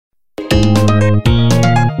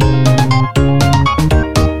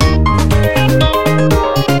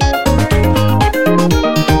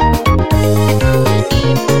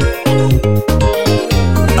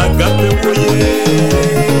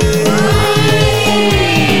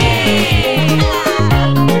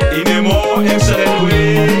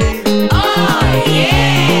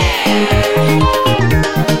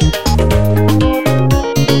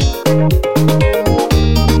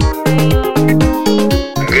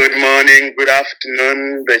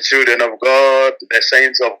The children of God, the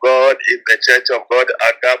saints of God in the Church of God,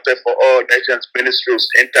 Agape for All Nations Ministries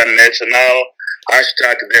International,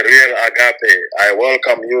 hashtag the real Agape. I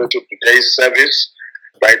welcome you to today's service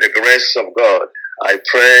by the grace of God. I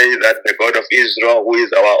pray that the God of Israel, who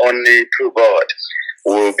is our only true God,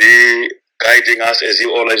 will be guiding us as he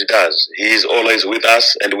always does. He is always with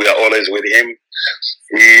us and we are always with him.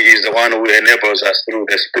 He is the one who enables us through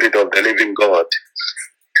the Spirit of the living God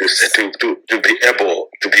to be able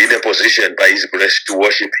to be in a position by his grace to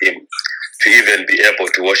worship him, to even be able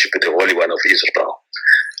to worship the Holy One of Israel.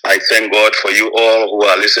 I thank God for you all who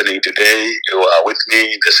are listening today, who are with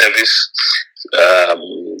me in the service.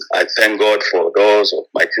 I thank God for those of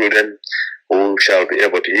my children who shall be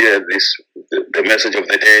able to hear the message of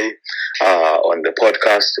the day on the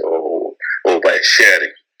podcast or by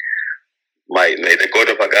sharing. May the God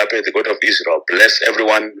of Agape, the God of Israel, bless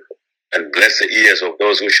everyone and bless the ears of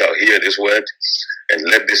those who shall hear this word. And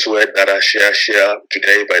let this word that I share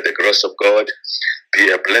today by the grace of God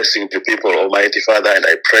be a blessing to people, Almighty Father. And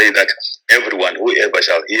I pray that everyone, whoever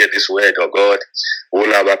shall hear this word, oh God, will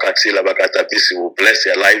bless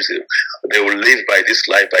their lives. They will live by this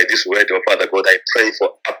life, by this word, oh Father God. I pray for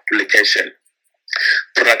application,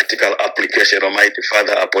 practical application, Almighty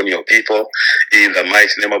Father, upon your people. In the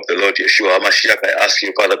mighty name of the Lord Yeshua HaMashiach, I ask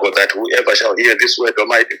you, Father God, that whoever shall hear this word,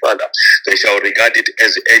 Almighty Father, they shall regard it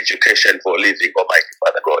as education for living, Almighty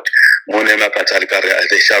Father God.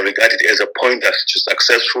 They shall regard it as a pointer to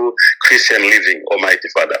successful Christian living, Almighty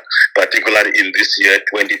Father, particularly in this year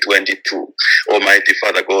 2022. Almighty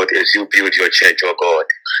Father God, as you build your church, oh God,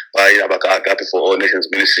 by Agape for All Nations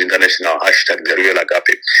Ministry International, hashtag the real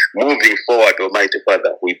Agape. Moving forward, Almighty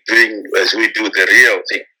Father, as we do the real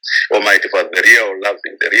thing, Almighty Father, the real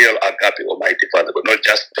loving, the real Agape, Almighty Father, but not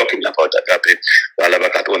just talking about Agape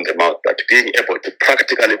on the mouth, but being able to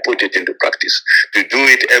practically put it into practice, to do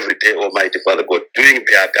it every day, Almighty Father God, doing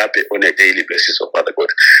the Agape on a daily basis, oh Father God.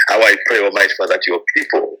 How I pray, Almighty Father, that your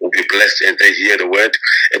people will be blessed as they hear the word,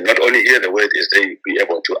 and not only hear the word, as they be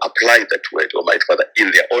able to apply that word, Almighty Father,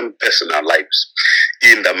 in their own personal lives.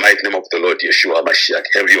 In the mighty name of the Lord Yeshua HaMashiach,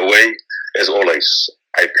 have your way. As always,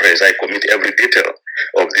 I pray as I commit every detail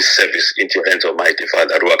of this service into your hands, Almighty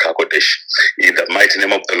Father, Ruach HaKodesh. In the mighty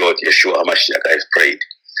name of the Lord Yeshua HaMashiach, I have prayed.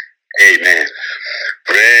 Amen.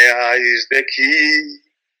 Prayer is the key.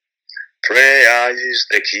 Prayer is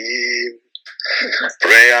the key.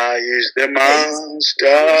 Prayer is the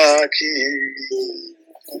master key.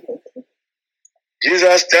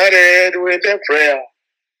 Jesus started with a prayer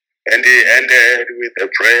and he ended with a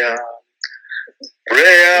prayer.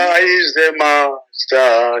 Prayer is the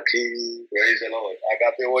master key. Praise the Lord.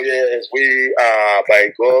 Agape, as we are by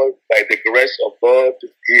God, by the grace of God,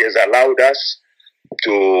 he has allowed us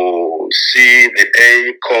to see the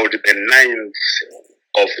day called the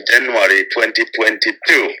 9th of January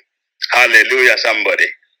 2022. Hallelujah, somebody.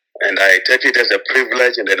 And I take it as a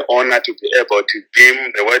privilege and an honor to be able to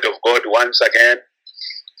beam the word of God once again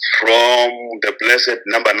from the blessed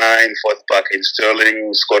number 9 Fourth Park in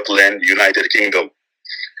Stirling, Scotland, United Kingdom.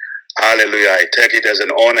 Hallelujah. I take it as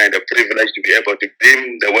an honor and a privilege to be able to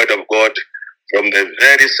beam the word of God from the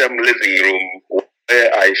very same living room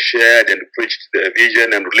where I shared and preached the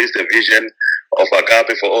vision and released the vision of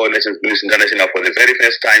Agape for All Nations Ministry International for the very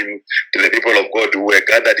first time to the people of God who were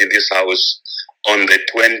gathered in this house on the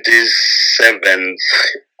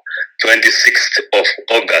 26th of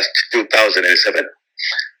August 2007.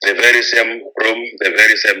 The very same room, the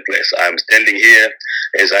very same place. I'm standing here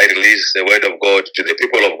as I release the word of God to the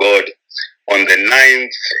people of God on the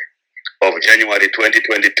 9th of January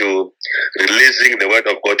 2022, releasing the word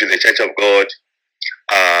of God to the Church of God.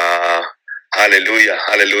 Hallelujah,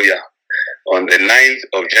 hallelujah. On the 9th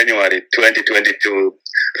of January 2022,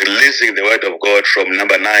 releasing the word of God from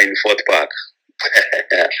number 9 Fourth Park.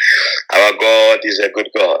 Our God is a good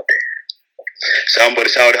God. Somebody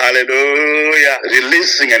shout hallelujah.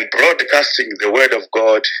 Releasing and broadcasting the word of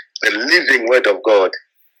God, the living word of God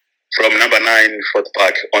from number 9 Fourth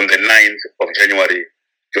Park on the 9th of January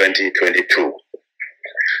 2022.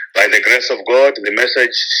 By the grace of God, the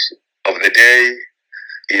message of the day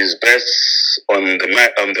is based on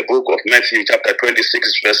the book of Matthew chapter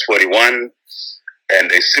 26 verse 41,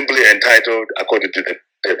 and is simply entitled, according to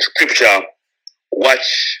the scripture,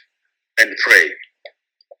 Watch and Pray.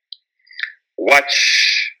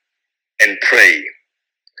 Watch and Pray.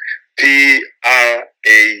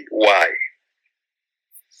 P-R-A-Y.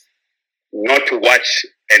 Not watch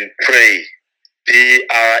and pray.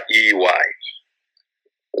 P-R-E-Y.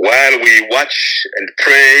 While we watch and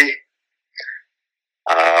pray,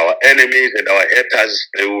 our enemies and our haters,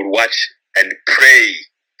 they will watch and pray.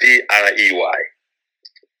 P-R-E-Y.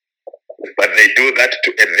 But they do that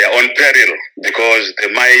at their own peril, because the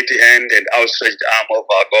mighty hand and outstretched arm of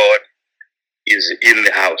our God is in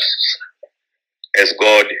the house, as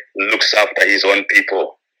God looks after his own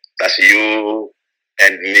people. That's you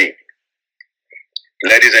and me.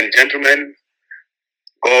 Ladies and gentlemen,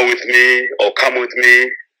 go with me or come with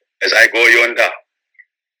me as I go yonder,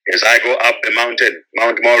 as I go up the mountain,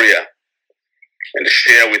 Mount Moriah, and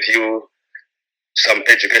share with you some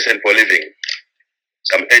education for living,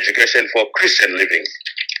 some education for Christian living.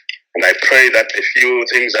 And I pray that the few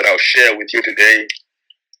things that I'll share with you today,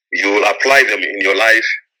 you will apply them in your life.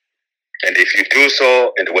 And if you do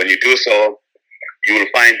so, and when you do so, you will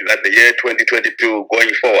find that the year 2022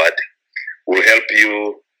 going forward will help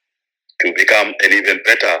you to become an even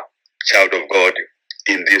better child of God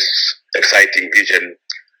in this exciting vision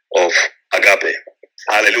of agape.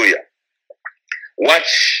 Hallelujah.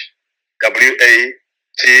 Watch, W-A-T-C-H,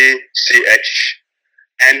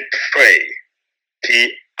 and pray,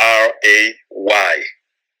 P-R-A-Y,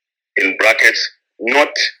 in brackets,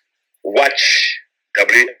 not watch,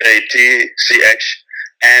 W-A-T-C-H,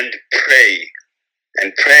 and pray,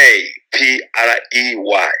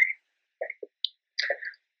 P-R-E-Y.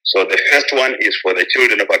 So the first one is for the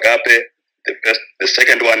children of agape. The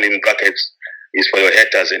second one in brackets is for your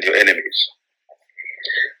haters and your enemies.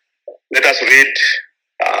 Let us read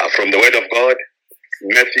from the Word of God.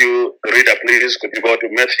 Matthew, reader, please, could you go to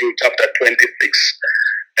Matthew chapter 26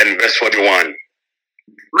 and verse 41.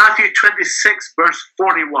 Matthew 26, verse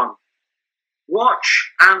 41.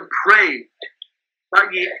 Watch and pray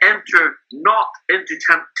that ye enter not into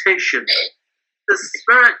temptation. The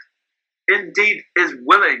spirit indeed is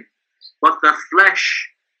willing, but the flesh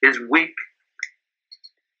is weak.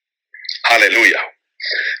 Hallelujah.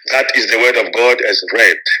 That is the word of God as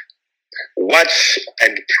read. Watch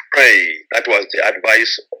and pray. That was the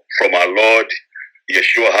advice from our Lord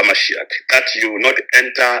Yeshua HaMashiach, that you not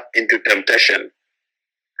enter into temptation.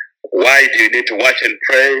 Why do you need to watch and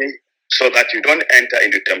pray? So that you don't enter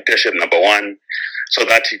into temptation, number one, so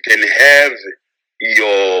that you can have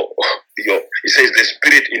it says the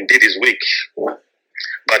spirit indeed is weak,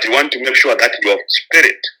 but you want to make sure that your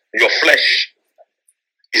spirit, your flesh,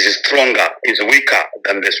 is stronger, is weaker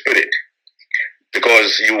than the spirit,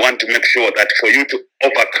 because you want to make sure that for you to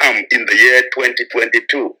overcome in the year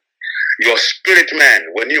 2022, your spirit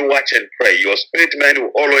man, when you watch and pray, your spirit man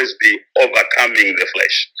will always be overcoming the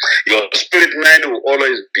flesh. Your spirit man will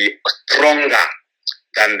always be stronger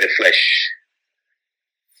than the flesh.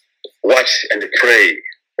 Watch and pray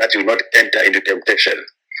that you will not enter into temptation.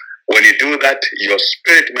 When you do that, your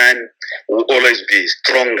spirit man will always be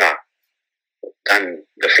stronger than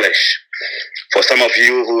the flesh. For some of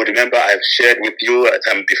you who remember, I've shared with you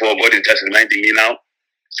before, God is just reminding me now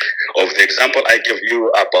of the example I gave you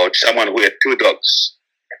about someone who had two dogs,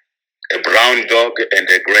 a brown dog and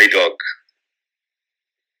a gray dog.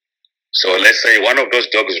 So let's say one of those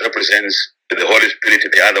dogs represents the Holy Spirit,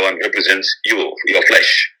 the other one represents you, your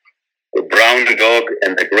flesh. The brown dog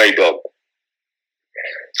and the gray dog.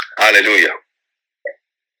 Hallelujah.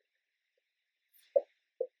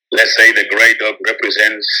 Let's say the gray dog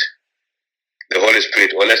represents the Holy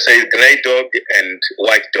Spirit, or let's say gray dog and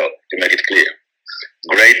white dog, to make it clear.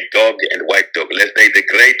 Gray dog and white dog. Let's say the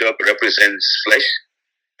gray dog represents flesh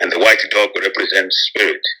and the white dog represents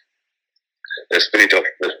spirit. The spirit of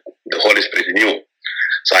the Holy Spirit in you.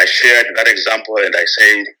 So I shared that example, and I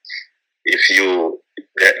say,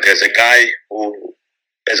 there's a guy who,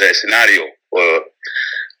 as a scenario, or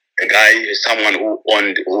a guy, someone who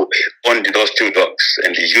owned those two dogs,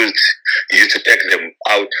 and he used to take them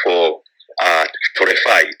out for a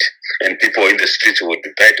fight, and people in the streets would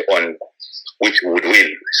bet on which would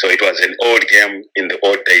win. So it was an old game in the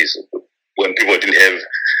old days when people didn't have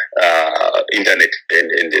internet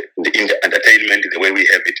and the entertainment the way we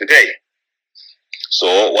have it today.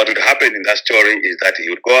 So what would happen in that story is that he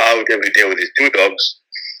would go out every day with his two dogs,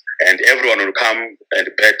 and everyone would come and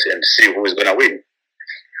bet and see who is going to win.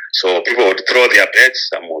 So people would throw their bets.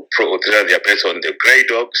 Some would throw their bets on the gray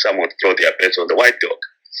dog. Some would throw their bets on the white dog.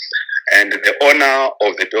 And the owner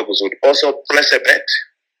of the dogs would also place a bet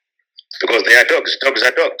because they are dogs. Dogs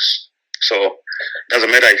are dogs. So it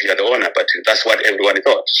doesn't matter if you are the owner, but that's what everyone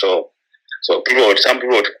thought. So some people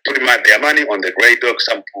would put their money on the gray dog,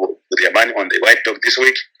 some people would put their money on the white dog this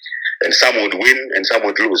week, and some would win and some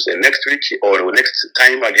would lose. And next week or next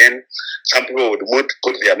time again, some people would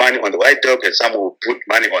put their money on the white dog and some would put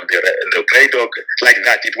money on the gray dog. Like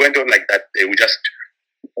that. It went on like that. They would just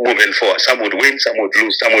move and forward. Some would win, some would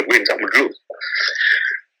lose, some would win, some would lose.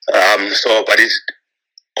 But it's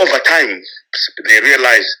over time they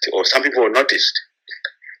realized, or some people noticed,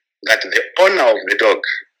 that the owner of the dog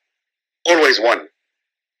always won.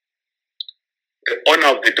 The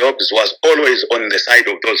owner of the dogs was always on the side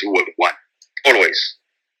of those who would won. Always.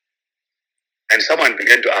 And someone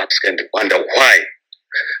began to ask and wonder why.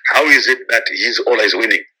 How is it that he's always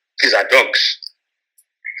winning? These are dogs.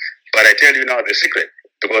 But I tell you now the secret,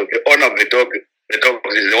 because the owner of the dog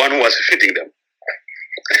is the one who was feeding them.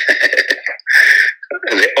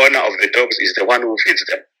 The owner of the dogs is the one who feeds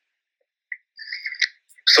them.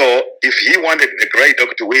 So if he wanted the gray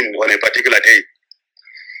dog to win on a particular day,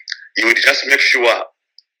 he would just make sure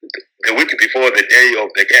the week before the day of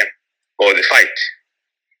the game or the fight,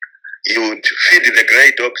 he would feed the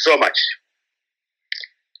gray dog so much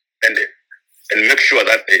and make sure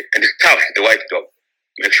that and starve the white dog.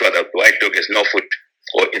 Make sure that the white dog has no food,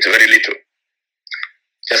 or it's very little.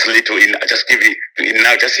 Just little, just give it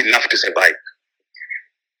just enough to survive.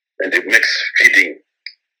 And it makes feeding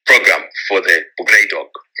program for the gray dog.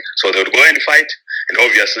 So they would go and fight, and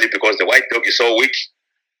obviously because the white dog is so weak,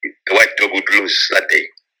 the white dog would lose that day.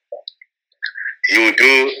 He would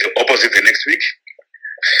do the opposite the next week,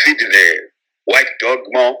 feed the white dog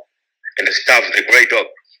more, and starve the gray dog.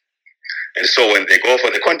 And so when they go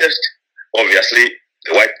for the contest, obviously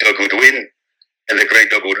the white dog would win, and the gray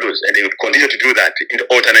dog would lose. And he would continue to do that, in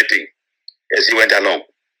alternating as he went along.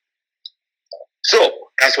 So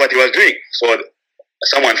that's what he was doing. So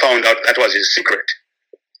someone found out that was his secret.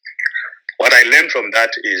 What I learned from that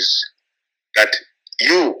is that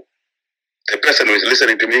you, the person who is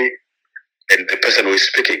listening to me, and the person who is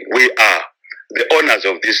speaking, we are the owners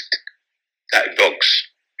of these dogs.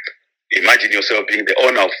 Imagine yourself being the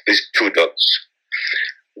owner of these two dogs.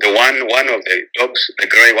 The one of the dogs, the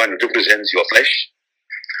gray one, represents your flesh.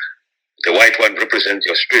 The white one represents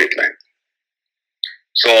your spirit, man.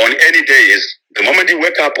 So on any day is the moment you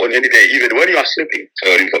wake up, on any day, even when you are sleeping, for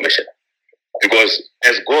your information. Because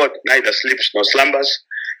as God neither sleeps nor slumbers,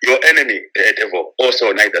 your enemy, the devil,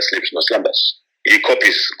 also neither sleeps nor slumbers. He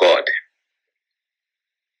copies God.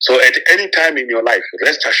 So at any time in your life,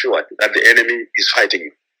 rest assured that the enemy is fighting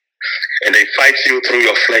you. And they fight you through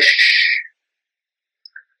your flesh.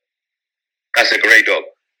 That's a gray dog.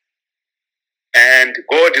 And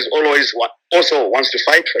God is always also wants to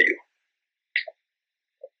fight for you.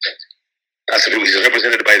 That's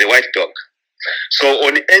represented by the white dog. So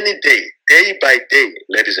on any day, day by day,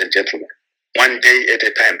 ladies and gentlemen, one day at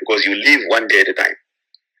a time, because you live one day at a time.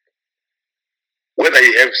 Whether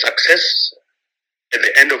you have success at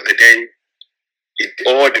the end of the day, it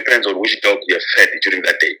all depends on which dog you have fed during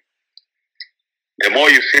that day. The more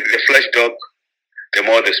you feed the flesh dog, the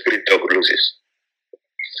more the spirit dog loses.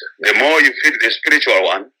 The more you feed the spiritual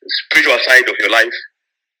one, the spiritual side of your life,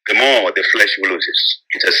 the more the flesh loses.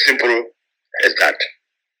 It's as simple as that.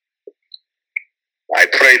 I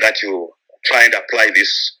pray that you try and apply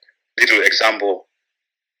this little example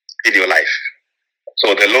in your life.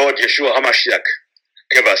 So the Lord Yeshua HaMashiach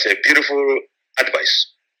gave us a beautiful advice.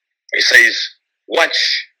 He says,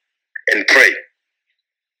 watch and pray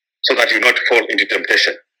so that you not fall into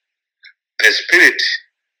temptation. The spirit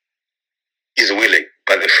is willing,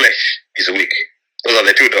 but the flesh is weak. Those are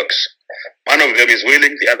the two dogs. One of them is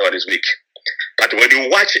willing, the other one is weak. But when you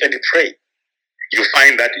watch and pray, you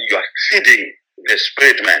find that you are feeding the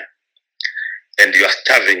spirit man and you are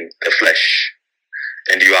starving the flesh,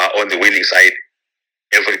 and you are on the winning side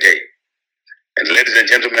every day. And ladies and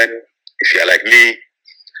gentlemen, if you are like me,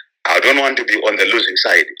 I don't want to be on the losing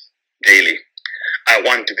side daily. I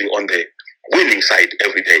want to be on the winning side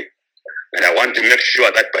every day. And I want to make sure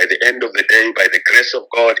that by the end of the day, by the grace of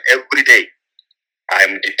God, every day,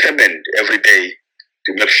 I'm determined every day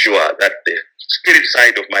to make sure that the spirit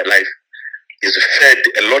side of my life is fed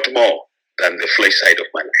a lot more than the flesh side of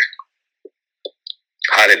my life.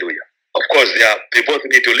 Hallelujah. Of course, they both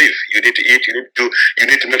need to live. You need to eat. You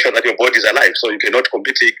need to make sure that your body is alive. So you cannot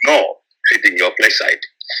completely ignore feeding your flesh side.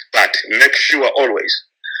 But make sure always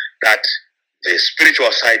that the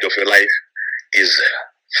spiritual side of your life is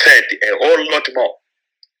fed a whole lot more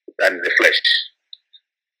than the flesh.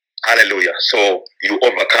 Hallelujah. So you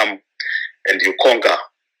overcome and you conquer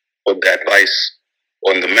on the advice,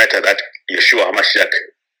 on the matter that Yeshua HaMashiach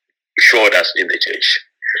showed us in the church,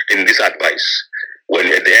 in this advice. When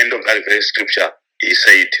at the end of that very scripture, he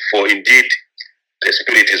said, "For indeed the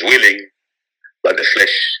spirit is willing, but the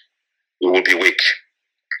flesh will be weak."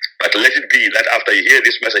 But let it be that after you hear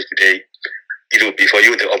this message today, it will be for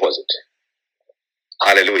you the opposite.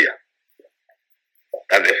 Hallelujah.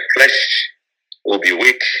 That the flesh will be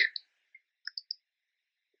weak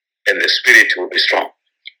and the spirit will be strong.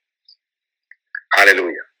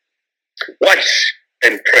 Hallelujah. Watch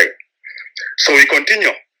and pray. So we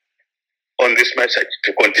continue on this message.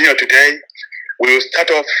 To continue today, we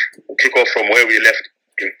will kick off from where we left.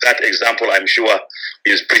 That example, I'm sure,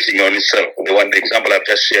 is preaching on itself. The example I've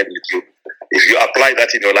just shared with you. If you apply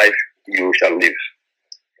that in your life, you shall live.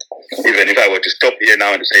 Even if I were to stop here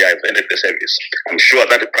now and say I've ended the service, I'm sure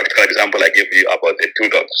that the practical example I gave you about the two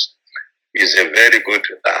dogs is a very good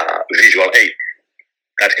visual aid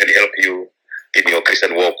that can help you in your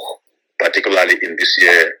Christian walk, particularly in this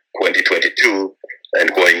year 2022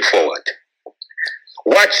 and going forward.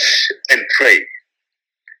 Watch and pray,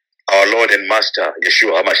 our Lord and Master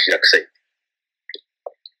Yeshua HaMashiach said.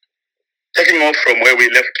 Taking off from where we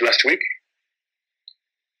left last week,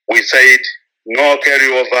 we said no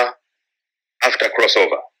carryover after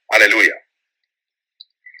crossover. Hallelujah.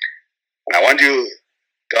 And I want you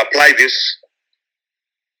to apply this.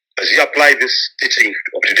 As you apply this teaching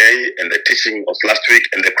of today and the teaching of last week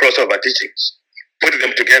and the crossover teachings, put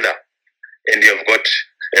them together and you have got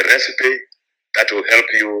a recipe that will help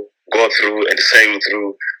you go through and sail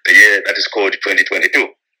through the year that is called 2022.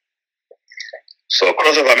 So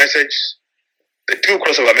crossover message, the two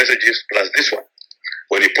crossover messages plus this one,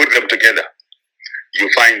 when you put them together, you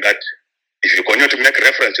find that if you continue to make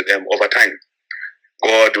reference to them over time,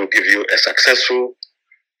 God will give you a successful,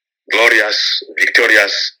 glorious,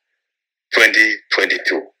 victorious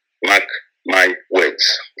 2022. Mark my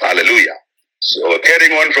words. Hallelujah. So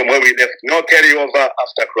carrying on from where we left, no carryover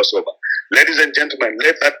after crossover. Ladies and gentlemen,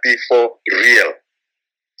 let that be for real.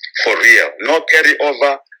 For real. No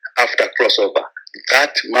carryover after crossover.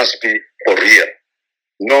 That must be for real.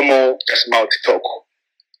 No more just mouth talk.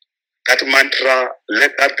 That mantra,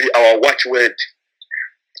 let that be our watchword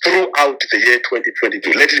throughout the year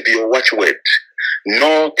 2022. Let it be your watchword.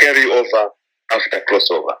 No carryover after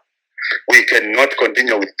crossover. We cannot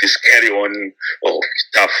continue with this carry on of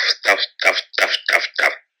stuff.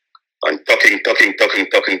 And talking.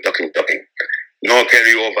 No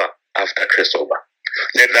carryover after crossover.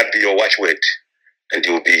 Let that be your watchword, and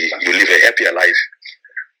you live a happier life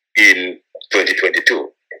in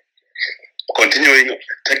 2022. Continuing,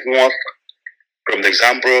 taking off from the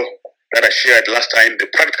example that I shared last time, the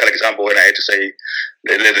practical example when I had to say,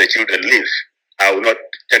 let the children live. I will not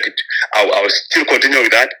take it. I will still continue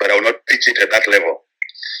with that, but I will not teach it at that level.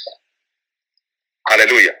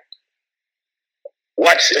 Hallelujah.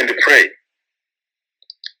 Watch and pray.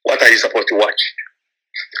 What are you supposed to watch?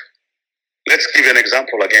 Let's give an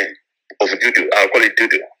example again of Dudu. I'll call it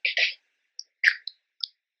Dudu.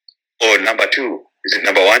 Or number two. Is it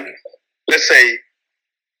number one? Let's say,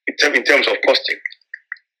 in terms of posting,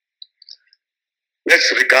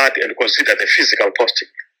 let's regard and consider the physical posting.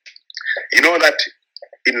 You know that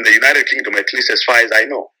in the United Kingdom, at least as far as I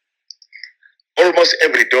know, almost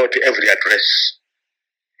every door to every address,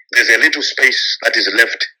 there's a little space that is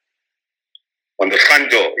left on the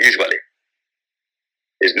front door, usually.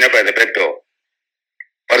 It's never at the back door.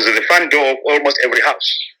 But it's at the front door of almost every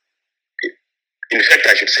house. In fact,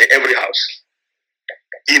 I should say every house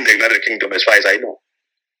in the United Kingdom, as far as I know.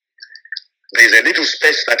 There's a little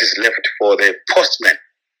space that is left for the postman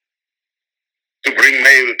to bring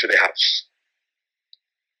mail to the house.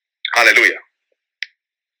 Hallelujah.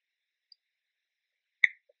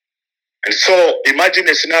 And so imagine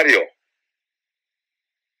a scenario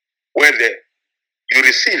where you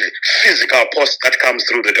receive physical post that comes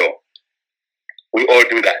through the door. We all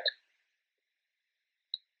do that.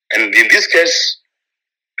 And in this case,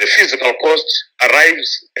 the physical post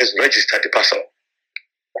arrives as registered parcel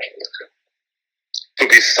to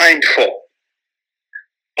be signed for.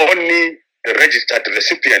 Only the registered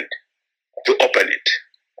recipient to open it.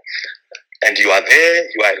 And you are there,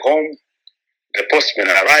 you are at home, the postman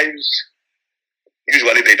arrives.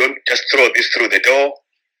 Usually they don't just throw this through the door.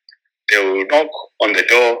 They will knock on the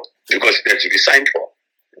door because it has to be signed for.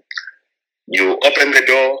 You open the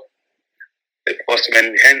door, the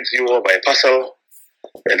postman hands you over a parcel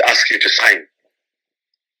and asks you to sign.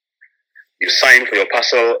 You sign for your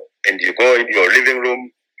parcel and you go into your living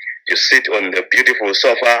room. You sit on the beautiful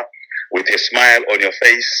sofa with a smile on your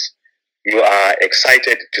face. You are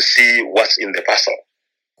excited to see what's in the parcel.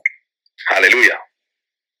 Hallelujah.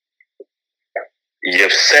 You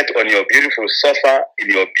have sat on your beautiful sofa in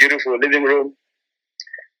your beautiful living room,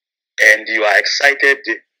 and you are excited.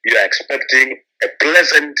 You are expecting a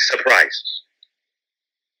pleasant surprise.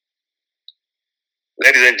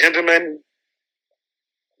 Ladies and gentlemen,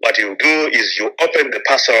 what you do is you open the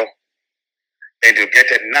parcel and you get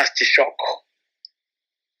a nasty shock.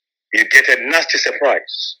 You get a nasty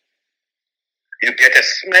surprise. You get a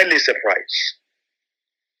smelly surprise.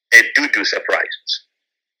 A doo-doo surprise.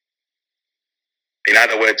 In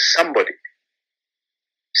other words, somebody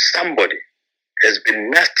has been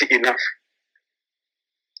nasty enough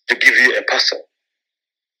to give you a parcel,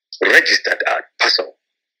 registered a parcel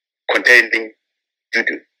containing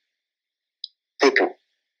doo-doo, poo-poo.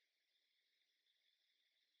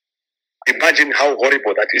 Imagine how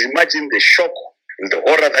horrible that is. Imagine the shock and the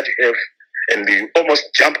horror that you have, and you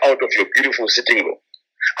almost jump out of your beautiful sitting room,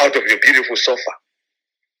 out of your beautiful sofa,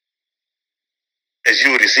 as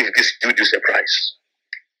you receive this doo-doo surprise.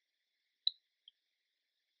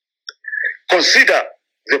 Consider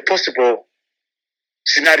the possible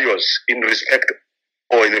scenarios in respect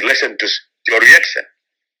or in relation to your reaction.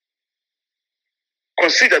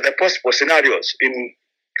 Consider the possible scenarios in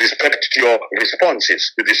respect to your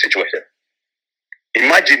responses to this situation.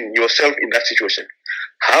 Imagine yourself in that situation.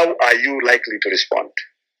 How are you likely to respond?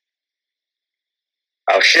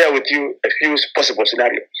 I'll share with you a few possible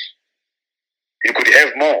scenarios. You could have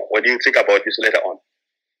more when you think about this later on.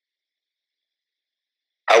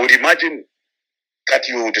 I would imagine that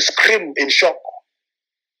you would scream in shock.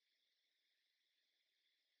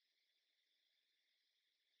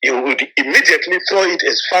 You would immediately throw it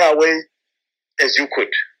as far away as you could.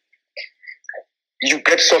 You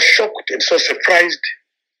get so shocked and so surprised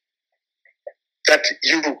that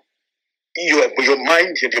your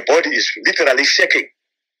mind and your body is literally shaking.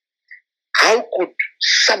 How could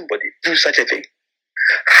somebody do such a thing?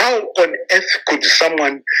 How on earth could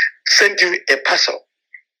someone send you a parcel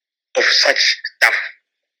of such stuff?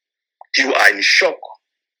 You are in shock.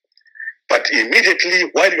 But immediately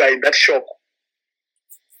while you are in that shock,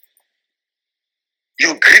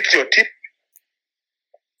 you grit your teeth,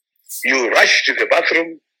 you rush to the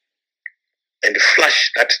bathroom and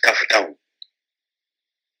flush that stuff down.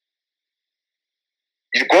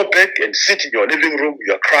 You go back and sit in your living room,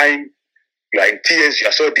 you are crying, you are in tears, you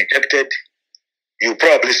are so dejected. You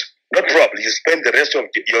you spend the rest of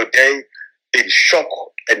your day in shock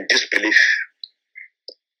and disbelief.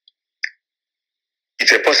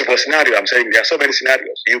 It's a possible scenario. I'm saying there are so many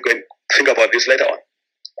scenarios. You can think about this later on.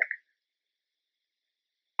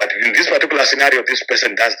 But in this particular scenario, this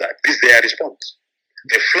person does that. This is their response.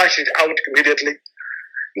 They flush it out immediately.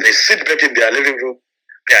 They sit back in their living room.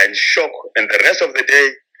 They are in shock. And the rest of the day,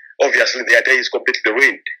 obviously, their day is completely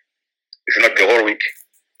ruined, if not the whole week.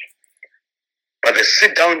 But they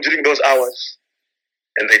sit down during those hours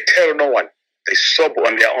and they tell no one. They sob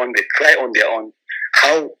on their own. They cry on their own.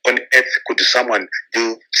 How on earth could someone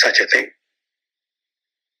do such a thing?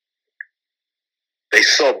 They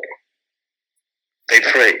sob. They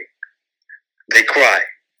pray. They cry.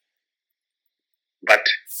 But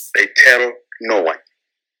they tell no one.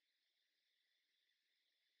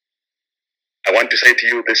 I want to say to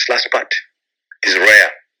you, this last part is rare.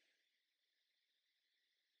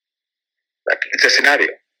 But it's a scenario.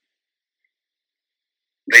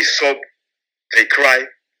 They sob, they cry,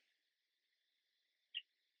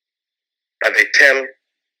 but they tell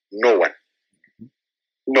no one.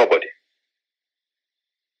 Nobody.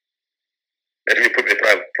 Let me put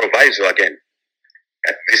the proviso again,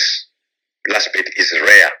 that this last bit is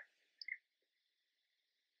rare.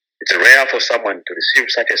 It's rare for someone to receive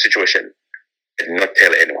such a situation and not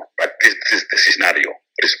tell anyone. But this is the scenario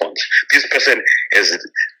response. This person has,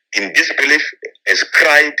 in disbelief, has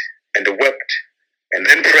cried and wept and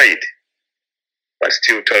then prayed, but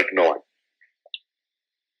still told no one.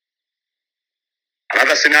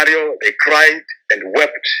 Another scenario, they cried and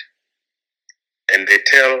wept and they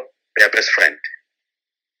tell their best friend.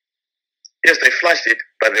 Yes, they flashed it,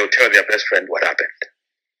 but they'll tell their best friend what happened.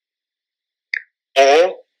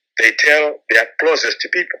 Or they tell their closest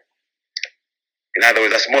people. In other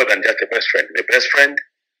words, that's more than just the best friend. The best friend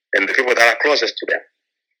and the people that are closest to them.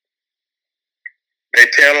 They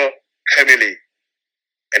tell family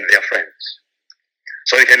and their friends.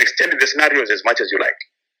 So you can extend the scenarios as much as you like.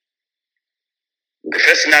 The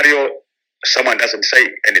first scenario, someone doesn't say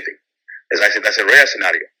anything. As I said, that's a rare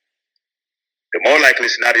scenario. The more likely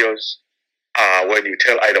scenarios are when you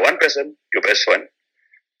tell either one person, your best friend,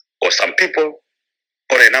 or some people,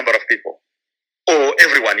 or a number of people, or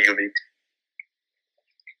everyone you meet,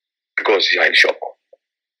 because you are in shock.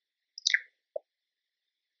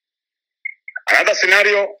 Another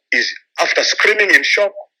scenario is after screaming in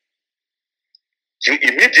shock, you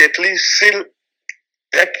immediately seal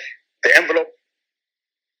back the envelope,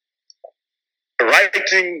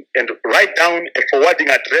 write down a forwarding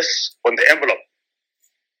address on the envelope,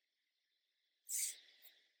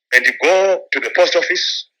 and you go to the post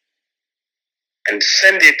office and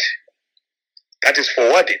send it, that is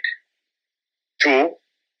forwarded, to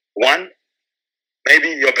one, maybe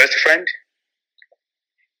your best friend.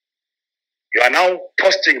 You are now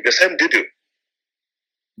posting the same video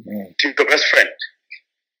to your best friend.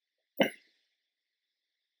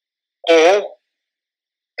 Or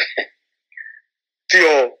to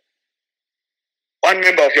your one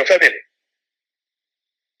member of your family.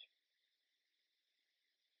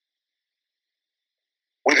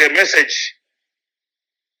 With a message,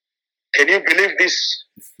 can you believe this?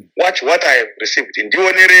 Watch what I have received. In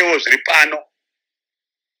was Ripano.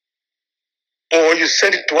 Or you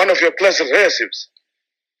send it to one of your close relatives.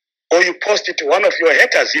 Or you post it to one of your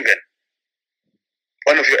haters even.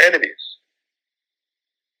 One of your enemies.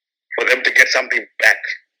 For them to get something back.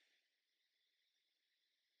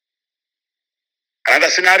 Another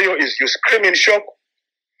scenario is you scream in shock.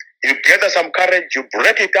 You gather some courage. You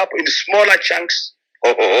break it up in smaller chunks.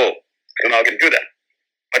 I don't know how I can do that.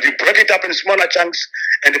 But you break it up in smaller chunks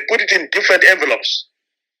and you put it in different envelopes.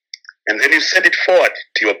 And then you send it forward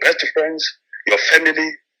to your best friends, your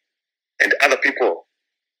family, and other people,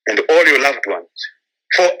 and all your loved ones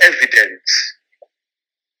for evidence.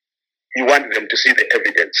 You want them to see the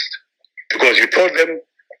evidence. Because you told them,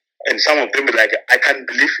 and some of them were like, I can't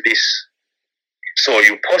believe this. So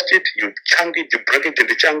you post it, you chunk it, you break it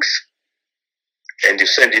into chunks, and you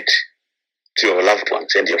send it to your loved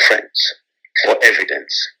ones and your friends for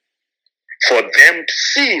evidence, for them to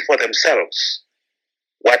see for themselves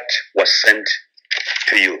what was sent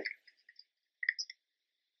to you.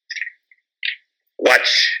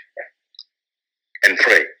 Watch and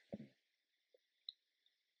pray.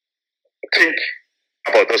 Think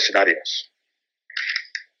about those scenarios.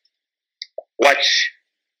 Watch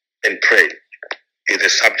and pray is the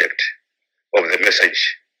subject of the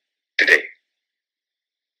message today.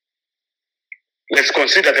 Let's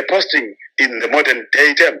consider the posting in the modern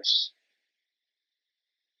day terms.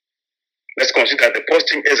 Let's consider the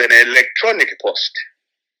posting as an electronic post.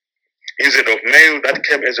 Instead of mail that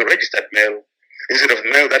came as a registered mail, instead of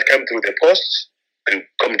mail that came through the post and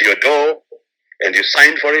come to your door and you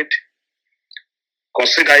sign for it,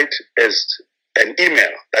 consider it as an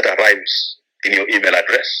email that arrives in your email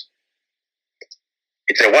address.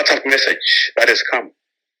 It's a WhatsApp message that has come.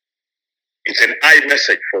 It's an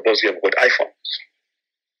iMessage for those who have got iPhones.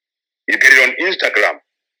 You get it on Instagram.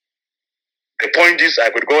 The point is, I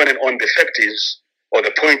could go on and on. The fact is, or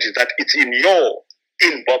the point is that it's in your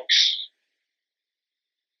inbox.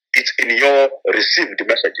 It's in your received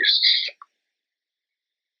messages.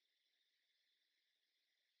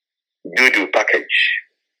 Do package.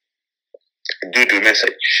 Do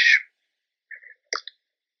message.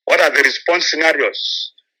 What are the response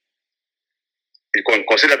scenarios? You can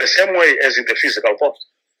consider the same way as in the physical post.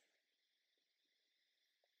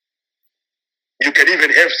 You can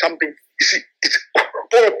even have something, you see, it's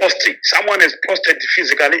all posting. Someone has posted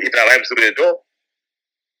physically, it arrives through the door.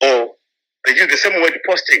 Or they use the same word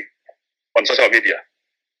posting on social media.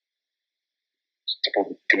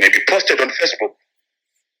 It may be posted on Facebook,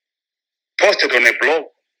 posted on a blog,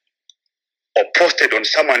 or posted on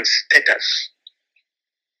someone's status.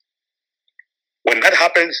 When that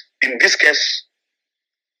happens, in this case,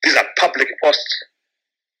 these are public posts.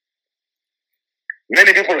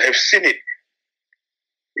 Many people have seen it,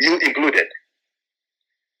 you included.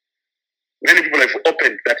 Many people have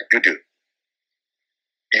opened that video.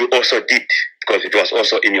 You also did, because it was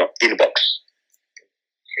also in your inbox.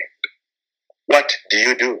 What do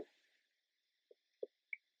you do?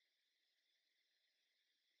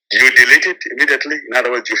 Do you delete it immediately? In other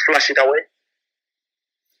words, you flush it away?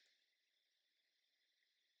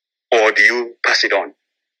 Or do you pass it on?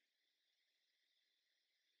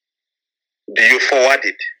 Do you forward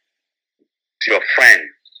it to your friends,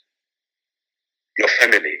 your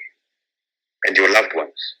family, and your loved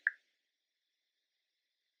ones?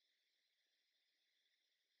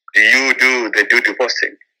 Do you do the do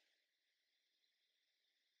posting?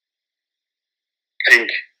 Think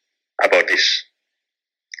about this.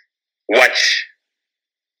 Watch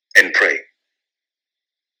and pray.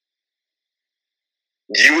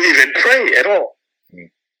 Do you even pray at all?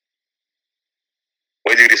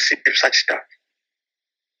 When you receive such stuff?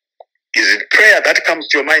 Is it prayer that comes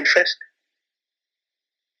to your mind first?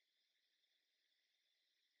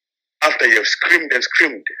 After you have screamed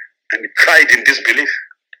and cried in disbelief,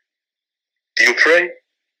 Do you pray?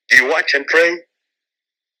 Do you watch and pray?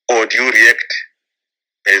 Or do you react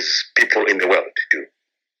as people in the world do?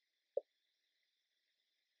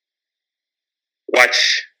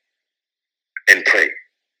 Watch and pray.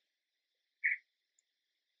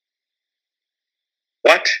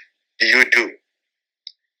 What do you do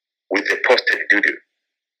with the posted doo-doo?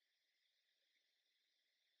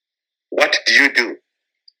 What do you do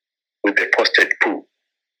with the posted poo?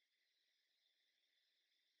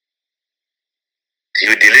 Do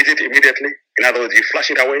you delete it immediately? In other words, you flush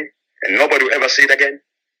it away and nobody will ever see it again?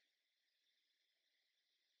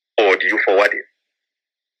 Or do you forward it?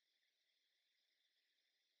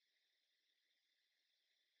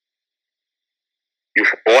 You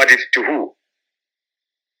forward it to who?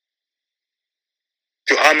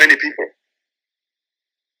 To how many people?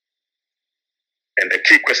 And the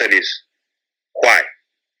key question is, why?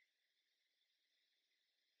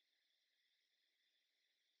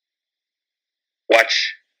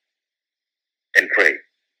 Watch and pray.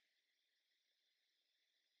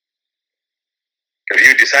 Have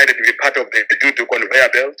you decided to be part of the doo-doo conveyor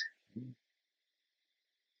belt?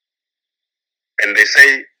 And they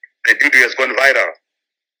say the doo-doo has gone viral.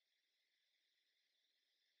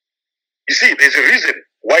 You see, there's a reason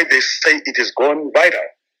why they say it has gone viral.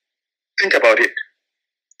 Think about it.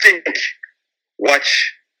 Think,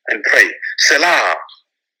 watch, and pray. Selah.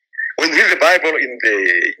 When you read the Bible in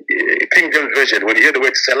the King James Version, when you hear the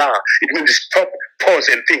word Selah, it means stop, pause,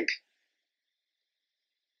 and think.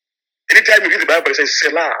 Anytime you read the Bible, it says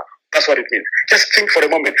Selah. That's what it means. Just think for a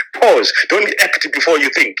moment. Pause. Don't act before you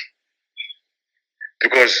think.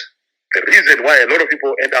 Because the reason why a lot of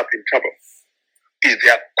people end up in trouble is they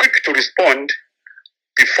are quick to respond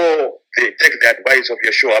before they take the advice of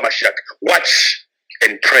Yeshua HaMashiach. Watch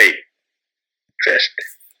and pray first.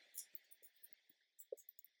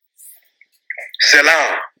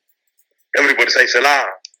 Selah. Everybody say Selah.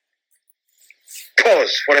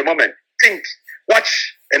 Pause for a moment. Think,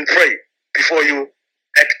 watch, and pray before you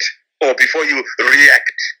act or before you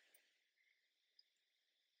react.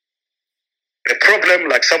 The problem,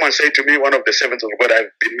 like someone said to me, one of the servants of God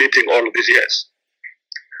I've been meeting all of these years.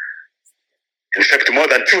 In fact, more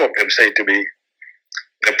than two of them say to me,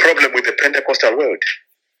 the problem with the Pentecostal world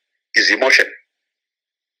is emotion.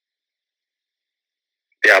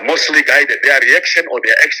 They are mostly guided, their reaction or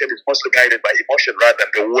their action is mostly guided by emotion rather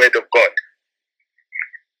than the word of God.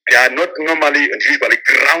 They are not normally and usually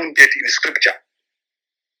grounded in scripture.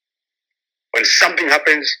 When something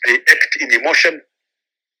happens, they act in emotion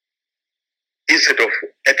instead of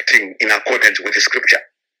acting in accordance with the scripture.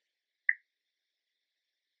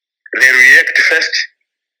 They react first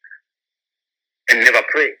and never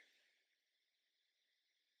pray.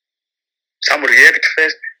 Some react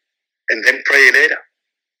first and then pray later,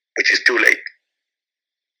 which is too late.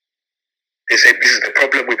 They say this is the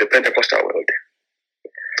problem with the Pentecostal world.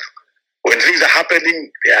 When things are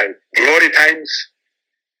happening, they are glory times,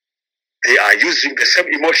 they are using the same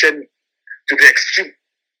emotion to the extreme.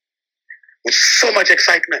 With so much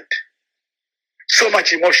excitement, so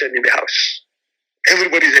much emotion in the house.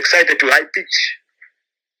 Everybody is excited to high pitch.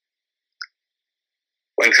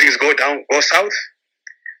 When things go down, go south,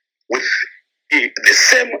 with the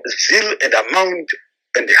same zeal and amount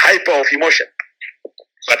and the hyper of emotion,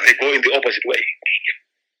 but they go in the opposite way.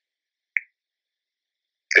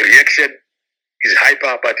 The reaction is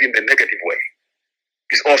hyper, but in the negative way.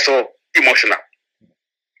 It's also emotional.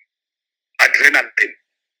 Adrenaline.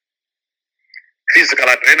 Physical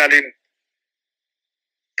adrenaline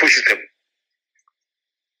pushes them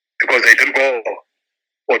because they don't go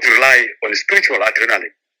or to rely on spiritual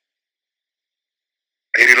adrenaline.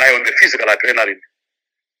 They rely on the physical adrenaline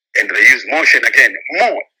and they use motion again, a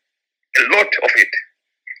lot of it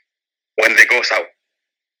when they go south.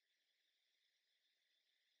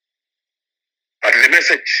 But the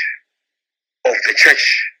message of the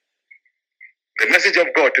church, the message of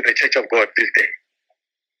God to the church of God this day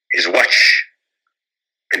is watch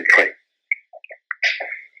and pray.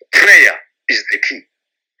 Prayer is the key.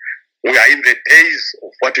 We are in the days of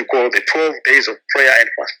what you call the 12 days of prayer and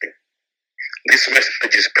fasting. This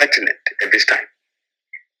message is pertinent at this time.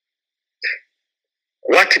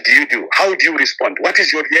 What do you do? How do you respond? What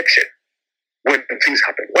is your reaction when things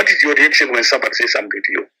happen? What is your reaction when somebody says something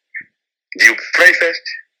to you? Do you pray first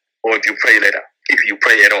or do you pray later? If you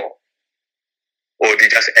pray at all. Or do you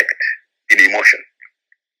just act in emotion?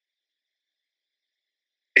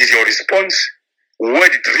 Is your response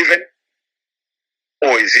word driven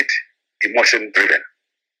or is it emotion driven?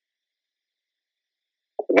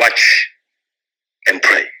 Watch and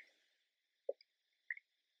pray.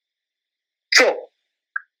 So,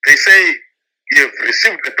 they say you have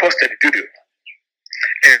received the posted doo-doo.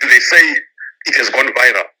 say it has gone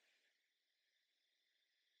viral.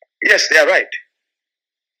 Yes, they are right.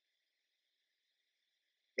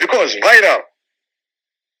 Because viral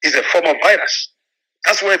is a form of virus.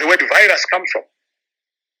 That's where the word virus comes from.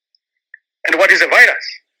 And what is a virus?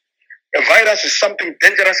 A virus is something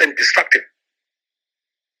dangerous and destructive.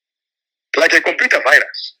 Like a computer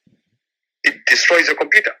virus. It destroys your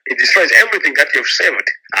computer. It destroys everything that you've saved.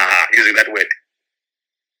 Using that word.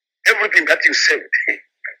 Everything that you saved.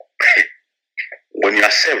 When you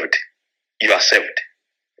are saved, you are saved.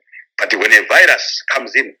 But when a virus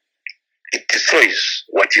comes in, it destroys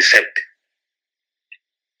what you saved.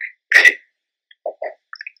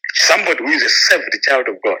 Somebody who is a saved child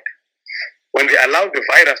of God, when they allow the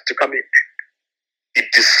virus to come in, it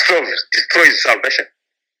destroys salvation.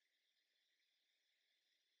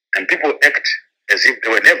 And people act as if they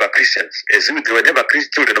were never Christians, as if they were never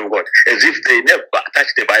children of God, as if they never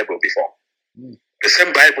touched the Bible before. The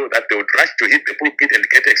same Bible that they would rush to hit the pulpit and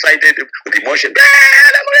get excited with emotion.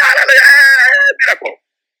 Hallelujah, hallelujah, miracle.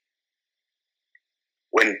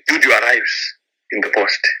 When Dudu arrives in the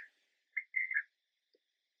post,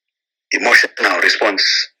 emotional response,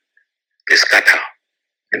 they scatter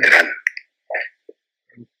and they run.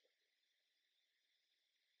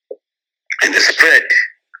 And they spread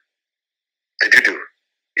the Dudu.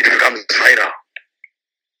 It becomes viral.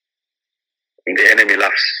 And the enemy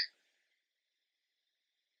laughs.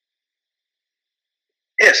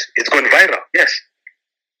 Yes, it's gone viral. Yes.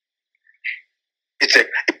 It's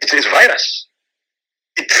a virus.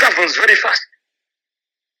 It travels very fast.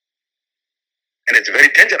 And it's very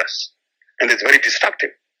dangerous. And it's very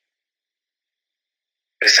destructive.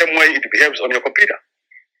 The same way it behaves on your computer.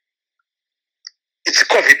 It's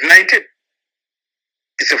COVID-19.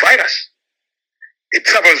 It's a virus. It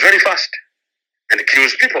travels very fast and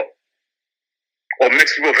kills people or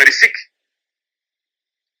makes people very sick.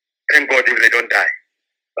 Thank God if they don't die.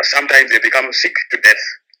 But sometimes they become sick to death.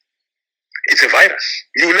 It's a virus.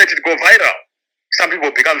 You let it go viral. Some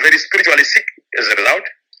people become very spiritually sick as a result.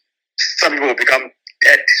 Some people become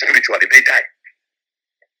dead spiritually. They die.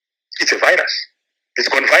 It's a virus. It's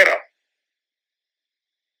gone viral.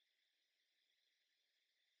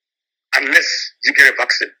 Unless you get a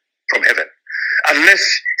vaccine from heaven.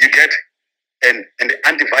 Unless you get an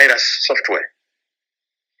antivirus software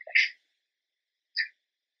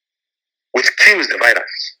which kills the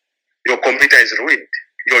virus, your computer is ruined.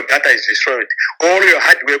 Your data is destroyed. All your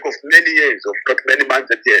hard work of many years, of not many months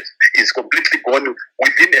and years, is completely gone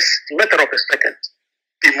within a matter of a second.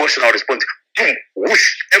 Emotional response. Boom,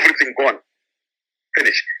 whoosh, everything gone.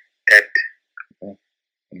 Finish. Dead.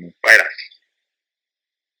 Virus.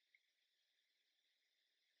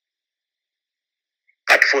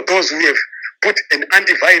 But for those who have put an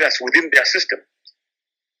antivirus within their system,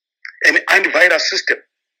 an antivirus system,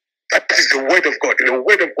 that is the word of God. The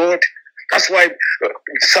word of God, that's why the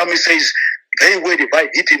psalmist says, thy word have I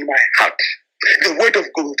hid in my heart. The word of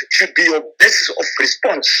God should be your basis of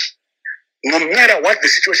response. No matter what the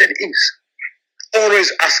situation is,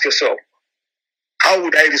 always ask yourself, how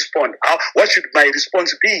would I respond? What should my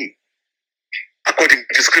response be? According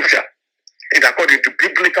to scripture and according to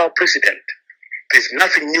biblical precedent. There's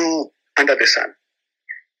nothing new under the sun.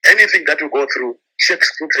 Anything that you go through, check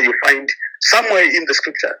scripture, you find somewhere in the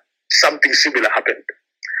scripture, something similar happened.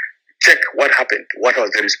 Check what happened. What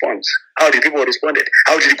was the response? How did people respond?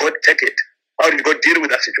 How did God take it? How did God deal with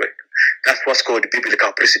that situation? That's what's called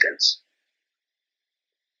biblical precedence.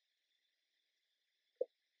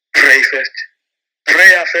 Pray first.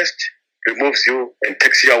 Prayer first removes you and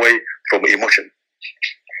takes you away from emotion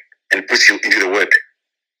and puts you into the word.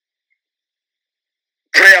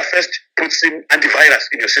 Prayer first puts in antivirus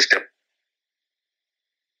in your system.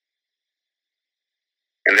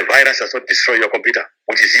 And the virus does not destroy your computer,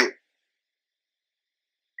 which is you.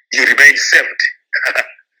 You remain saved.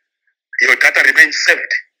 Your data remains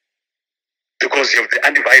saved. Because you have the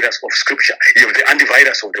antivirus of scripture. You have the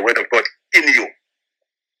antivirus of the word of God in you.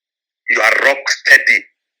 You are rock steady.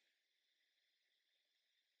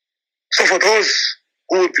 So for those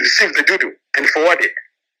who would receive the Dudu and forward it,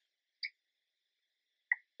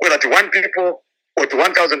 whether to 1 people or to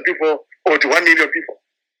 1,000 people or to 1 million people,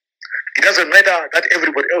 it doesn't matter that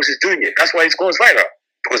everybody else is doing it. That's why it goes viral.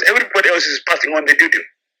 Because everybody else is passing on the Dudu.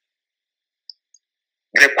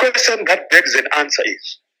 The question that begs an answer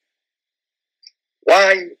is,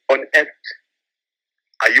 why on earth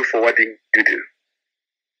are you forwarding Dudu?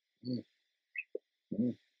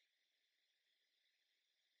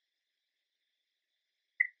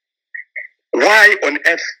 Why on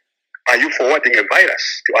earth are you forwarding a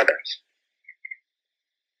virus to others?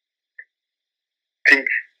 Think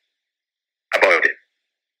about it.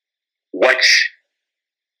 watch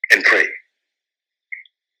and pray.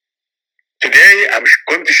 Today, I'm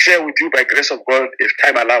going to share with you, by grace of God, if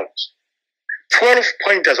time allows, 12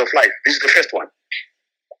 pointers of life. This is the first one,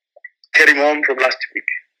 carrying on from last week.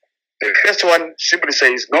 The first one simply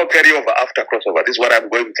says, no carryover after crossover. This is what I'm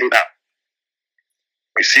going through now.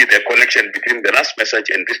 We see the connection between the last message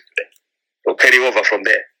and this today. So carry over from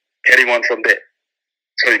there, carrying on from there,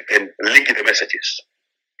 so you can link the messages.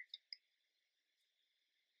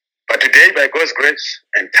 But today, by God's grace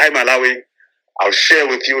and time allowing, I'll share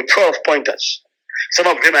with you 12 pointers. Some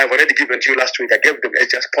of them I've already given to you last week. I gave them as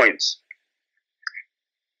just points.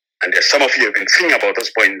 And there's some of you have been thinking about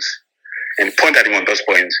those points and pondering on those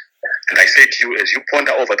points. And I say to you, as you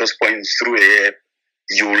ponder over those points through a year,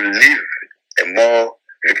 you will live a more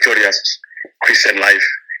victorious Christian life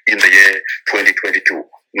in the year 2022.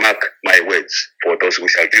 Mark my words, for those who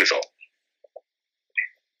shall do so.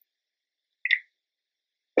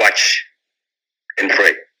 Watch and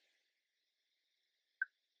pray.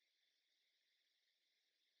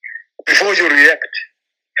 Before you react,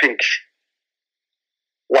 think.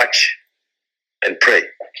 Watch and pray.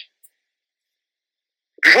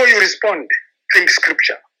 Before you respond, think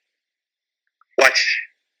scripture. Watch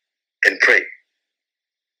and pray.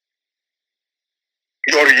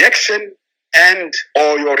 Your reaction and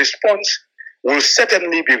or your response will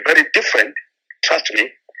certainly be very different, trust me,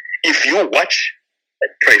 if you watch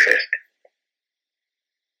and pray first.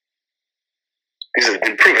 This has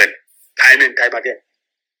been proven time and time again.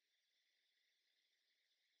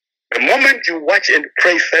 The moment you watch and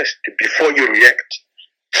pray first before you react,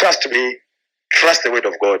 trust me, trust the word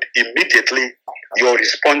of God, immediately your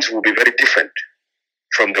response will be very different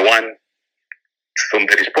from the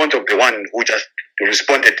response of the one who just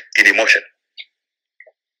responded in emotion.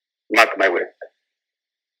 Mark my word.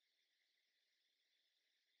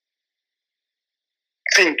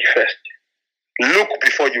 Think first. Look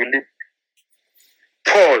before you leap.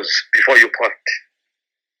 Pause before you point.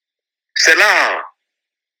 Selah.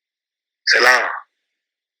 Selah.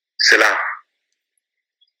 Selah.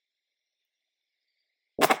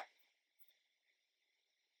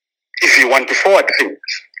 If you want to forward things,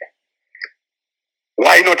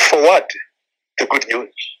 why not forward the good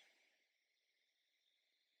news?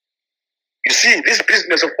 You see, this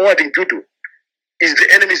business of forwarding doo-doo is the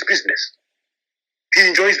enemy's business. He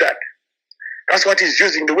enjoys that. That's what he's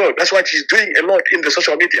using the world. That's what he's doing a lot in the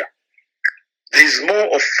social media. There's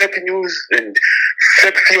more of fake news and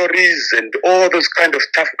fake theories and all those kind of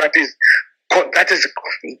stuff that is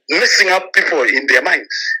messing up people in their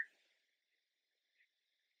minds.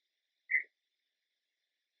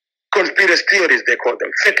 Conspiracy theories, they call them.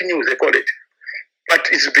 Fake news, they call it. But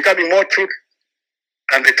it's becoming more truth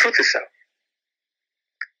than the truth itself.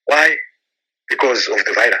 Why? Because of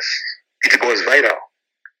the virus. It goes viral.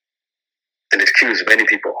 And it kills many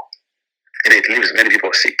people. And it leaves many people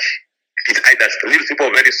sick. It either leaves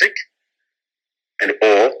people very sick,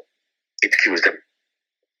 or it kills them.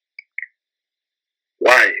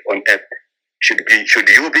 Why on earth should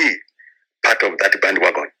you be part of that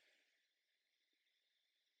bandwagon?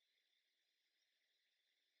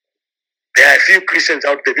 There are a few Christians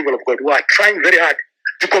out there, people of God, who are trying very hard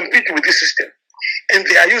to compete with this system. And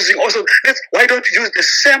they are using also, why don't you use the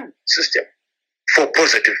same system for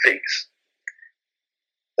positive things?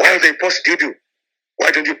 While they post doo-doo, why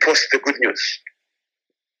don't you post the good news?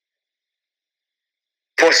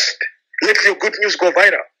 Post. Let your good news go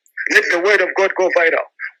viral. Let the word of God go viral.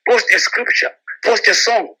 Post a scripture. Post a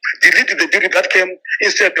song. Delete the doo-doo that came.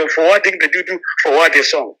 Instead of forwarding the doo-doo, forward a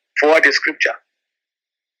song. Forward a scripture.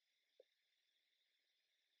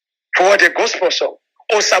 Forward a gospel song.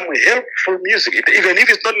 Or some helpful music, even if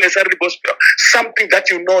it's not necessarily gospel, something that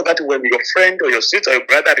you know that when your friend or your sister or your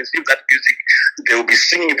brother receives that music, they will be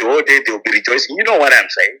singing the whole day, they will be rejoicing. You know what I'm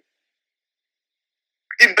saying?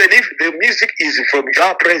 Even if the music is from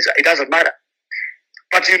your praise, it doesn't matter.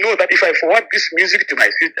 But you know that if I forward this music to my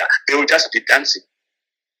sister, they will just be dancing.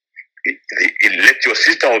 Let your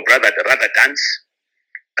sister or brother rather dance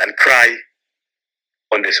than cry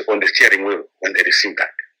on the steering wheel when they receive that.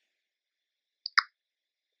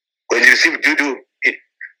 When you receive doo-doo,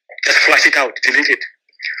 just flash it out, delete it.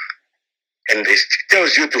 And it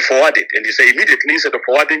tells you to forward it. And you say immediately, instead of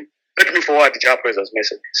forwarding, let me forward Jah Praiser's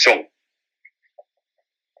message, song.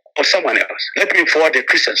 Or someone else. Let me forward a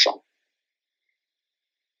Christian song.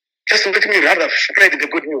 Just let me rather spread the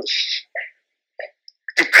good news.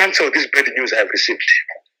 To cancel this bad news I have received.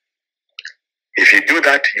 If you do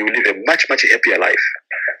that, you will live a much, much happier life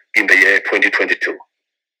in the year 2022.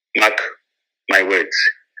 Mark my words.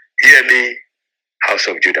 Hear me, house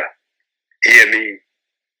of Judah. Hear me,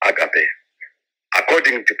 Agape.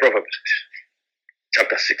 according to Proverbs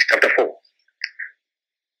chapter 4.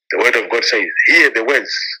 The word of God says, hear the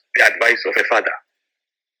words, the advice of a father.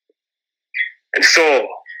 And so,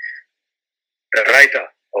 the writer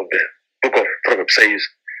of the book of Proverbs says,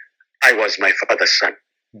 I was my father's son.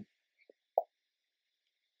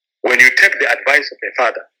 When you take the advice of a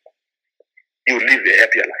father, you live a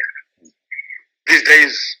happier life. These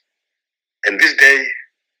days, and this day,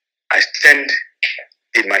 I stand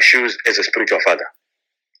in my shoes as a spiritual father,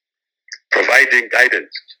 providing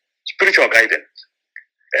guidance, spiritual guidance,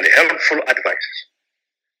 and helpful advice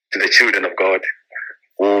to the children of God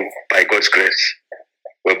who, by God's grace,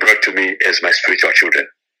 were brought to me as my spiritual children.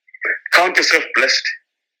 Count yourself blessed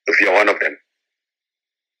if you're one of them.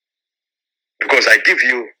 Because I give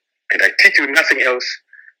you and I teach you nothing else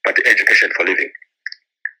but the education for living.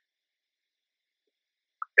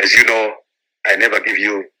 As you know, I never give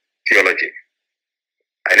you theology.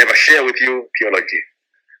 I never share with you theology.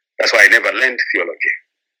 That's why I never learned theology.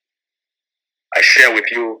 I share with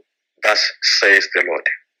you, thus says the Lord.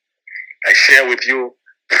 I share with you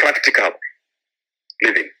practical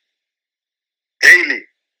living, daily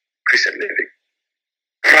Christian living,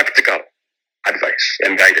 practical advice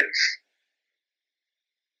and guidance,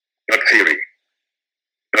 not theory,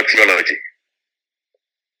 not theology.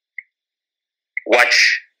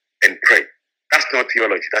 Watch and pray. That's not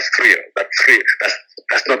theology. That's real.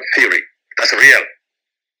 That's not theory. That's real.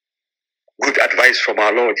 Good advice from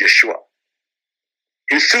our Lord Yeshua.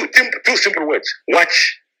 In two simple words: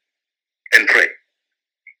 watch and pray.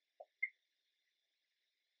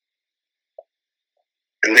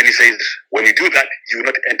 And then he says, when you do that, you will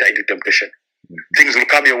not enter into temptation. Things will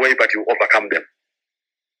come your way, but you overcome them.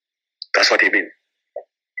 That's what he means.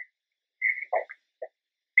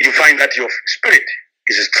 You find that your spirit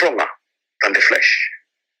is stronger than the flesh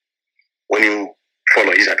when you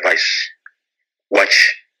follow his advice.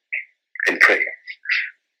 Watch and pray.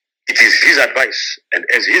 It is his advice, and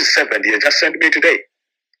as his servant, he has just sent me today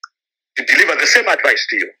to deliver the same advice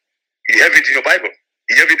to you. You have it in your Bible.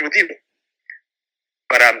 You have it with you.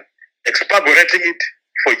 But I'm expurgating it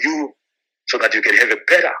for you so that you can have a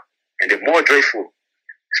better and a more joyful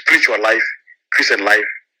spiritual life, Christian life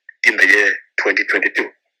in the year 2022.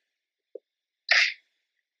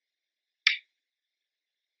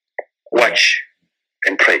 Watch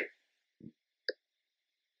and pray.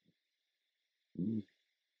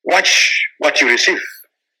 Watch what you receive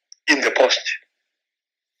in the post,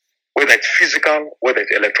 whether it's physical, whether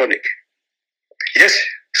it's electronic. Yes,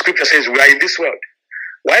 scripture says we are in this world.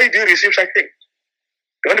 Why do you receive such things?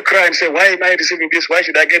 Don't cry and say, why am I receiving this? Why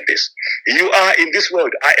should I get this? You are in this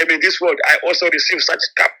world. I am in this world. I also receive such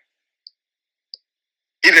stuff.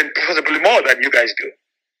 Even possibly more than you guys do.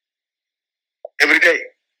 Every day.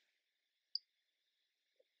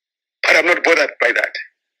 But I'm not bothered by that.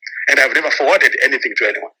 And I've never forwarded anything to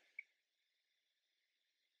anyone.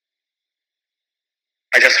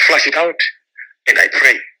 I just flush it out and I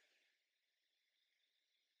pray.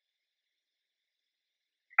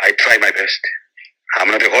 I try my best. I'm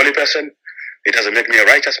not a holy person. It doesn't make me a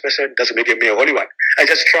righteous person. It doesn't make me a holy one. I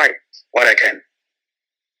just try what I can.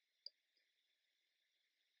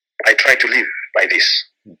 I try to live by this.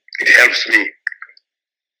 It helps me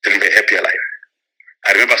to live a happier life.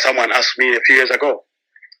 I remember someone asked me a few years ago,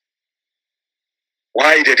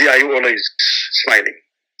 why, Daddy, are you always smiling?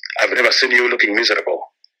 I've never seen you looking miserable.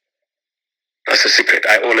 That's the secret.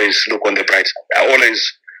 I always look on the bright side. I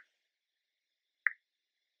always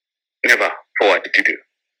never forward to do.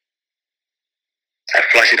 I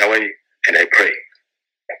flush it away and I pray.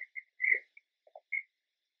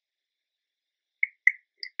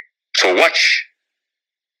 So watch.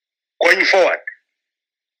 Going forward,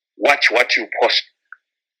 watch what you post.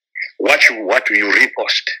 Watch what you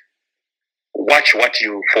repost. Watch what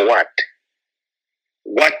you forward.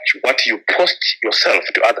 Watch what you post yourself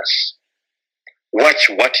to others. Watch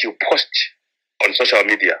what you post on social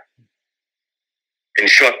media. In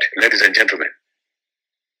short, ladies and gentlemen,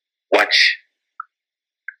 watch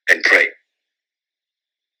and pray.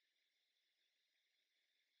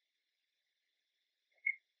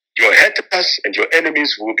 Your haters and your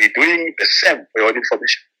enemies will be doing the same for your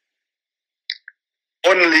information,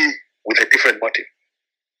 only with a different motive,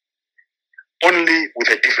 only with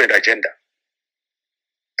a different agenda.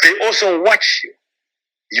 They also watch you.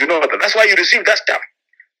 You know that. That's why you receive that stuff.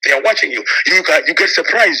 They are watching you. You get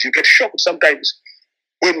surprised. You get shocked sometimes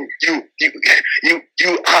when you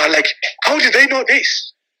are like, how did they know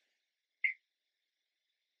this?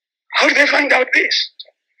 How did they find out this?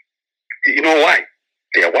 You know why?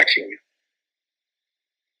 They are watching you.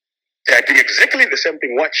 They are doing exactly the same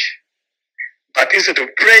thing. Watch. But instead of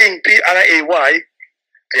praying, P-R-A-Y,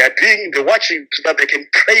 They are doing the watching so that they can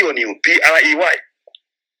prey on you, P-R-E-Y.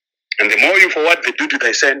 And the more you forward the do to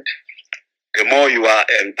thy send, the more you are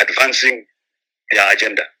advancing their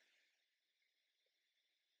agenda.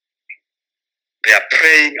 Their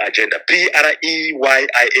praying agenda,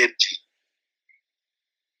 P-R-E-Y-I-N-G.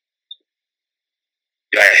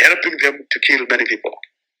 You are helping them to kill many people.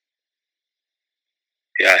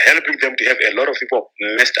 You are helping them to have a lot of people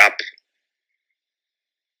messed up.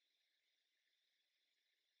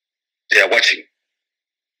 They are watching.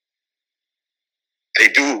 They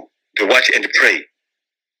do the watch and pray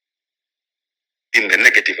in the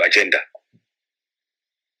negative agenda.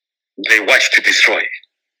 They watch to destroy.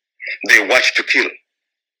 They watch to kill.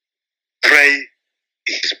 Pray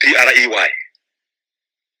is P-R-E-Y.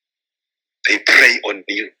 They prey on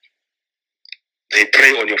you. They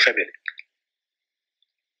prey on your family.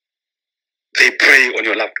 They prey on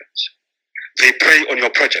your loved ones. They prey on your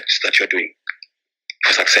projects that you're doing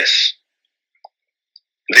for success.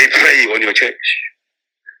 They prey on your church.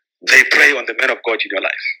 They prey on the men of God in your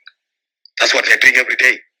life. That's what they're doing every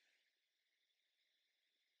day.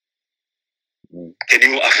 Can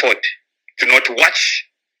you afford to not watch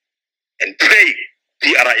and pray,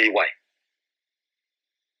 P-R-A-Y,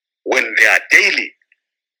 when they are daily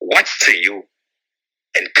watching you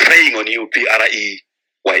and praying on you, P-R-E-Y-A-Y-I-N-G?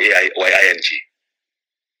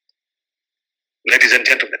 Ladies and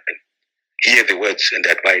gentlemen, hear the words and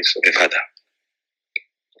the advice of the Father.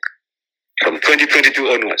 From 2022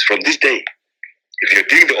 onwards, from this day, if you're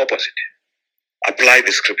doing the opposite, apply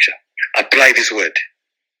the scripture, apply this word,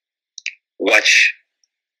 watch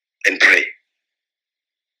and pray.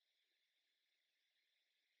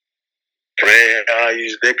 Prayer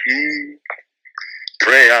is the key.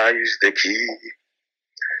 Prayer is the key.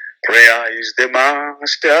 Prayer is the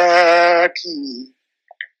master key.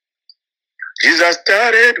 Jesus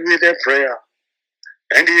started with a prayer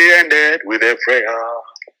and he ended with a prayer.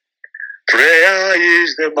 Prayer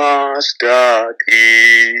is the master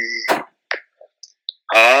key.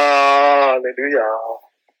 Hallelujah.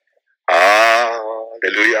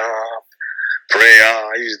 Hallelujah.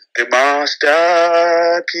 Prayer is the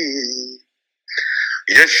master key.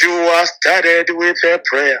 Yeshua started with a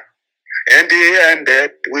prayer and he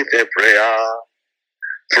ended with a prayer.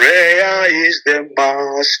 Prayer is the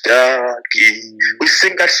master key. We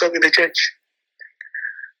sing that song in the church.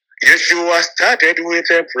 Yeshua started with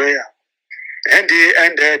a prayer and he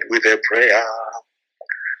ended with a prayer.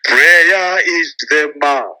 Prayer is the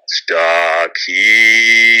master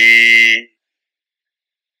key.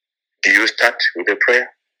 Do you start with a prayer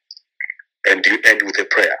and do you end with a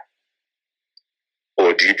prayer?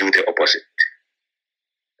 Or do you do the opposite?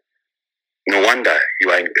 No wonder you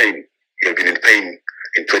are in pain. You have been in pain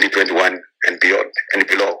in 2021 and beyond and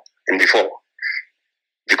below and before.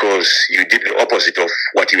 Because you did the opposite of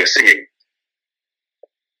what you were singing.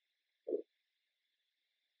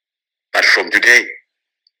 But from today,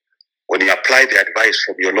 when you apply the advice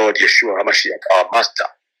from your Lord Yeshua HaMashiach, our Master,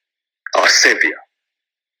 our Savior,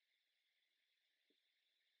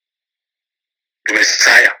 the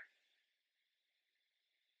Messiah,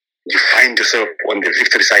 you find yourself on the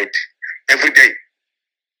victory side every day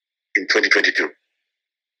in 2022.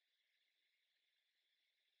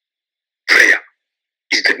 Prayer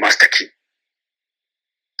is the master key.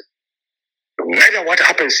 No matter what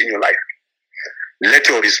happens in your life, let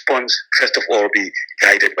your response, first of all, be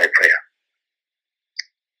guided by prayer.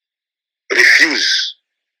 Refuse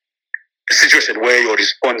a situation where your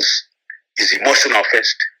response is emotional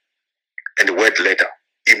first and the word later.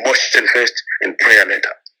 Emotion first and prayer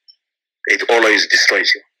later. It always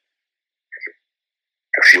destroys you.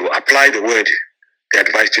 If you apply the word, the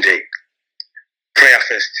advice today, prayer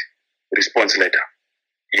first, response later,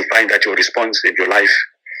 you find that your response in your life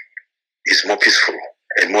is more peaceful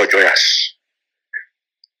and more joyous.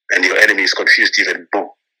 And your enemy is confused even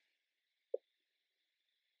more.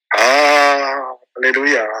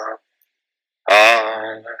 Hallelujah.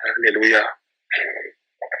 Hallelujah.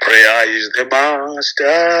 Prayer is the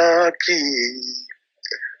master key.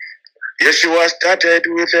 Yeshua started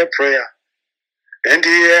with a prayer and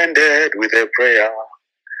he ended with a prayer.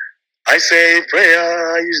 I say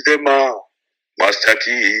prayer is the master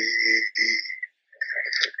key.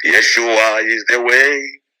 Yeshua is the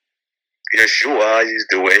way. Yeshua is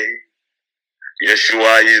the way.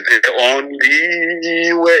 Yeshua is the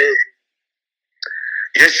only way.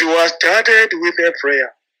 Yeshua started with a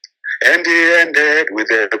prayer and he ended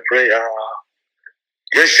with a prayer.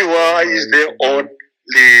 Yeshua is the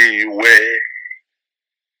only way.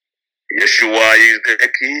 Yeshua is the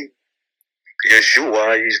king.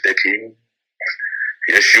 Yeshua is the king.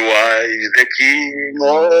 Yeshua is the king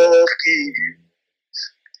of kings.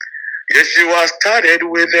 Yeshua started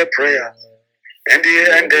with a prayer and he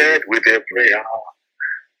ended with a prayer.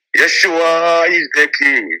 Yeshua is the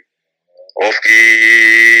King of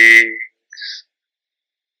Kings.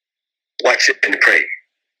 Watch and pray.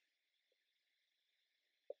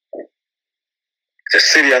 It's a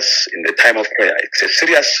serious, in the time of prayer, it's a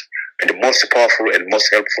serious and the most powerful and most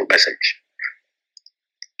helpful message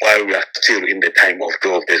while we are still in the time of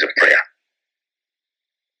 12 days of prayer.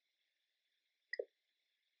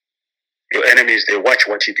 Your enemies, they watch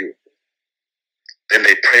what you do. Then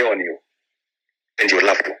they prey on you and your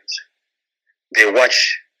loved ones. They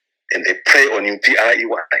watch and they prey on you,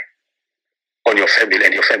 P-R-E-Y, on your family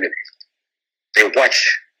and your family. They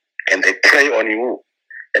watch and they prey on you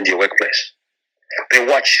and your workplace. They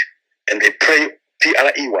watch and they prey,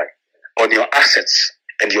 P-R-E-Y, on your assets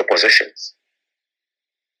and your possessions.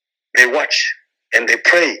 They watch and they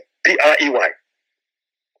prey, P-R-E-Y,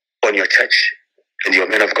 on your church and your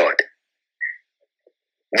men of God.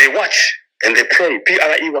 They watch and they pray,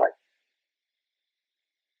 P-R-E-Y,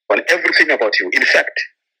 on everything about you. In fact,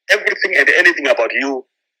 everything and anything about you,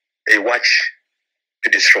 they watch to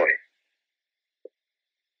destroy.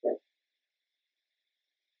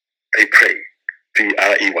 They pray,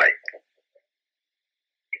 P-R-E-Y.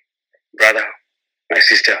 Brother, my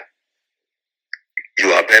sister,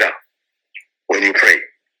 you are better when you pray,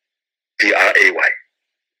 P-R-A-Y.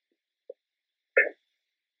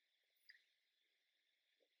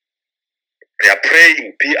 They are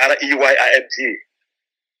praying, P-R-E-Y-I-N-G.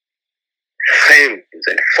 Fails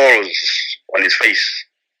and falls on his face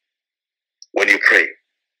when you pray.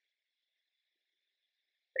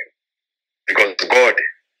 Because God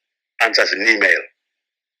answers an email.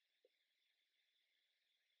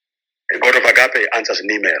 The God of Agape answers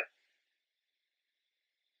an email.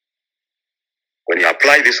 When you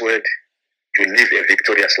apply this word, you live a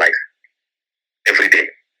victorious life every day.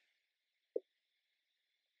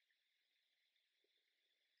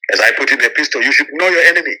 As I put in the epistle, you should know your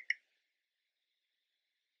enemy.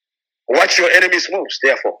 Watch your enemy's moves,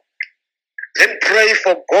 therefore. Then pray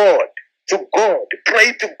for God, to God.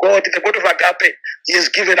 Pray to God, the God of Agape. He has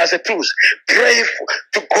given us a truth. Pray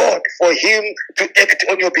to God for him to act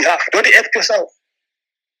on your behalf. Don't act yourself.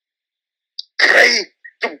 Pray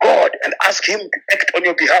to God and ask him to act on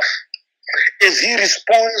your behalf. As he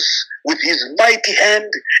responds with his mighty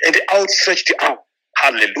hand and outstretched arm.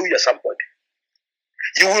 Hallelujah, somebody.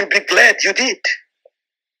 You will be glad you did.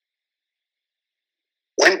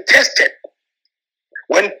 When tested,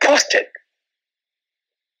 when posted,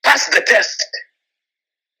 pass the test,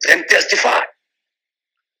 then testify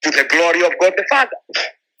to the glory of God the Father.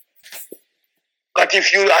 But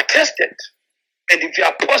if you are tested, and if you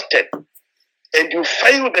are posted, and you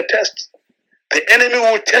fail the test, the enemy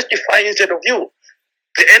will testify instead of you.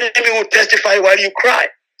 The enemy will testify while you cry.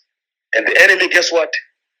 And the enemy, guess what?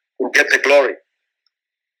 Will get the glory.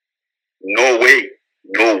 No way,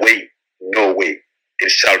 no way, no way.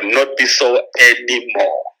 It shall not be so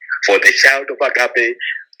anymore. For the child of Agape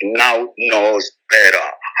now knows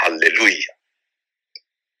better. Hallelujah.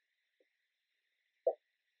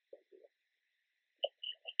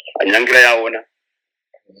 Anyangira yaona.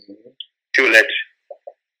 Too late.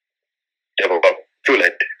 Too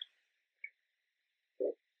late.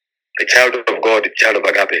 The child of God, the child of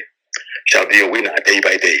Agape, shall be a winner day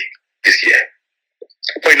by day this year.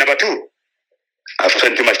 Point number 2. I've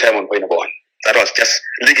spent too much time on point number 1. That was just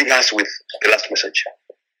linking us with the last message.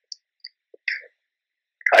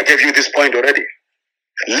 I gave you this point already.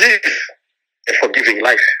 Live a forgiving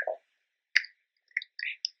life.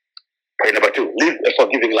 Point number 2. Live a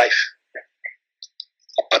forgiving life.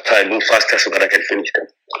 But I move faster so that I can finish them.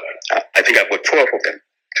 I think I've got 12 of them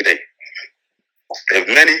today. There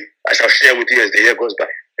are many I shall share with you as the year goes by,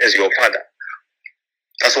 as your father.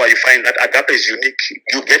 That's why you find that Agape is unique.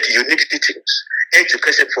 You get unique teachings.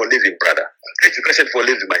 Education for living, brother. Education for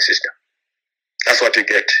living, my sister. That's what you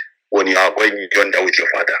get when you are going yonder with your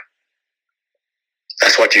father.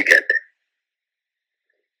 That's what you get.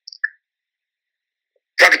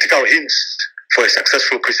 Practical hints for a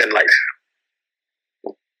successful Christian life.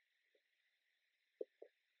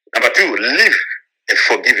 Number 2, live a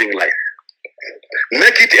forgiving life.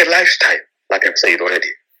 Make it a lifestyle, like I've said already.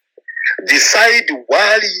 Decide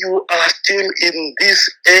while you are still in this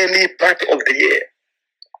early part of the year.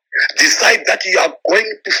 Decide that you are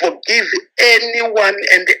going to forgive anyone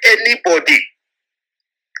and anybody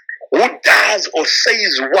who does or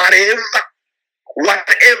says whatever,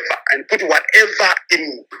 and put whatever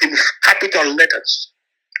in capital letters.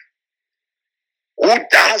 Who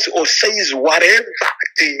does or says whatever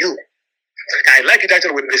to you. I like it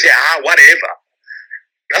actually when they say, whatever.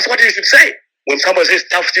 That's what you should say. When someone says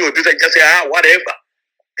stuff to you, just say, whatever,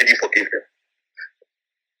 and you forgive them.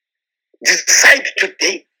 Decide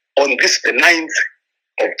today on this, the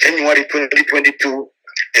 9th of January 2022,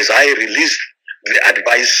 as I release the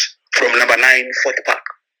advice from number 9, Fourth Park.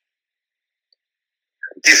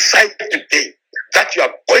 Decide today that you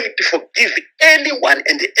are going to forgive anyone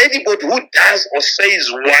and anybody who does or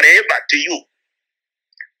says whatever to you.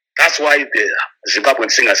 That's why the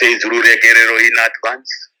Zimbabwean singer says, Rure Guerrero in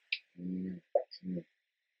advance.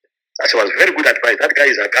 That was very good advice. That guy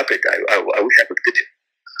is agape. I wish I could get him.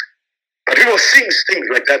 But people sing things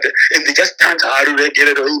like that, and they just dance Rure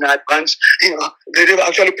Guerrero in advance. You know, they never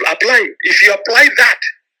actually apply. If you apply that,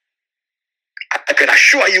 I can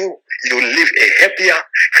assure you, you will live a happier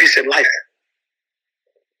Christian life.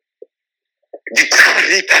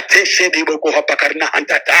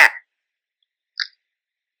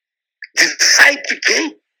 Decide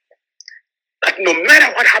today that no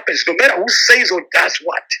matter what happens, no matter who says or does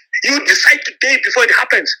what, you decide today before it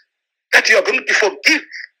happens that you are going to forgive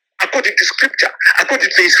according to scripture, according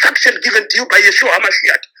to the instruction given to you by Yeshua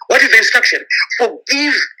HaMashiach. What is the instruction?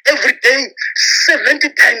 Forgive every day 70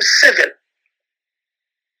 times 7.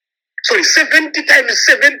 Sorry, 70 times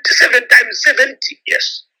 7, 7 times 70.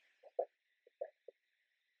 Yes.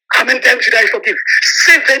 How many times should I forgive?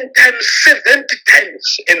 7 times 70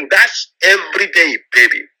 times. And that's every day,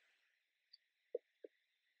 baby.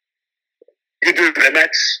 You do the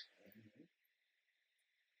maths.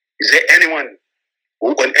 Is there anyone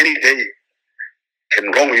who on any day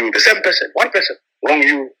can wrong you? The same person, one person, wrong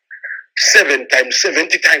you 7 times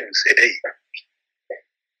 70 times a day.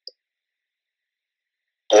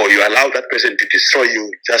 Or you allow that person to destroy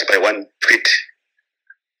you just by one tweet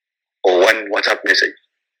or one WhatsApp message.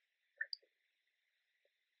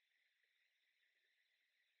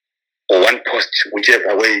 Or one post,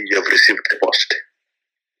 whichever way you have received the post.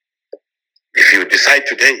 If you decide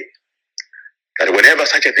today that whenever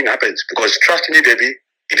such a thing happens, because trust me, baby,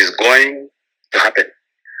 it is going to happen.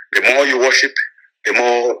 The more you worship, the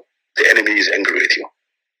more the enemy is angry with you.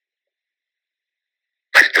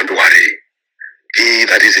 But don't worry. He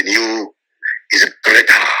that is in you is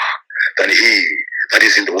greater than he that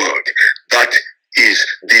is in the world. That is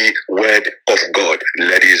the word of God,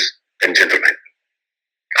 ladies and gentlemen.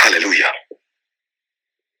 Hallelujah.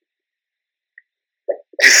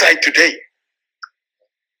 Decide today.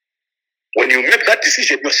 When you make that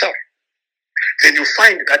decision yourself, then you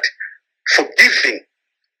find that forgiving,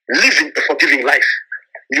 living a forgiving life,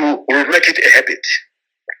 you will make it a habit.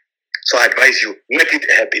 So I advise you, make it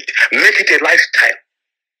a habit. Make it a lifestyle.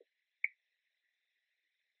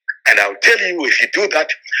 And I'll tell you, if you do that,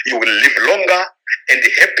 you will live longer and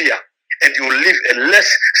happier, and you will live a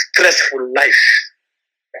less stressful life.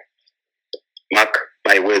 Mark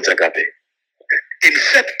my words, Agape. In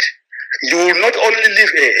fact, you will not only live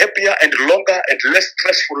a happier and longer and less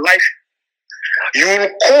stressful life, you will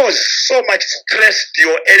cause so much stress to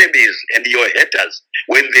your enemies and your haters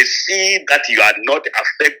when they see that you are not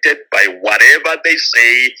affected by whatever they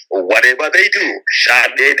say or whatever they do.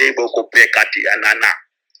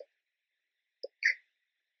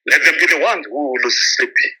 Let them be the ones who will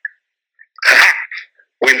sleep.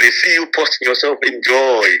 When they see you posting yourself,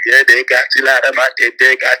 enjoy.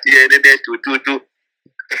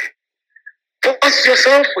 Post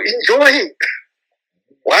yourself, enjoy.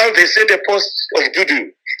 While they send a post of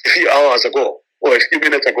Dudu a few hours ago or a few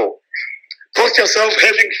minutes ago, post yourself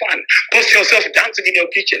having fun. Post yourself dancing in your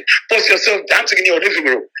kitchen. Post yourself dancing in your living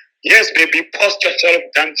room. Yes, baby, post yourself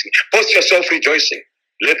dancing. Post yourself rejoicing.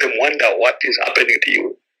 Let them wonder what is happening to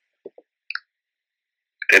you.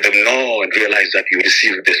 Let them know and realize that you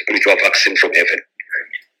received the spiritual vaccine from heaven.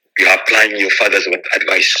 You are applying your father's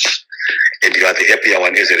advice, and you are the happier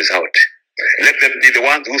one as a result. Let them be the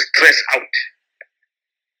ones who stress out,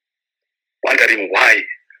 wondering why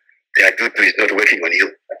their duty is not working on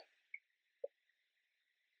you.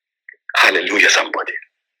 Hallelujah, somebody.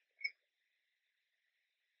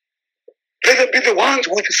 Let them be the ones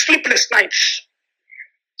with sleepless nights.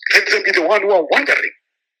 Let them be the ones who are wondering.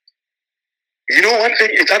 You know one thing,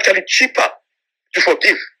 it's actually cheaper to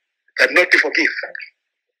forgive than not to forgive.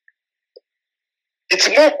 It's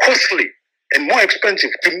more costly and more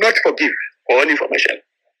expensive to not forgive, for all information.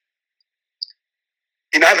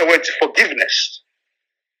 In other words, forgiveness,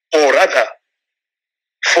 or rather,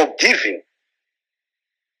 forgiving,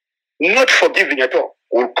 not forgiving at all,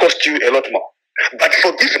 will cost you a lot more. But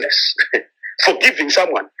forgiveness, forgiving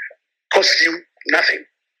someone, costs you nothing.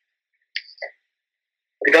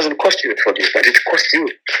 It doesn't cost you to forgive, but it costs you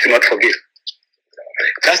to not forgive.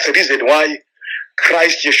 That's the reason why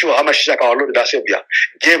Christ Yeshua HaMashiach, our Lord and our Savior,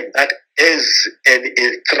 gave that as an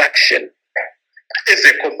instruction It's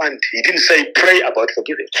a command. He didn't say pray about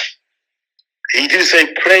forgiving. He didn't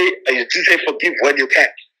say pray. He didn't say forgive when you can.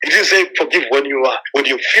 He didn't say forgive when you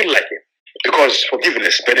feel like it. Because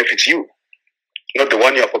forgiveness benefits you, not the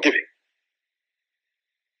one you are forgiving.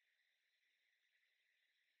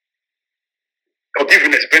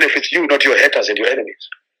 Forgiveness benefits you, not your haters and your enemies.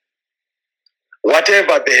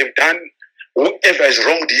 Whatever they have done, whoever has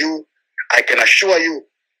wronged you, I can assure you,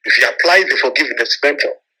 if you apply the forgiveness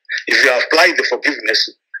mental, if you apply the forgiveness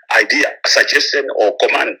idea, suggestion, or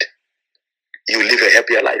command, you live a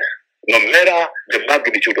happier life. No matter the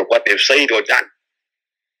magnitude of what they've said or done.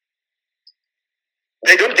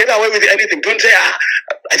 They don't get away with anything. Don't say,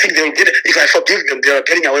 I think they'll get it. If I forgive them, they are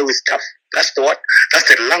getting away with stuff. That's the what? That's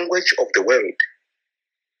the language of the world,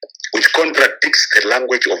 which contradicts the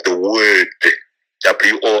language of the word,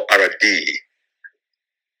 W-O-R-D.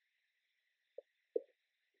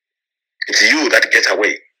 It's you that gets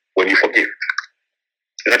away when you forgive,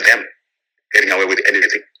 not them getting away with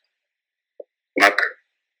anything. Mark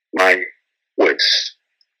my words.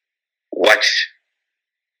 Watch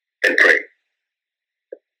and pray.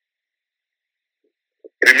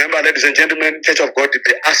 Remember, ladies and gentlemen, Church of God,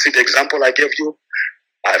 the acid example I gave you,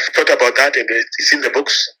 I've thought about that and it's in the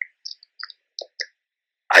books.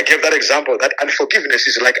 I gave that example that unforgiveness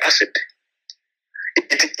is like acid.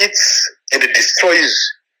 It eats and it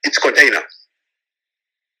destroys its container.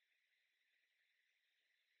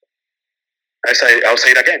 I'll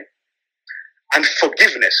say it again.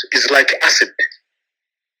 Unforgiveness is like acid.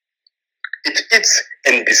 It eats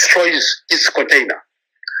and destroys its container.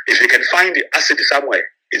 If you can find the acid somewhere,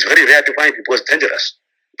 it's very rare to find it, because dangerous.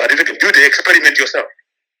 But if you can do the experiment yourself,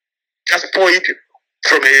 just pour it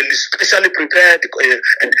from a specially prepared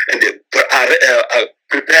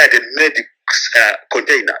prepared and made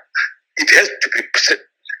container. It has to be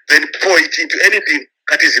then pour it into anything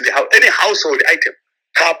that is in the house, any household item,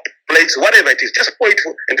 cup, plates, whatever it is. Just pour it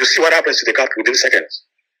and you see what happens to the cup within seconds.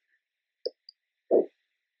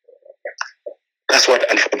 That's what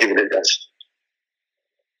unforgiveness does.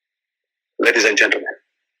 Ladies and gentlemen,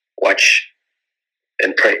 watch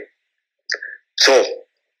and pray. So,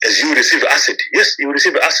 as you receive acid, yes, you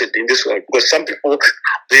receive acid in this world, because some people,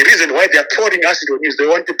 the reason why they are pouring acid on you is they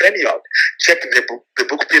want to burn you out. Check the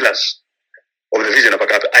book Pillars of the Vision of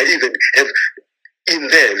Agape. I even have in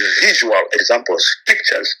there visual examples,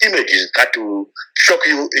 pictures, images that will shock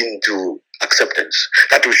you into acceptance,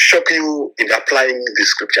 that will shock you in applying this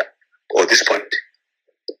scripture or this point.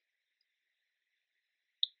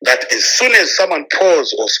 That as soon as someone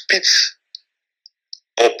pours or spits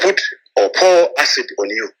or pour acid on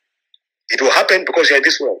you, it will happen because you're in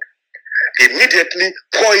this world. Immediately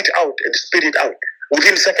pour it out and spit it out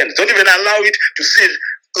within seconds. Don't even allow it to sit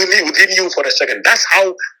within you for a second. That's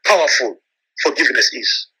how powerful forgiveness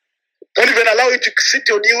is. Don't even allow it to sit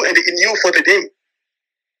on you and in you for the day.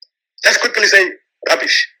 Just quickly say,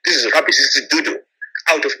 rubbish. This is rubbish. This is doo-doo.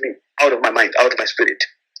 Out of me, out of my mind, out of my spirit.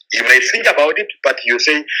 You may think about it, but you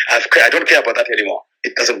say, I don't care about that anymore.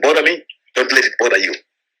 It doesn't bother me. Don't let it bother you.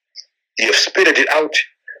 You have spitted it out.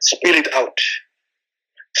 Spill it out.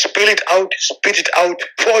 Spill it out. Spit it out.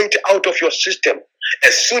 Pour it out of your system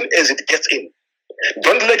as soon as it gets in.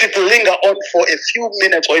 Don't let it linger on for a few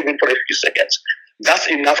minutes or even for a few seconds. That's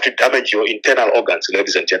enough to damage your internal organs,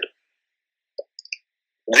 ladies and gentlemen.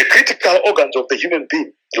 The critical organs of the human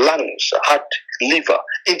being, lungs, heart, liver,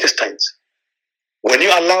 intestines, when you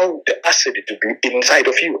allow the acid to be inside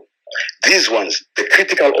of you, these ones, the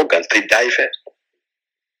critical organs, they die first.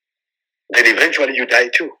 Then eventually you die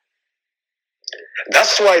too.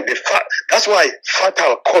 That's why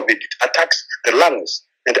fatal COVID attacks the lungs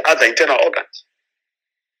and the other internal organs.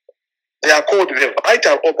 They are called the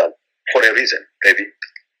vital organ for a reason, baby.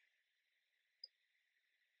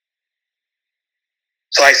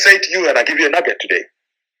 So I say to you, and I give you a nugget today.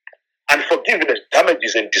 Unforgiveness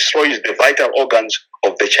damages and destroys the vital organs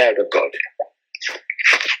of the child of God.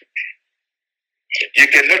 You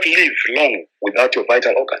cannot live long without your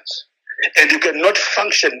vital organs. And you cannot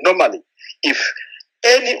function normally if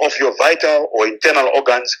any of your vital or internal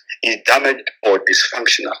organs is damaged or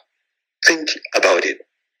dysfunctional. Think about it.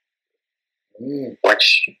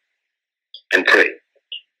 Watch and pray.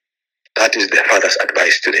 That is the Father's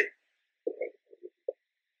advice today.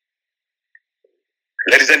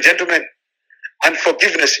 Ladies and gentlemen,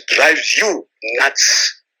 unforgiveness drives you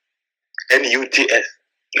nuts. N-U-T-S.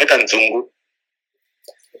 Not Nzungu.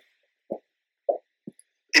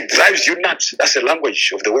 It drives you nuts. That's the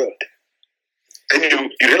language of the world. Then you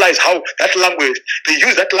realize how that language, they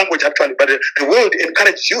use that language actually, but the world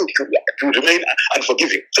encourages you to remain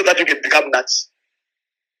unforgiving so that you can become nuts.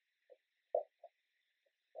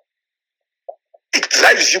 It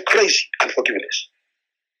drives you crazy, unforgiveness.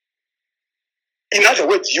 In other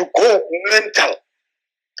words, you go mental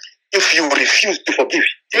if you refuse to forgive.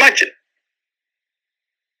 Imagine.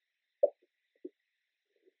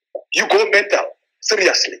 You go mental,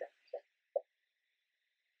 seriously.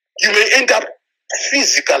 You may end up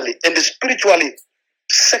physically and spiritually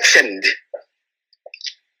sectioned.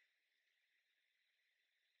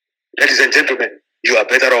 Ladies and gentlemen, you are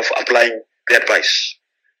better off applying the advice.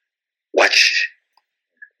 Watch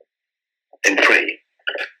and pray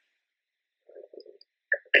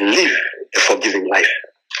and live a forgiving life.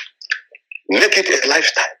 Make it a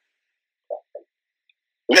lifestyle.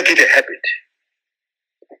 Make it a habit.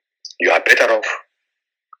 You are better off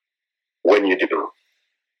when you do.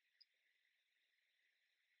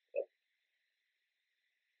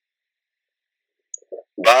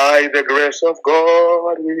 By the grace of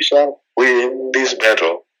God, we shall win this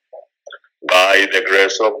battle. By the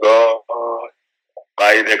grace of God,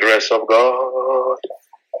 by the grace of God,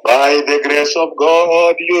 by the grace of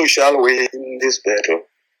God, you shall win this battle.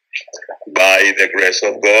 By the grace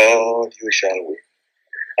of God, you shall win.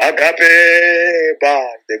 Agape,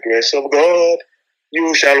 by the grace of God,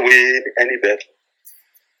 you shall win any battle.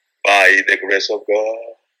 By the grace of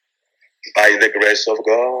God, by the grace of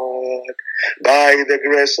God, by the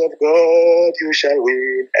grace of God, you shall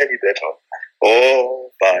win any battle.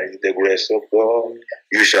 Oh, by the grace of God,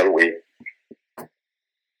 you shall win.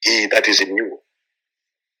 He that is in you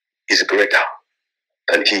is greater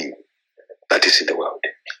than he that is in the world.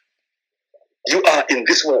 You are in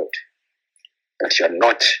this world, but you are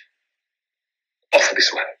not of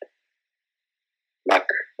this world. Mark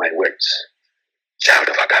my words. Child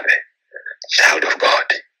of Agape, child of God,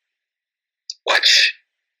 watch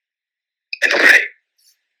and pray.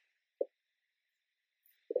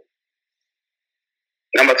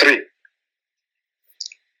 Number 3,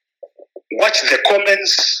 watch the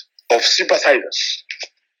comments of sympathizers.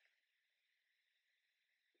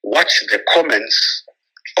 Watch the comments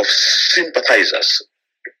of sympathizers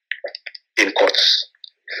in courts.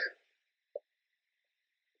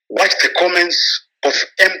 Watch the comments of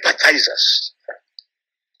empathizers.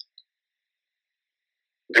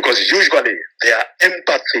 Because usually their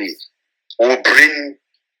empathy will bring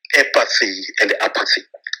apathy and apathy.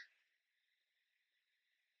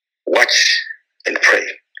 Watch and pray.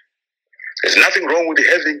 There's nothing wrong with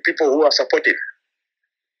having people who are supportive.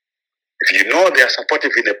 If you know they are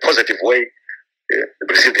supportive in a positive way,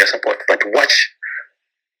 receive their support. But watch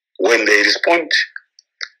when they respond,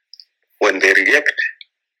 when they react,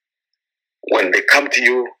 when they come to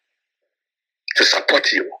you to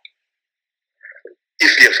support you.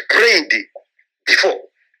 If you have prayed before,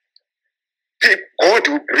 God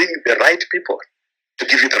will bring the right people to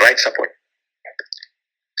give you the right support.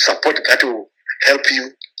 Support that will help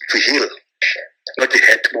you to heal, not to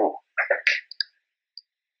hurt more.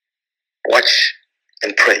 Watch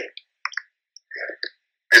and pray.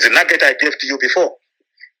 There's a nugget I gave to you before.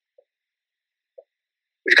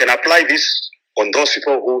 You can apply this on those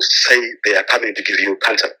people who say they are coming to give you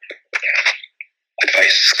cancer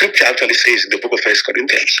advice. Scripture actually says in the book of 1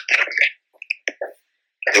 Corinthians,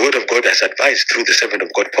 the word of God has advised through the servant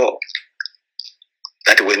of God, Paul,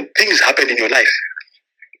 that when things happen in your life,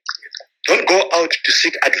 don't go out to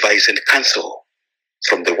seek advice and counsel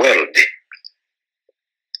from the world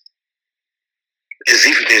as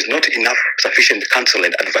if there's not enough sufficient counsel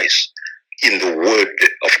and advice in the word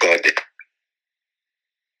of God.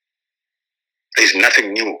 There's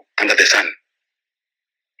nothing new under the sun.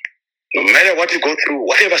 No matter what you go through,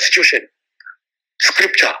 whatever situation,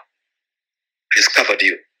 Scripture has covered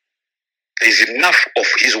you. There's enough of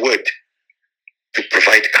His word to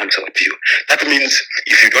provide counsel to you. That means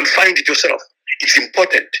if you don't find it yourself, it's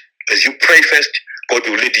important as you pray first, God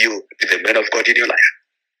will lead you to the man of God in your life.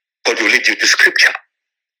 God will lead you to Scripture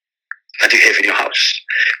that you have in your house.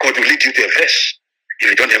 God will lead you to a verse. If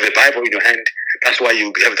you don't have a Bible in your hand, that's why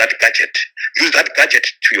you have that gadget. Use that gadget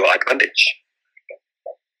to your advantage.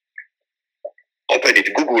 Open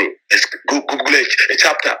it, Google a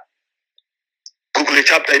chapter. Google a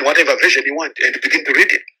chapter in whatever version you want and begin to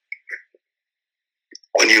read it.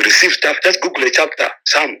 When you receive stuff, just Google a chapter,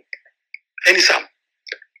 Psalm, any Psalm,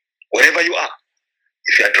 wherever you are.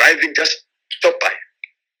 If you are driving, just stop by,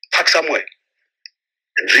 park somewhere,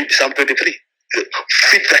 and read Psalm 23.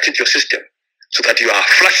 Feed that into your system so that you are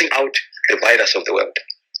flushing out the virus of the world.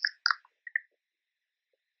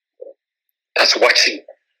 That's watching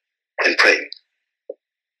and praying.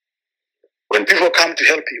 When people come to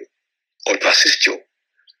help you or to assist you,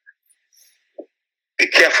 be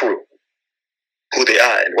careful who they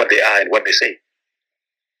are and what they are and what they say.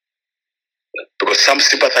 Because some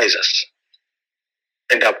sympathizers,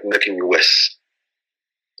 end up making you worse.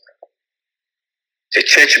 The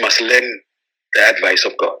church must learn the advice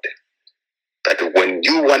of God, that when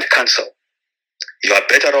you want counsel, you are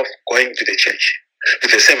better off going to the church, to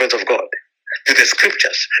the servants of God, to the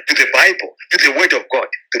scriptures, to the Bible, to the word of God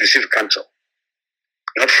to receive counsel,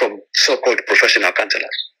 not from so-called professional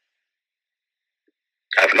counselors.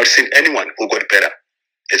 I've not seen anyone who got better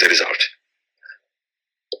as a result.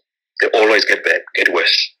 They always get bad, get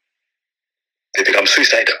worse. They become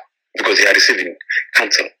suicidal because they are receiving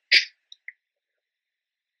counsel.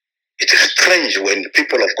 It is strange when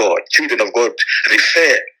people of God, children of God,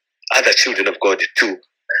 refer other children of God to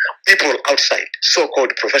people outside,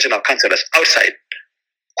 so-called professional counselors outside,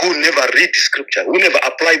 who never read scripture, who never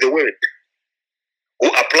apply the word, who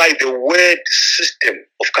apply the word system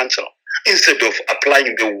of counsel instead of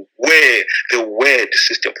applying the word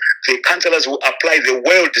system. The counselors who apply the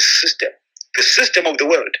world system, the system of the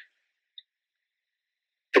world,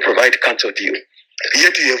 to provide counsel to you.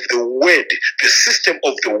 Yet you have the word, the system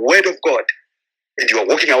of the word of God, and you are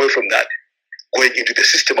walking away from that, going into the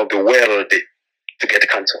system of the world to get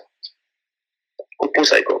counsel.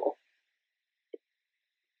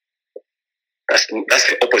 That's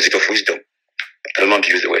the opposite of wisdom. I will not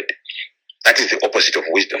use the word. That is the opposite of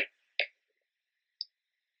wisdom.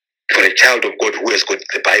 For a child of God who has got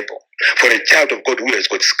the Bible, for a child of God who has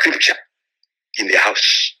got scripture in the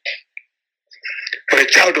house, for a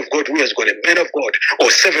child of God who has got a man of God or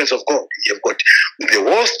servants of God, you have got the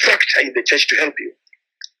whole structure in the church to help you.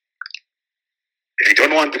 If you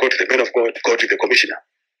don't want to go to the man of God, go to the commissioner,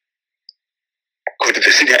 go to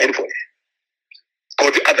the senior envoy,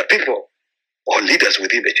 go to other people or leaders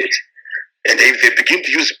within the church. And if they begin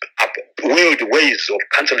to use world ways of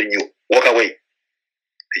counseling you, walk away.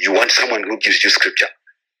 You want someone who gives you scripture.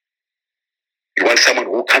 You want someone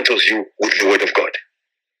who counsels you with the word of God.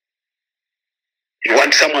 You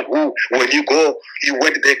want someone who, when you go, you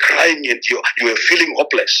went there crying and you are feeling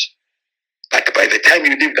hopeless. But by the time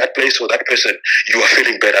you leave that place or that person, you are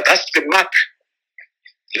feeling better. That's the mark,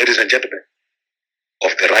 ladies and gentlemen,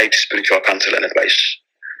 of the right spiritual counsel and advice.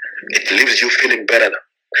 It leaves you feeling better.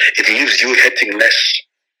 It leaves you hating less.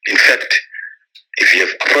 In fact, if you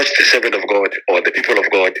have approached the servant of God or the people of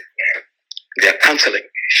God, their counseling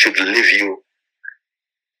should leave you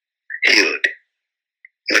healed,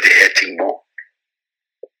 not hurting more.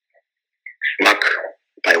 Mark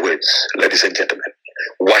my words, ladies and gentlemen.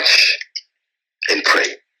 Watch and pray.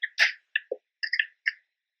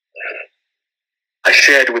 I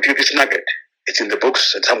shared with you this nugget. It's in the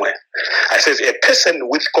books and somewhere. I says, a person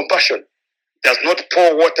with compassion does not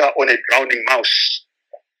pour water on a drowning mouse.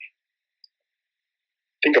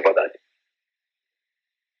 Think about that.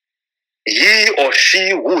 He or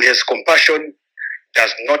she who has compassion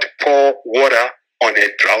does not pour water on a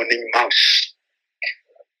drowning mouse.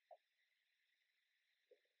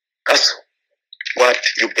 That's what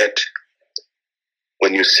you get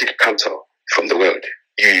when you seek counsel from the world.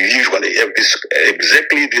 You usually have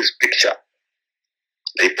exactly this picture.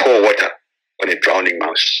 They pour water on a drowning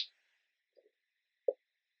mouse.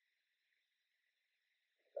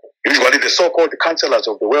 Usually the so-called counselors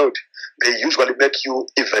of the world, they usually make you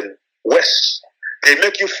even worse. They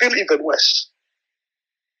make you feel even worse.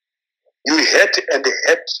 You hate and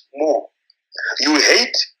hate more. You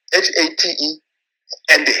hate H-A-T-E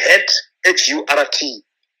and hate H-U-R-T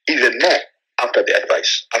even more after the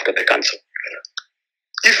advice, after the counsel.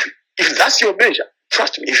 If that's your measure,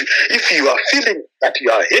 trust me, if you are feeling that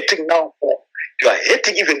you are hating now more, you are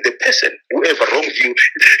hating even the person, whoever wronged you,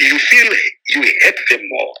 you feel you hate them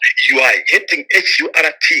more. You are hating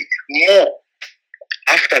H-U-R-T more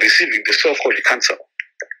after receiving the so-called counsel,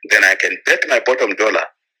 then I can bet my bottom dollar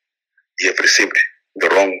you have received the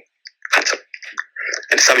wrong counsel.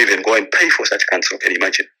 And some even go and pay for such counsel. Can you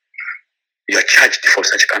imagine? You are charged for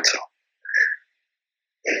such counsel.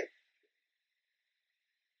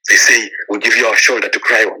 They say, we'll give you our shoulder to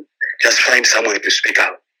cry on. Just find somewhere to speak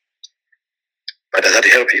out. But does that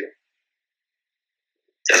help you?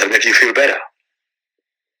 Does that make you feel better?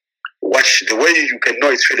 Watch the way you can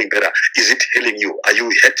know it's feeling better. Is it healing you? Are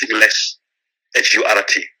you hating less?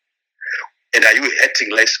 H-U-R-T. And are you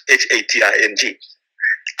hating less? H-A-T-I-N-G.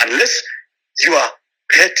 Unless you are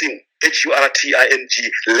hating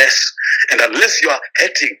H-U-R-T-I-N-G less, and unless you are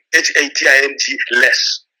hating H-A-T-I-N-G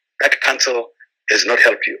less, that counsel does not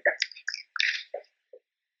help you.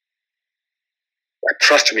 But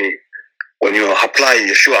trust me, when you apply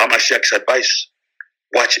Yeshua HaMashiach's advice,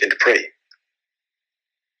 watch and pray,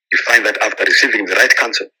 you find that after receiving the right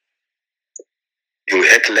counsel, you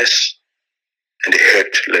hate less and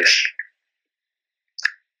hurt less.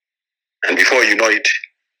 And before you know it,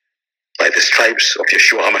 by the stripes of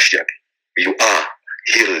Yeshua HaMashiach, you are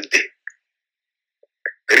healed.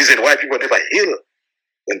 The reason why people never heal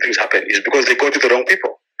when things happen is because they go to the wrong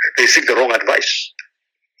people. They seek the wrong advice.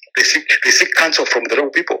 They seek counsel from the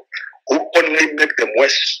wrong people who only make them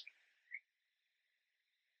worse.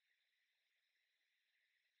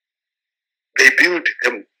 They build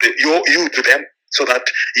them, you to them, so that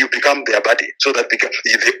you become their body, so that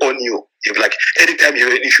they own you. You're like, anytime you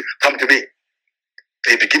have an issue, come to me.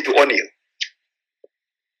 They begin to own you.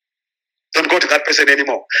 Don't go to that person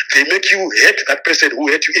anymore. They make you hate that person who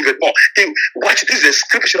hates you even more. Watch, this is a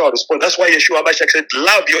scriptural response. That's why Yeshua HaMashiach said,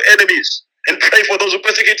 love your enemies and pray for those who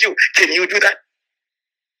persecute you. Can you do that?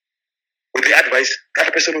 With the advice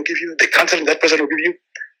that person will give you, the counseling that person will give you,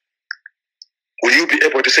 will you be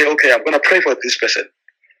able to say, okay, I'm going to pray for this person.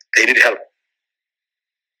 They need help.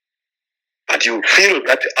 But you feel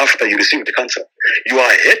that after you receive the counsel, you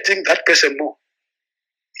are hating that person more.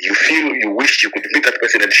 You feel you wish you could meet that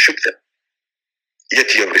person and shoot them.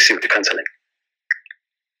 Yet you have received the counseling.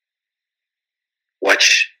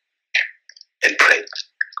 Watch and pray.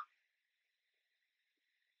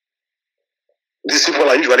 These people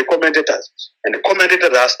are usually commentators. And the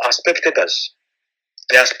commentators are spectators.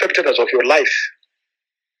 They are spectators of your life.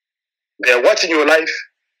 They are watching your life,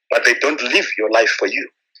 but they don't live your life for you.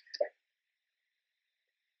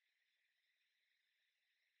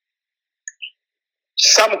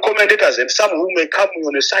 Some commentators and some who may come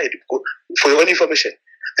on the side for your own information,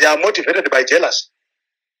 they are motivated by jealousy.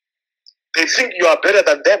 They think you are better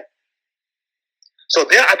than them. So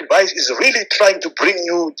their advice is really trying to bring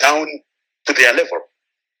you down to their level.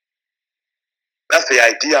 That's the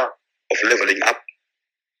idea of leveling up.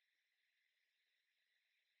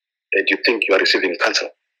 And you think you are receiving counsel.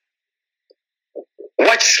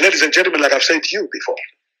 Watch, ladies and gentlemen, like I've said to you before.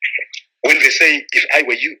 When they say, if I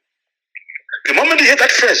were you, the moment you hear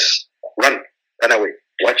that phrase, run away,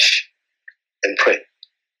 watch and pray.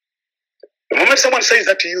 The moment someone says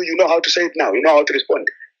that to you, you know how to say it now. You know how to respond.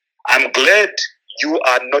 I'm glad you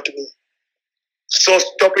are not me. So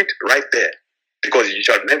stop it right there. Because you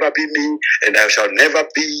shall never be me and I shall never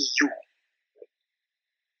be you.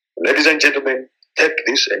 Ladies and gentlemen, take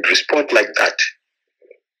this and respond like that.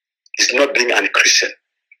 It's not being unchristian.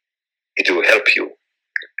 It will help you.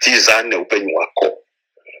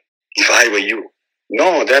 If I were you.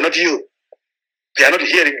 No, they are not you. They are not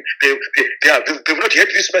hearing. They've not heard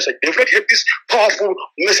this message. They've not heard this powerful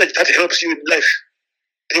message that helps you in life.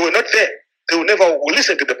 They were not there. They will never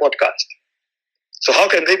listen to the podcast. So how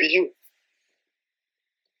can they be you?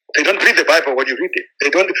 They don't read the Bible when you read it. They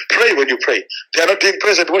don't pray when you pray. They are not doing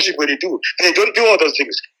praise and worship when you do. They don't do all those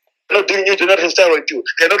things. They're not doing it. They're not hairstyle when you do.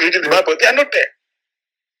 They're not reading the Bible. They are not there.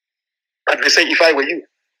 And they say, if I were you,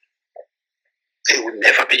 they will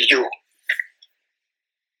never be you.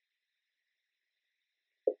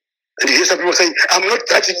 And you hear some people saying, I'm not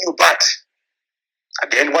judging you, but.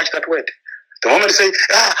 Again, watch that word. The moment they say,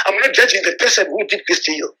 I'm not judging the person who did this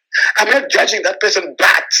to you. I'm not judging that person,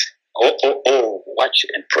 but. Oh, watch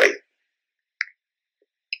and pray.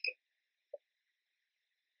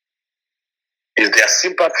 Is there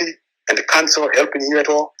sympathy and counsel helping you at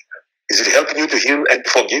all? Is it helping you to heal and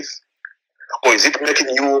forgive? Or is it making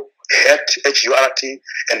you hate H-U-R-T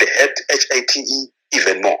and hate H-A-T-E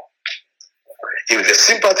even more? If the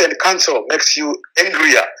sympathy and counsel makes you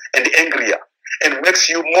angrier and makes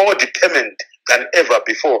you more determined than ever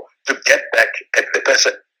before to get back at the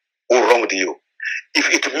person who wronged you, if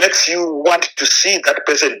it makes you want to see that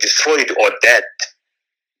person destroyed or dead,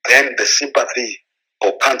 then the sympathy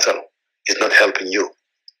or counsel is not helping you.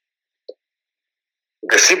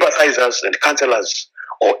 The sympathizers and counselors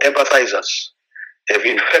or empathizers have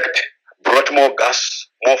in fact brought more gas,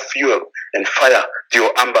 more fuel and fire to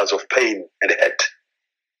your embers of pain and hate.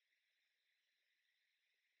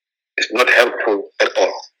 It's not helpful at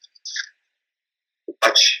all.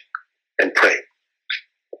 Watch and pray.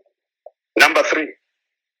 Number 3.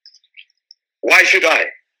 Why should I?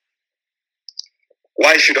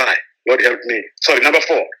 Why should I? Lord help me. Sorry, number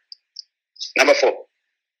 4.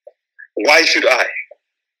 Why should I?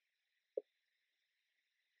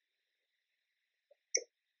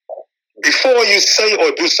 Before you say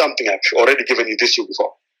or do something, I've already given you this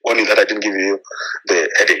before, only that I didn't give you the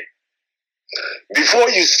heading. Before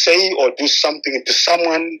you say or do something to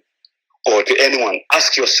someone or to anyone,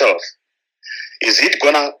 ask yourself, is it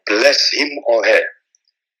gonna bless him or her?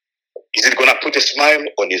 Is it gonna put a smile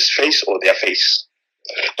on his face or their face?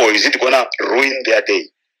 Or is it gonna ruin their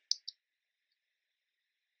day?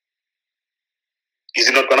 Is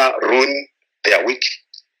it not gonna ruin their week?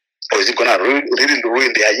 Or is it gonna really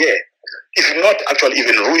ruin their year? If not, actually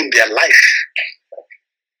even ruin their life.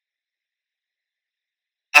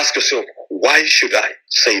 ask yourself, why should I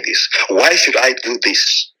say this? Why should I do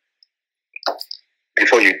this?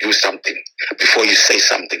 Before you do something, before you say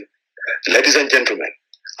something. Ladies and gentlemen,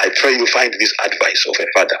 I pray you find this advice of a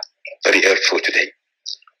father very helpful today.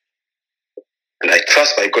 And I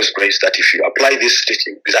trust by God's grace that if you apply this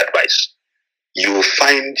teaching, this advice, you will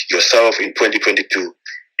find yourself in 2022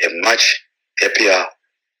 a much happier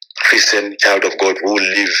Christian child of God who will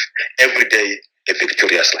live every day a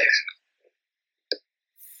victorious life.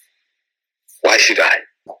 Why should I?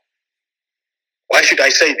 Why should I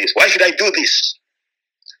say this? Why should I do this?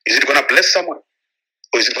 Is it going to bless someone?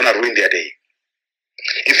 Or is it going to ruin their day?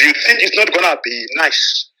 If you think it's not going to be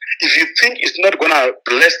nice, if you think it's not going to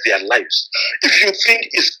bless their lives, if you think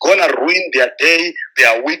it's going to ruin their day,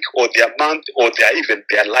 their week, or their month, or even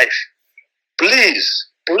their life, please,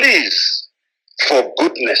 please, for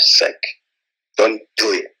goodness sake, don't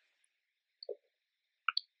do it.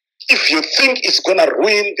 If you think it's going to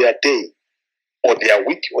ruin their day, or their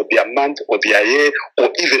week, or their month, or their year, or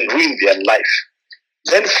even ruin their life,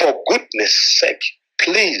 then for goodness sake,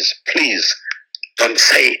 please, please, don't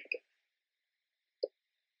say it.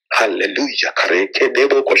 Hallelujah.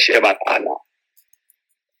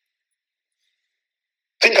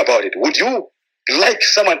 Think about it. Would you like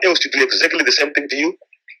someone else to do exactly the same thing to you?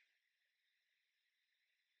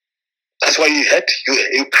 That's why you hate,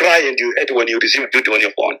 you cry and you hate when you receive duty on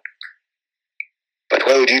your phone. But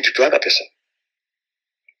why would you do it to other person?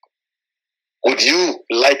 Would you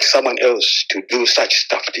like someone else to do such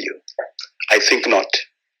stuff to you? I think not.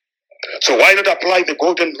 So why not apply the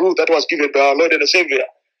golden rule that was given by our Lord and Savior,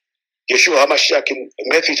 Yeshua HaMashiach, in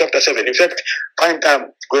Matthew chapter 7. In fact, find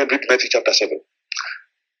time, go and read Matthew chapter 7.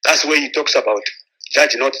 That's where he talks about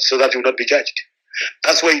judge not so that you will not be judged.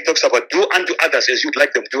 That's where he talks about do unto others as you'd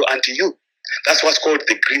like them to do unto you. That's what's called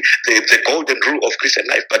the golden rule of Christian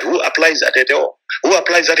life. But who applies that at all? Who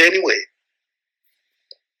applies that anyway?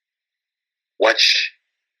 Watch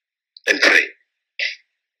and pray.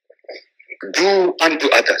 Do unto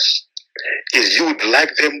others as you would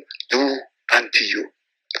like them do unto you.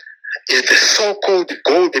 Is the so-called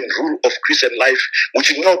golden rule of Christian life,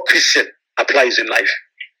 which no Christian applies in life.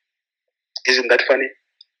 Isn't that funny?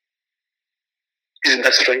 Isn't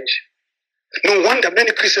that strange? No wonder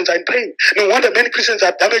many Christians are in pain. No wonder many Christians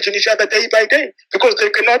are damaging each other day by day, because they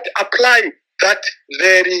cannot apply that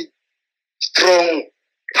very strong,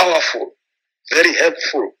 powerful, very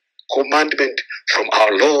helpful commandment from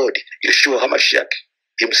our Lord Yeshua HaMashiach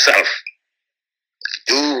himself.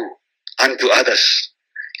 Do unto others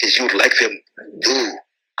as you would like them do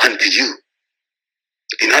unto you.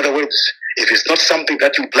 In other words, if it's not something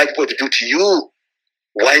that you would like people to do to you,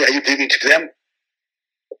 why are you doing it to them?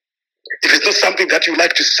 If it's not something that you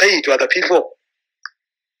like to say to other people,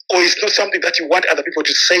 or it's not something that you want other people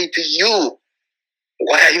to say to you,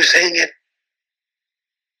 why are you saying it?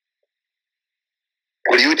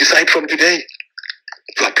 Will you decide from today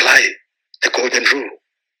to apply the golden rule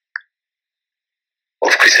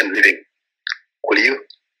of Christian living? Will you?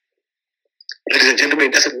 Ladies and gentlemen,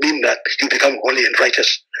 it doesn't mean that you become holy and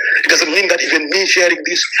righteous. It doesn't mean that even me sharing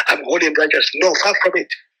this, I'm holy and righteous. No, far from it.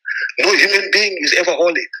 No human being is ever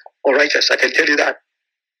holy or righteous. I can tell you that.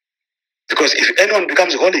 Because if anyone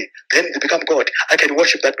becomes holy, then they become God. I can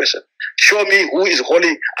worship that person. Show me who is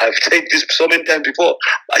holy. I've said this so many times before.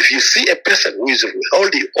 If you see a person who is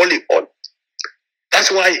holy, holy, holy,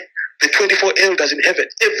 that's why the 24 elders in heaven,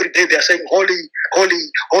 every day they are saying, holy,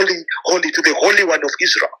 holy, holy, holy to the Holy One of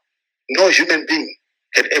Israel. No human being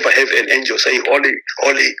can ever have an angel say, holy,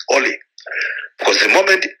 holy, holy. Because the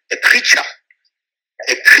moment a creature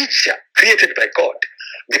created by God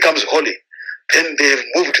becomes holy, then they have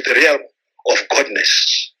moved to the realm of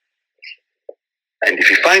godness. And if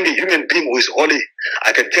you find a human being who is holy,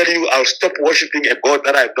 I can tell you, I'll stop worshiping a God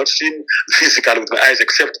that I have not seen physically with my eyes,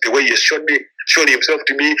 except the way he has shown himself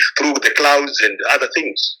to me through the clouds and other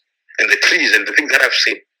things, and the trees and the things that I've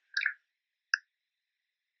seen.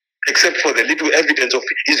 Except for the little evidence of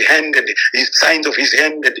his hand and his signs of his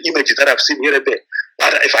hand and images that I've seen here and there.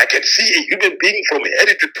 But if I can see a human being from head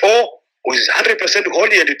to toe who is 100%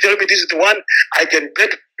 holy, and you tell me this is the one, I can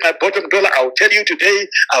bet my bottom dollar, I'll tell you today,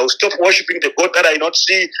 I'll stop worshiping the God that I not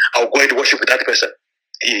see. I'll go and worship that person.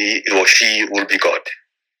 He or she will be God.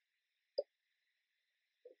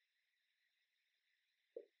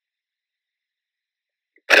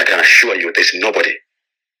 But I can assure you, there's nobody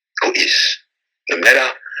who is. No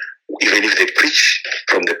matter, even if they preach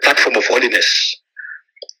from the platform of holiness,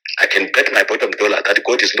 I can bet my bottom dollar that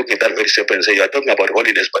God is looking at that very simple and say, you are talking about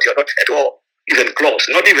holiness, but you're not at all, even close,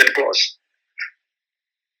 not even close.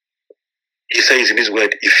 He says in his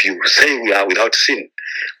word, if you say we are without sin,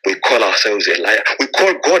 we call ourselves a liar. We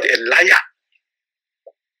call God a liar.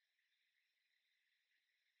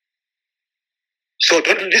 So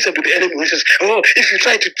don't listen to the enemy who says, oh, if you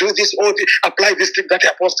try to do this or apply this thing that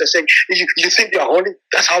the apostle is saying, you think you are holy.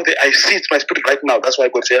 That's how I see it in my spirit right now. That's why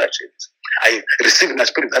God said, actually, I receive in my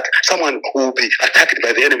spirit that someone will be attacked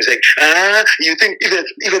by the enemy saying, you think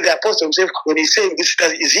even the apostle himself, when he's saying this,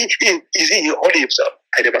 is he holy himself?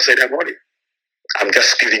 I never said I'm holy. I'm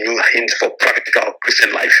just giving you a hint for practical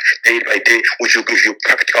Christian life, day by day, which will give you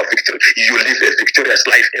practical victory. You live a victorious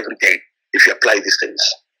life every day if you apply these things.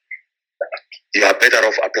 You are better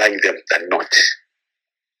off applying them than not.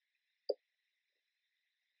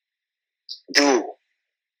 Do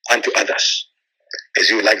unto others as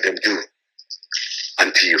you like them do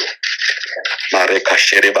unto you.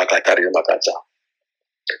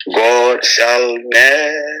 God shall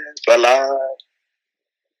never lie.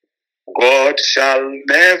 God shall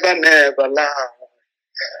never, never lie.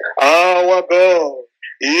 Our God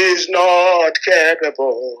is not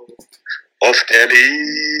capable of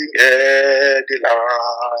telling any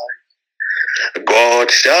lie. God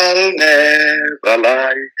shall never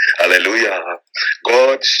lie. Hallelujah.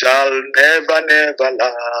 God shall never, never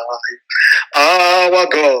lie. Our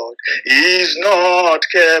God is not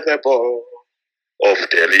capable of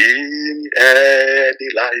telling any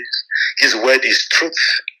lies. His word is truth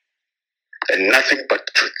and nothing but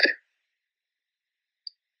truth.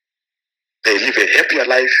 They live a happier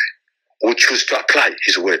life who choose to apply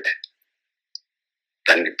his word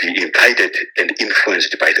than be guided and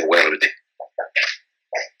influenced by the world.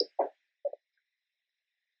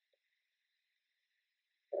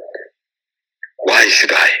 Why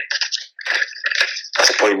should I?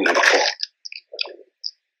 That's point number 4.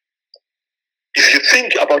 If you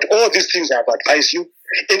think about all these things I've advised you,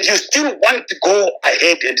 and you still want to go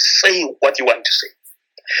ahead and say what you want to say,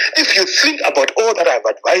 if you think about all that I've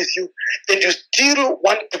advised you, and you still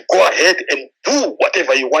want to go ahead and do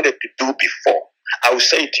whatever you wanted to do before, I will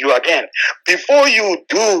say to you again, before you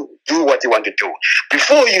do what you want to do,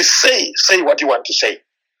 before you say what you want to say,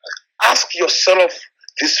 ask yourself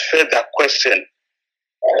this further question.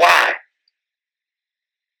 Why?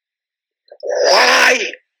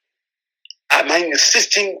 Why am I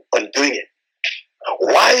insisting on doing it?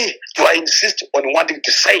 Why do I insist on wanting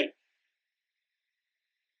to say?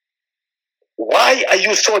 Why are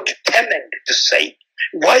you so determined to say?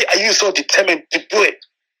 Why are you so determined to do it?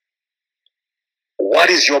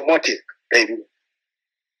 What is your motive, baby?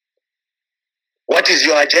 What is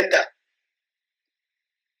your agenda?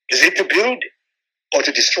 Is it to build or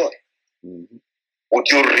to destroy? Mm-hmm. Would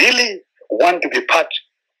you really want to be part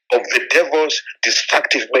of the devil's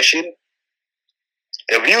destructive machine?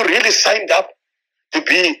 Have you really signed up to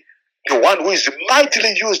be the one who is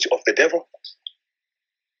mightily used of the devil?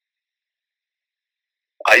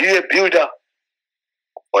 Are you a builder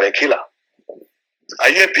or a killer? Are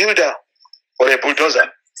you a builder or a bulldozer?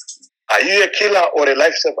 Are you a killer or a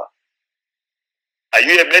lifesaver? Are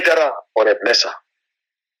you a murderer or a blesser?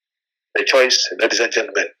 The choice, ladies and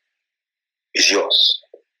gentlemen, is yours.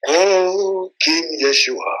 Oh, King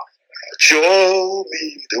Yeshua, show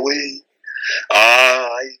me the way.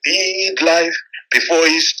 I need life before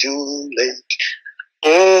it's too late.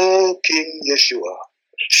 Oh, King Yeshua,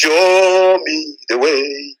 show me the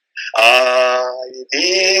way. I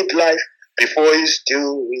need life before it's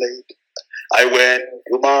too late. I went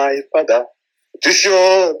to my father to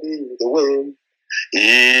show me the way.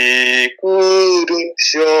 He couldn't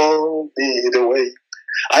show me the way.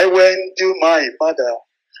 I went to my mother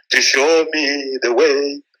to show me the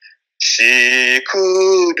way. She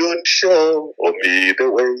couldn't show me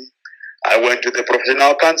the way. I went to the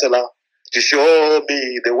professional counselor to show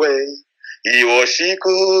me the way. He or she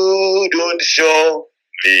couldn't show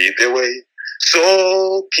me the way.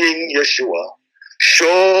 So, King Yeshua,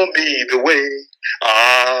 show me the way.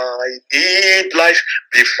 I need life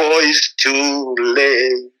before it's too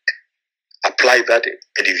late. Apply that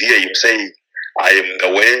and you hear him say, I am the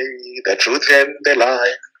way, the truth, and the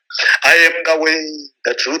life. I am the way,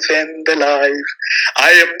 the truth, and the life.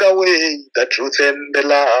 I am the way, the truth, and the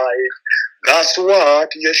life. That's what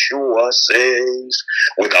Yeshua says.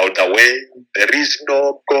 Without the way, there is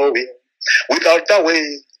no going. Without the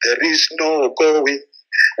way, there is no going.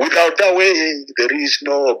 Without the way, there is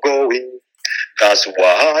no going. That's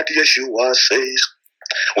what Yeshua says.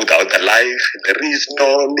 Without the life, there is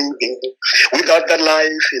no living. Without the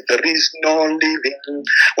life, there is no living.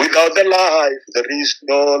 Without the life, there is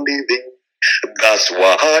no living. That's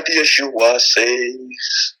what Yeshua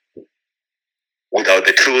says. Without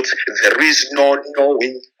the truth, there is no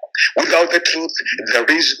knowing. Without the truth, there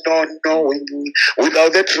is no knowing.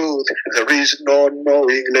 Without the truth, there is no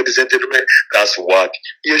knowing. Ladies and gentlemen, that's what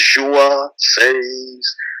Yeshua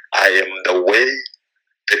says. I am the way,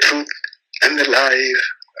 the truth, and the life.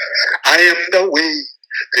 I am the way,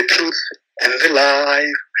 the truth, and the life.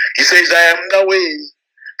 He says, I am the way,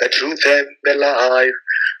 the truth, and the life.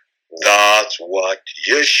 That's what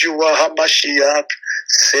Yeshua HaMashiach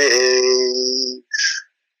says.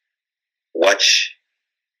 Watch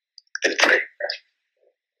and pray.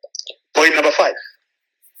 Point number 5.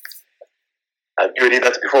 I've given you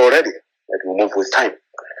that before already. Let me move with time.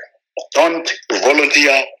 Don't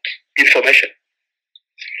volunteer information.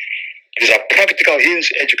 It is a practical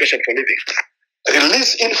hinge education for living.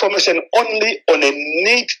 Release information only on a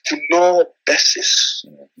need-to-know basis.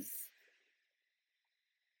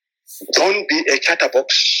 Don't be a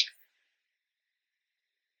chatterbox.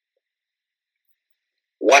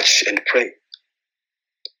 Watch and pray.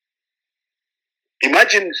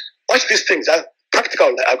 Imagine, watch these things.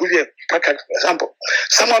 Practical. I'll give you a practical example.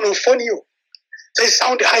 Someone will phone you. They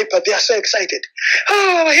sound hyper. They are so excited.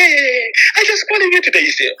 Oh, hey, I just calling you today.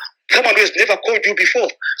 You see, someone who has never called you before.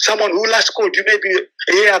 Someone who last called you maybe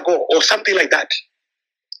a year ago or something like that.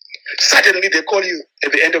 Suddenly they call you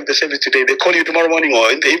at the end of the service today. They call you tomorrow morning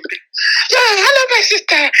or in the evening. Yeah, hello my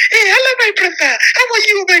sister. Hey, hello my brother. How are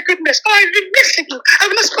you? My goodness. Oh, I've been missing you.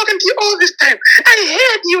 I've not spoken to you all this time. I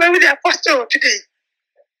heard you were with the apostle today.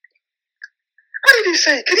 What did he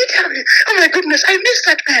say? Can you tell me? Oh my goodness, I missed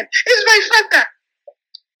that man. He's my father.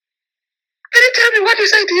 Can you tell me what he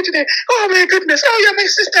said to you today? Oh my goodness. Oh, you're my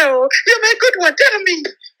sister. Oh, you're my good one. Tell me.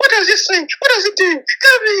 What does he say? What does he do?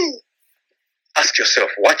 Tell me. Ask yourself,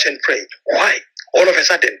 watch and pray. Why? All of a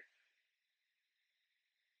sudden.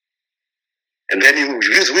 And then you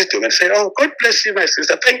use wisdom and say, oh, God bless you, my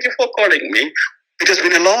sister. Thank you for calling me. It has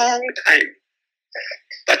been a long time.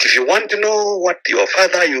 But if you want to know what your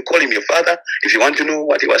father, you call him your father. If you want to know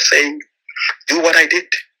what he was saying, do what I did.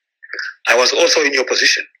 I was also in your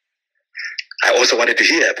position. I also wanted to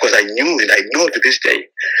hear because I knew and I know to this day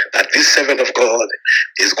that this servant of God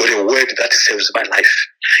has got a word that saves my life.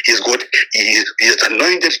 He is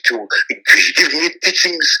anointed to give me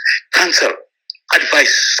teachings, counsel,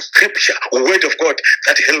 advice, scripture, word of God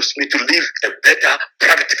that helps me to live a better,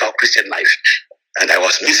 practical Christian life. And I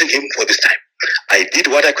was missing him for this time. I did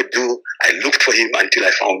what I could do. I looked for him until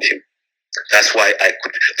I found him. That's why I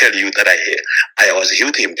could tell you that I was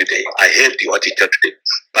with him today. I heard what he told today.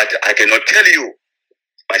 But I cannot tell you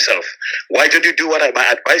myself. Why don't you do what my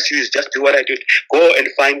advice to you is just do what I did. Go and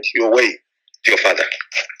find your way to your father.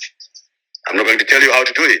 I'm not going to tell you how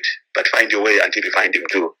to do it, but find your way until you find him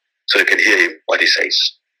too, so you can hear him what he says.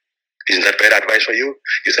 Isn't that better advice for you?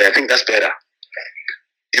 You say, I think that's better.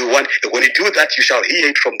 When you do that, you shall hear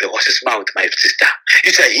it from the horse's mouth, my sister.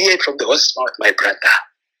 You shall hear it from the horse's mouth, my brother.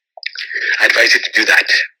 I advise you to do that.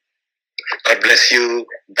 God bless you.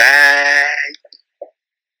 Bye.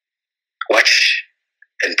 Watch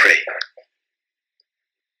and pray.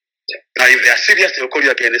 Now, if they are serious, they will call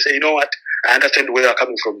you again. They say, you know what? I understand where you're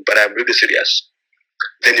coming from, but I'm really serious.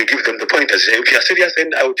 Then you give them the pointers. Say, if you're serious,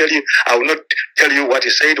 then I will tell you. I will not tell you what he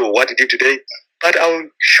said or what he did today, but I will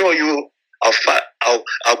show you.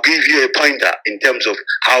 I'll give you a pointer in terms of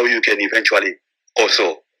how you can eventually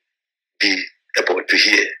also be able to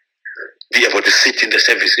hear, be able to sit in the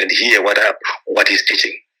service and hear what he's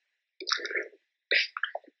teaching.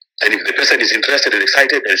 And if the person is interested and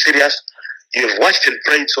excited and serious, you have watched and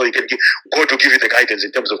prayed, so you can go to give you the guidance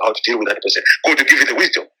in terms of how to deal with that person. Go to give you the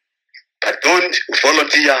wisdom. But don't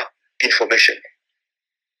volunteer information.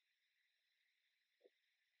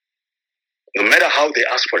 No matter how they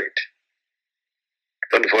ask for it,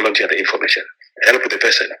 don't volunteer the information. Help the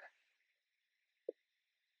person.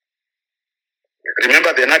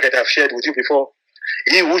 Remember the nugget I've shared with you before?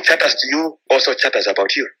 He who chatters to you also chatters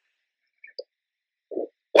about you.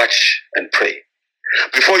 Watch and pray.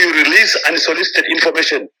 Before you release unsolicited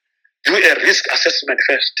information, do a risk assessment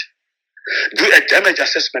first. Do a damage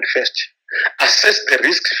assessment first. Assess the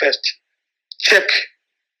risk first. Check.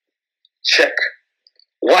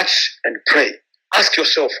 Watch and pray. Ask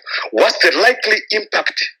yourself, what's the likely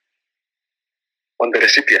impact on the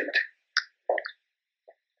recipient?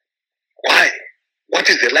 Why? What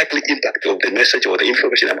is the likely impact of the message or the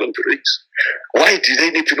information I'm going to release? Why do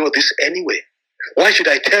they need to know this anyway? Why should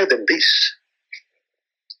I tell them this?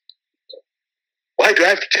 Why do I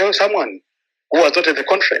have to tell someone who was not at the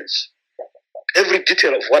conference every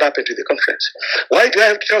detail of what happened to the conference? Why do I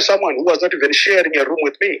have to tell someone who was not even sharing a room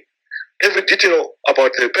with me every detail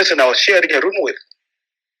about the person I was sharing a room with?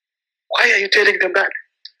 Why are you telling them that?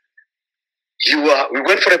 we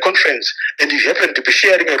went for a conference and you happen to be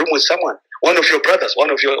sharing a room with someone, one of your brothers, one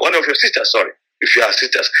of your sisters, sorry, if you are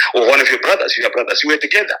sisters, or one of your brothers, you were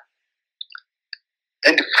together.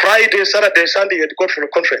 And Friday, Saturday, Sunday, you had to go for a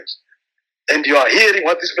conference. And you are hearing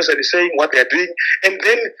what this person is saying, what they are doing. And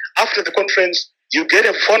then after the conference, you get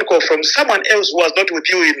a phone call from someone else who was not with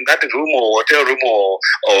you in that room or hotel room or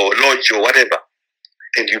lodge or whatever.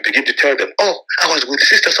 And you begin to tell them, oh, I was with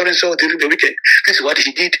Sister so-and-so during the weekend. This is what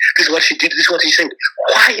he did. This is what she did. This is what he said.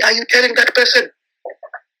 Why are you telling that person?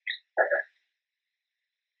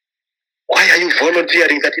 Why are you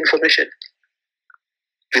volunteering that information?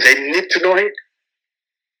 Do they need to know it?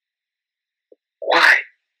 Why?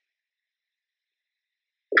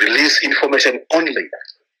 Release information only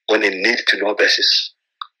on a need-to-know basis.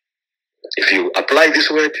 If you apply this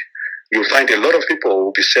word, you'll find a lot of people who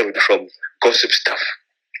will be saved from gossip stuff.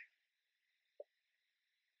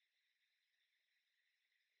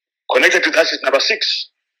 Connected to that is number 6.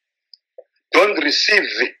 Don't receive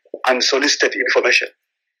unsolicited information.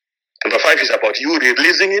 Number 5 is about you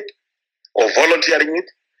releasing it or volunteering it.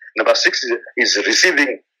 Number 6 is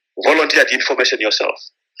receiving volunteered information yourself.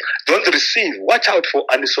 Don't receive. Watch out for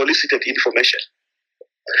unsolicited information.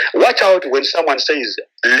 Watch out when someone says,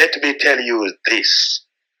 let me tell you this.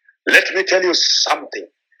 Let me tell you something.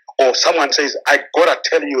 Or someone says, I gotta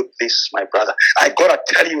tell you this, my brother. I gotta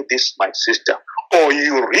tell you this, my sister. Or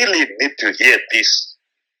you really need to hear this.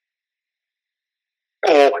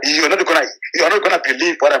 Or you're not gonna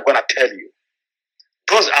believe what I'm gonna tell you.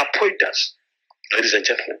 Those are pointers, ladies and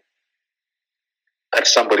gentlemen.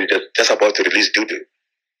 That's somebody that's about to release doo-doo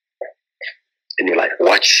in your life.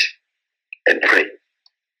 Watch and pray.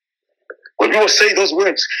 When people say those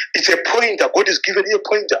words, it's a pointer. God is giving you a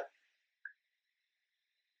pointer.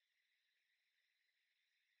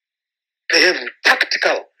 They have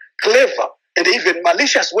tactical, clever, and even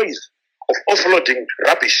malicious ways of offloading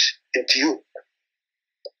rubbish into you.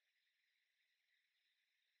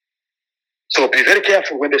 So be very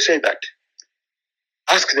careful when they say that.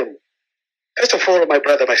 Ask them, first of all, my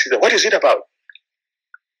brother, my sister, what is it about?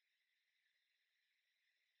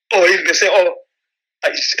 Or if they say, oh,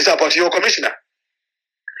 it's about your commissioner.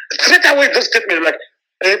 Straight away, those statements like,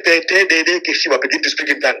 begin to speak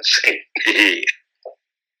in tongues.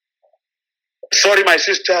 Sorry, my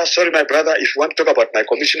sister, sorry, my brother, if you want to talk about my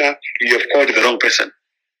commissioner, you have called the wrong person.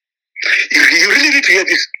 You really need to hear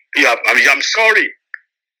this. I'm sorry.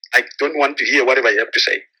 I don't want to hear whatever you have to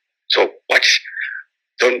say. So watch.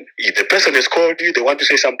 If the person has called you, they want to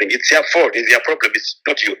say something. It's their fault. It's their problem. It's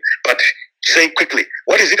not you. But say quickly,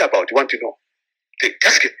 what is it about? You want to know.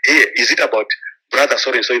 Ask it. Hey, is it about brother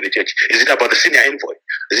so-and-so in the church? Is it about the senior envoy?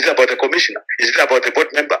 Is it about the commissioner? Is it about the board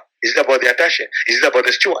member? Is it about the attaché? Is it about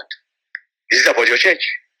the steward? Is it about your church?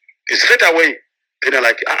 Straight away, they're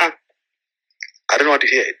like, I don't want to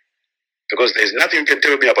hear it. Because there's nothing you can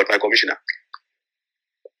tell me about my commissioner.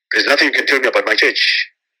 There's nothing you can tell me about my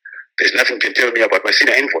church. There's nothing you can tell me about my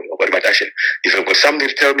senior envoy, about my attaché. If you've got something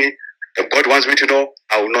to tell me, if God wants me to know,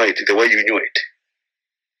 I will know it the way you knew it.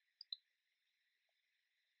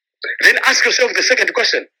 Then ask yourself the second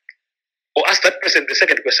question. Or ask that person the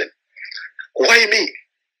second question. Why me?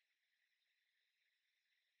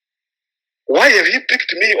 Why have you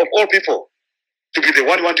picked me of all people to be the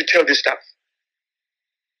one who want to tell this stuff?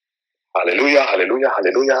 Hallelujah, hallelujah,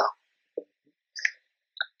 hallelujah.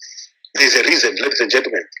 There's a reason, ladies and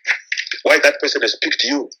gentlemen, why that person has picked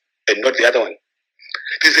you and not the other one.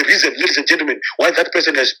 There's a reason, ladies and gentlemen, why that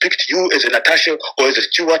person has picked you as an attaché or as a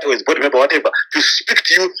steward or as a board member, whatever, to speak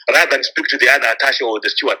to you rather than speak to the other attaché or the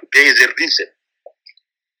steward. There is a reason.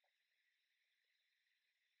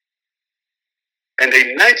 And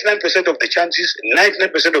in 99% of the chances,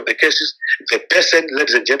 99% of the cases, the person,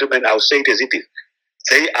 ladies and gentlemen, I'll say it as it is,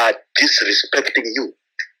 they are disrespecting you.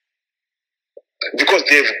 Because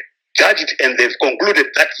they've judged and they've concluded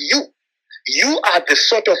that you are the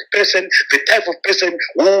sort of person, the type of person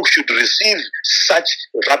who should receive such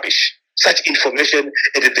rubbish, such information,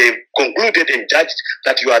 and they've concluded and judged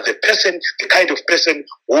that you are the person, the kind of person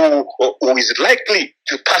who is likely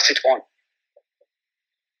to pass it on.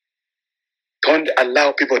 Don't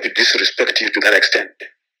allow people to disrespect you to that extent.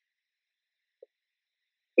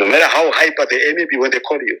 No matter how hyper they may be when they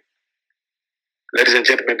call you, ladies and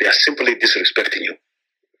gentlemen, they are simply disrespecting you.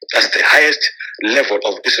 That's the highest level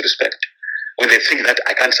of disrespect. When they think that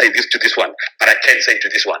I can't say this to this one, but I can say to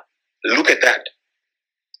this one. Look at that.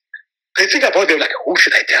 They think about them like, who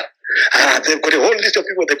should I tell? They've got a whole list of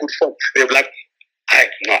people they could phone. They're like, I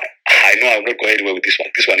know I'm not going anywhere with this one.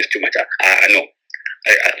 This one is too much. I know.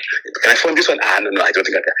 Can I phone this one? No, I don't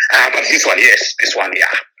think I can. But this one, yes. This one, yeah.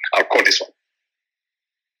 I'll call this one.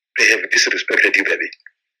 they have disrespected you, baby.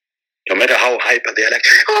 No matter how hyper they are, like,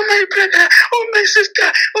 oh my brother, oh my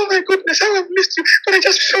sister, oh my goodness, how I've missed you. But I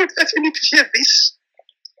just felt that you need to hear this.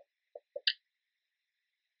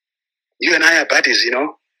 You and I are buddies, you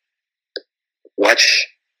know. Watch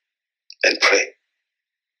and pray.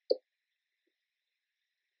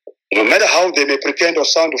 No matter how they may pretend or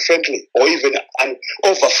sound friendly, or even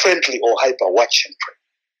over-friendly or hyper, watch and pray.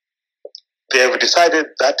 They have decided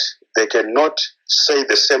that they cannot say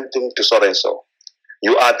the same thing to so and so.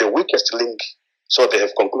 You are the weakest link, so they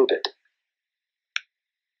have concluded.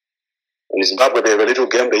 In Zimbabwe, they have a little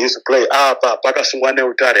game they used to play.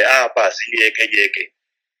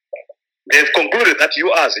 They have concluded that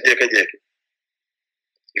you are ziyeke.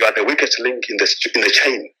 You are the weakest link in the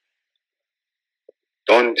chain.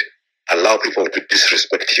 Don't allow people to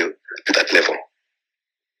disrespect you to that level.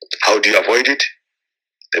 How do you avoid it?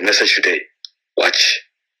 The message today: watch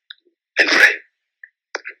and pray.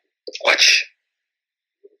 Watch.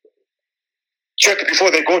 Check before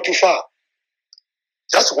they go too far.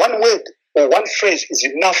 Just one word or one phrase is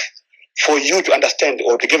enough for you to understand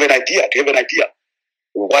or to give an idea,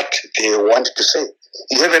 what they want to say.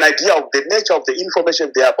 You have an idea of the nature of the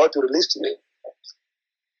information they are about to release to you.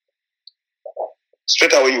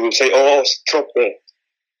 Straight away you will say, oh, stop there,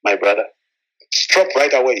 my brother. Stop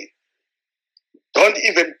right away. Don't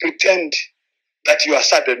even pretend that you are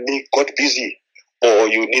suddenly got busy or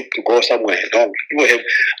you need to go somewhere. No, people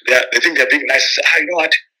they think they're being nice. You know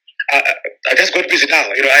what? I just got busy now.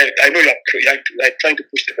 You know, I know you're trying to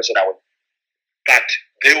push the person away. But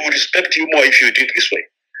they will respect you more if you do it this way.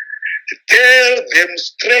 Tell them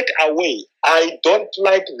straight away, I don't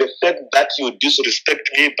like the fact that you disrespect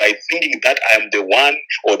me by thinking that I am the one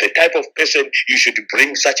or the type of person you should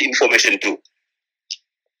bring such information to.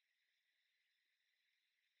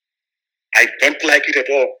 I don't like it at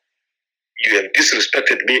all. You have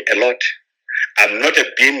disrespected me a lot. I'm not a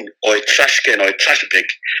bin or a trash can or a trash bag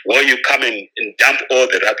where you come and dump all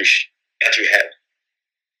the rubbish that you have.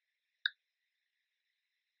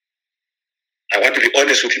 I want to be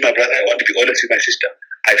honest with you, my brother. I want to be honest with my sister.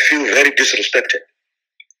 I feel very disrespected.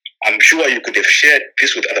 I'm sure you could have shared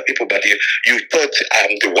this with other people, but you thought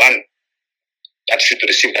I'm the one that should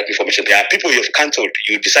receive that information. There are people you have cancelled.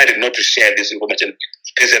 You decided not to share this information.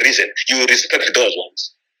 There's a reason. You respect those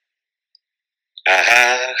ones.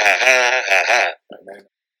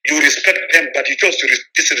 You respect them, but you chose to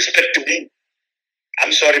disrespect me.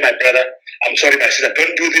 I'm sorry, my brother. I'm sorry, my sister.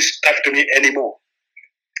 Don't do this stuff to me anymore.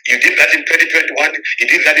 You did that in 2021, you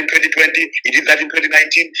did that in 2020, you did that in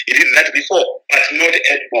 2019, you did that before, but not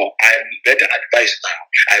anymore. I am better advised now.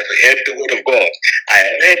 I've heard the word of God. I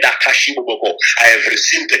read Akashi Boko. I have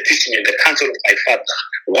received the teaching and the counsel of my Father.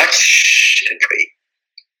 Watch and pray.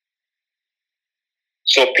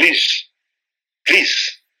 So please,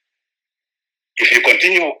 if you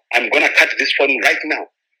continue, I'm going to cut this phone right now.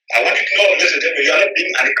 I want you to know, listen to me, you are not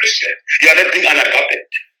being un-Christian. You are not being unadopted.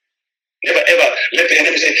 Never ever let the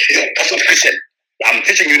enemy say, that's not Christian. I'm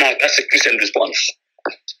teaching you now, that's a Christian response.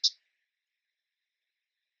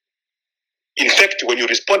 In fact, when you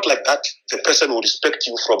respond like that, the person will respect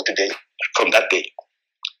you from that day.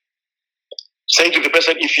 Say to the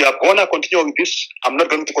person, if you are going to continue with this, I'm not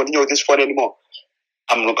going to continue with this phone anymore.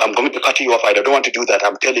 I'm going to cut you off. I don't want to do that.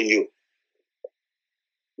 I'm telling you.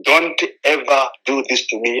 Don't ever do this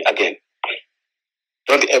to me again.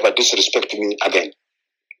 Don't ever disrespect me again.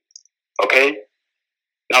 Okay?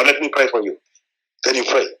 Now let me pray for you. Then you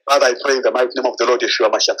pray. Father, I pray in the mighty name of the Lord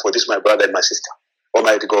Yeshua Mashiach for this, my brother and my sister.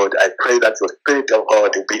 Almighty God, I pray that your Spirit of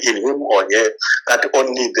God will be in him or her, that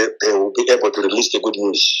only they will be able to release the good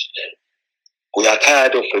news. We are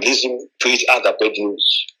tired of releasing to each other bad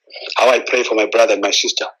news. How I pray for my brother and my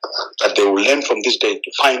sister, that they will learn from this day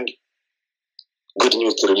to find good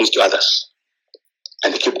news to release to others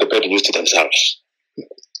and keep the bad news to themselves.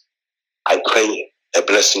 I pray a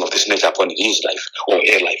blessing of this nature upon his life or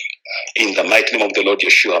her life. In the mighty name of the Lord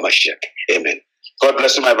Yeshua Mashiach. Amen. God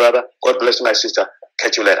bless you, my brother. God bless you, my sister.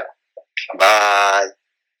 Catch you later. Bye.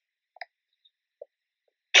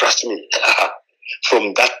 Trust me.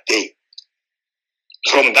 From that day,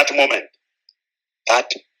 from that moment, that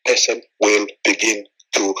person will begin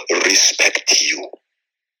to respect you.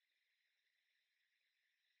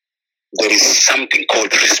 There is something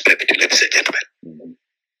called respect, ladies and gentlemen.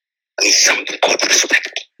 There is something called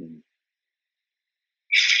respect.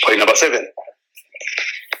 Point number 7.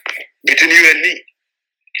 Between you and me.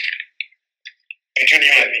 Between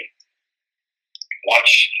you and me.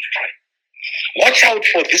 Watch and pray. Watch out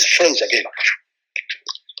for this phrase again.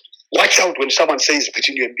 Watch out when someone says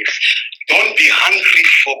between you and me. Don't be hungry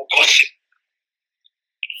for gossip.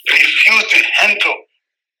 Refuse to handle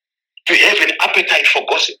to have an appetite for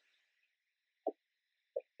gossip.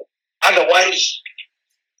 Otherwise,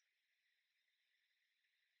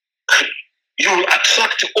 you will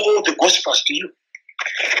attract all the gossipers to you.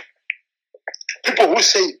 People who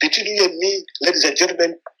say, between you and me, ladies and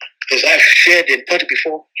gentlemen, as I've shared and taught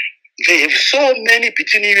before, they have so many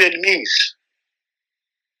between you and me's.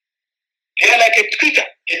 They are like a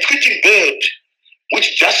tweeting bird,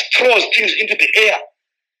 which just throws things into the air.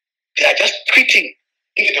 They are just tweeting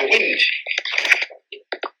into the wind.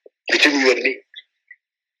 Between you and me.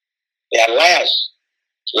 They are liars,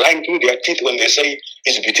 lying through their teeth when they say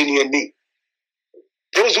it's between you and me.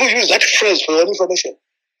 Those who use that phrase for your information,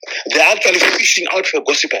 they are actually fishing out for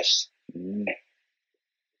gossipers.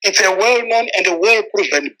 It's a well-known and a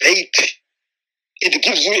well-proven bait. It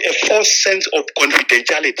gives you a false sense of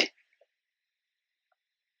confidentiality.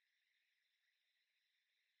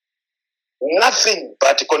 Nothing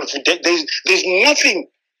but confidential. There's nothing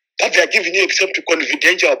that they are giving you except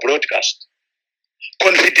confidential broadcast,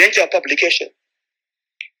 confidential publication.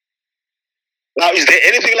 Now, is there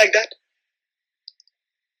anything like that?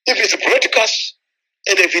 If it's broadcast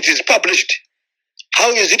and if it is published, how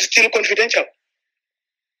is it still confidential?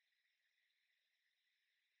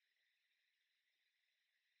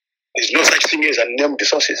 There's no such thing as unnamed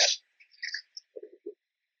sources.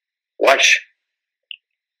 Watch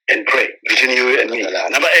and pray between you and me.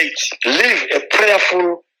 Number 8, live a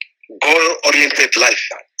prayerful, goal-oriented life.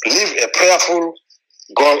 Live a prayerful,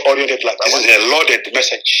 goal-oriented life. This is a loaded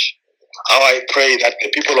message. How I pray that the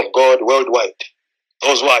people of God worldwide,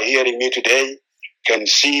 those who are hearing me today, can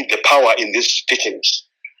see the power in these teachings,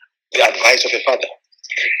 the advice of a father.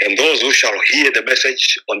 And those who shall hear the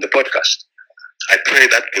message on the podcast, I pray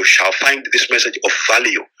that they shall find this message of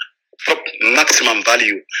value, maximum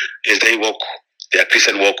value, as they walk their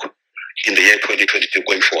Christian walk in the year 2022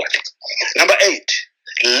 going forward. Number 8,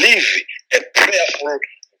 live a prayerful,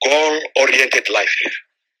 goal-oriented life.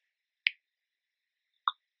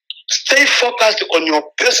 Stay focused on your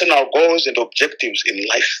personal goals and objectives in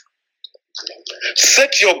life.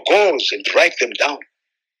 Set your goals and write them down.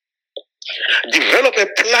 Develop a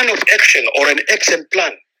plan of action or an action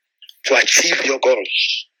plan to achieve your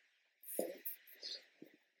goals.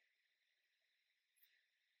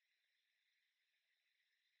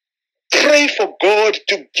 Pray for God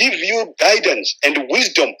to give you guidance and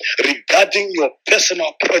wisdom regarding your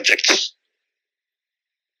personal projects.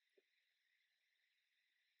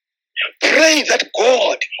 Pray that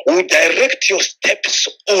God will direct your steps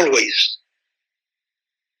always.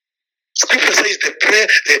 Scripture says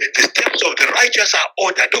the steps of the righteous are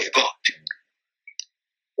ordered of God.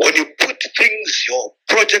 When you put things, your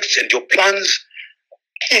projects and your plans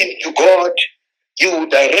into God, He will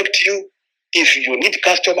direct you. If you need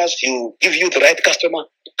customers, He will give you the right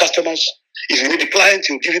customers. If you need clients,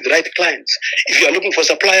 He will give you the right clients. If you are looking for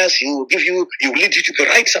suppliers, He will lead you to the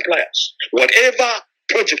right suppliers. Whatever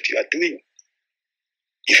project you are doing,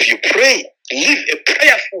 if you pray, live a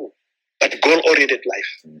prayerful but goal-oriented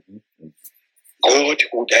life, God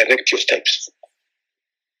will direct your steps.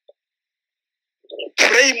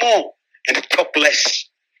 Pray more and talk less.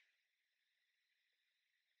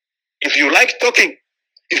 If you like talking,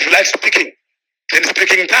 if you like speaking, then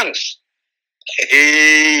speak in tongues.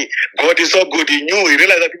 Hey, God is so good. He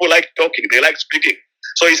realized that people like talking, they like speaking.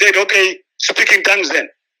 So He said, okay, speak in tongues then.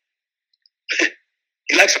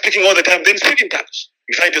 You like speaking all the time, then speak in tongues.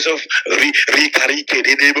 You find yourself you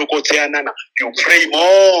pray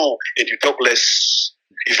more and you talk less.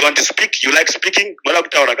 If you want to speak, you like speaking,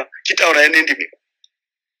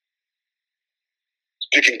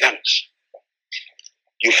 speak in tongues.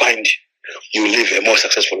 You find you live a more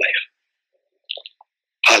successful life.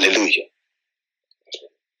 Hallelujah.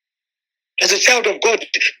 As a child of God,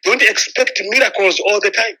 don't expect miracles all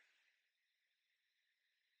the time.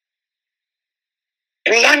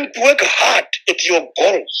 Plan to work hard at your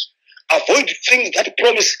goals. Avoid things that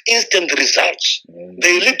promise instant results.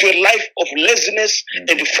 They lead to a life of laziness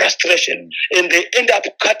and frustration. And you end up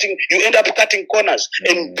cutting corners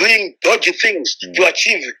and doing dodgy things to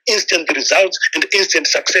achieve instant results and instant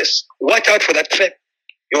success. Watch out for that trap.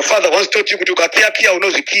 Your father once taught you to kakia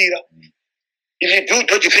unozikira. If you do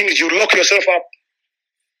dodgy things, you lock yourself up.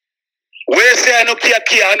 Where say I know kia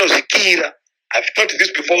unozikira? I've taught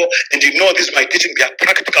this before, and you know this my teaching. They are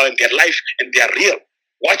practical in their life and they are real.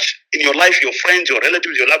 Watch in your life, your friends, your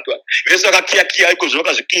relatives, your loved ones.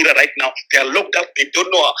 Right now, they are locked up. They don't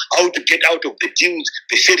know how to get out of the gyms,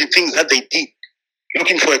 the shady things that they did,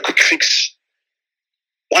 looking for a quick fix,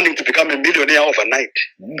 wanting to become a millionaire overnight.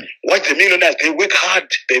 Watch the millionaires. They work hard,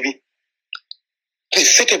 baby. They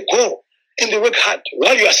set a goal and they work hard.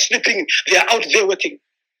 While you are sleeping, they are out there working.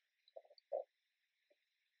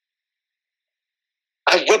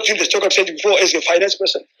 I've worked in the stock exchange before as a finance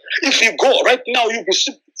person. If you go right now, you'll be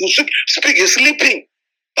sleeping.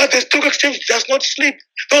 But the stock exchange does not sleep.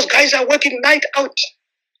 Those guys are working night out.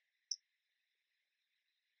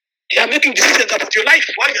 They are making decisions about your life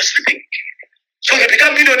while you're sleeping. So they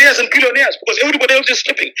become millionaires and billionaires because everybody else is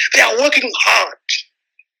sleeping. They are working hard.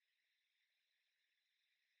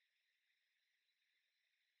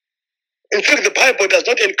 In fact, the Bible does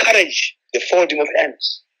not encourage the folding of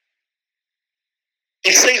hands.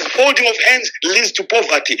 It says folding of hands leads to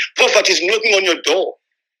poverty. Poverty is knocking on your door.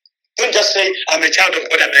 Don't just say, I'm a child of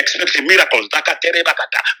God, I'm expecting miracles.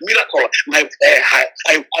 Miracle.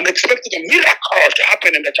 I'm expecting a miracle to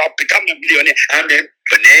happen and that I'll become a millionaire. I'm a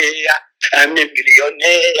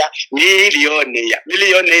millionaire.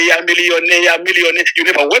 You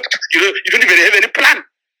never worked. You don't even have any plan.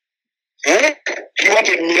 Huh? You want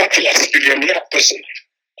a miraculous millionaire person.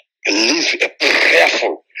 Live a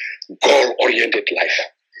prayerful, goal-oriented life.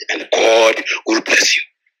 And God will bless you.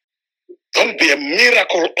 Don't be a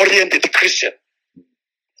miracle-oriented Christian.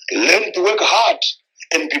 Learn to work hard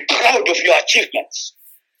and be proud of your achievements.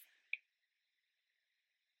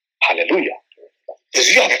 Hallelujah. As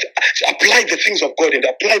you have to apply the things of God and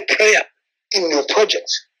apply prayer in your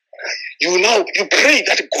projects, you pray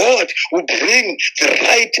that God will bring the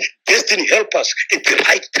right destiny helpers at the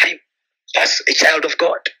right time. That's a child of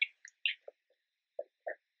God.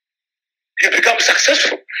 You become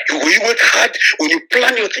successful. When you work hard, when you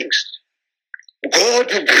plan your things,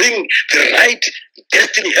 God will bring the right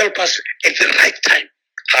destiny helpers at the right time.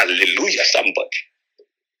 Hallelujah, somebody.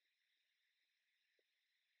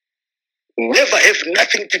 Never have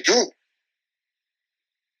nothing to do.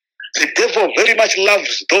 The devil very much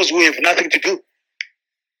loves those who have nothing to do.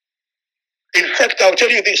 In fact, I'll tell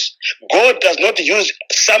you this. God does not use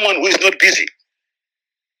someone who is not busy.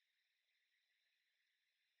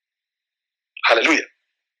 Hallelujah.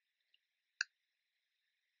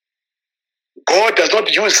 God does not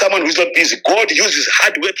use someone who is not busy. God uses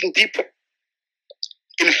hardworking people.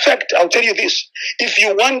 In fact, I'll tell you this. If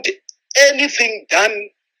you want anything done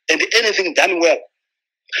and anything done well,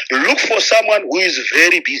 look for someone who is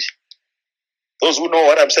very busy. Those who know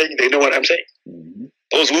what I'm saying, they know what I'm saying. Mm-hmm.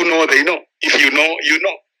 Those who know, they know. If you know, you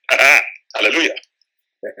know. Hallelujah.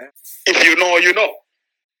 If you know, you know.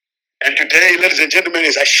 And today, ladies and gentlemen,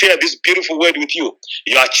 as I share this beautiful word with you,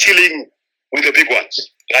 you are chilling with the big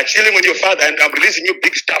ones. You are chilling with your Father, and I'm releasing you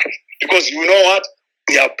big stuff. Because you know what?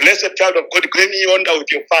 You are blessed child of God, going yonder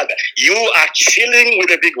with your Father. You are chilling with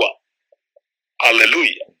the big one.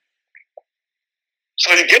 Hallelujah.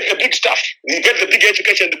 So you get the big stuff. You get the big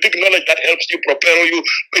education, the big knowledge that helps you propel you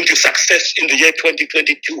into success in the year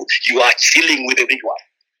 2022. You are chilling with the big one.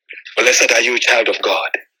 Blessed are you, child of God.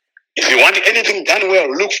 If you want anything done well,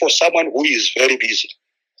 look for someone who is very busy.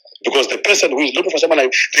 Because the person who is looking for someone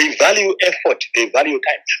like, they value effort, they value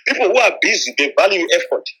time. People who are busy, they value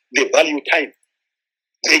effort, they value time.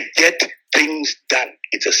 They get things done.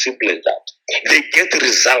 It's as simple as that. They get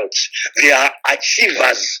results. They are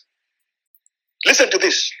achievers. Listen to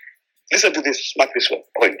this. Listen to this. Mark this one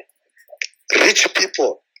point. Rich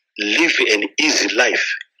people live an easy life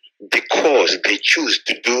because they choose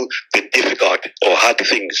to do the difficult or hard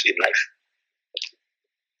things in life.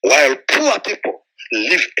 While poor people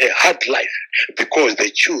live a hard life because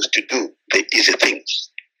they choose to do the easy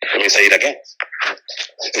things. Let me say it again.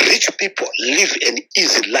 Rich people live an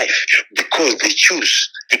easy life because they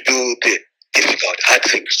choose to do the difficult, hard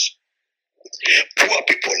things. Poor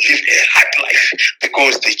people live a hard life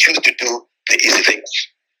because they choose to do the easy things.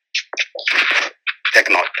 Take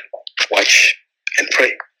note, watch, and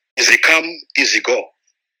pray. Easy come, easy go.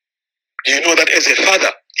 Do you know that as a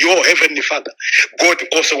father, your heavenly Father, God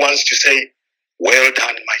also wants to say, well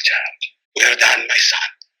done, my child. Well done, my son.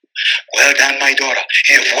 Well done, my daughter.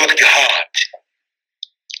 You've worked hard.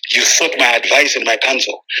 You sought my advice and my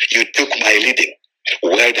counsel. You took my leading.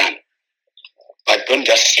 Well done. But don't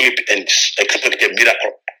just sleep and expect a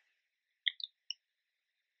miracle.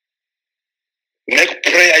 Make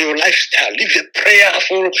prayer your lifestyle. Live a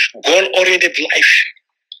prayerful, goal-oriented life.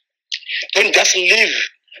 Don't just live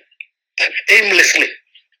aimlessly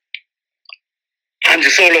and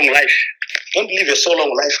so long life. Don't live a so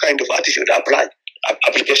long life kind of attitude.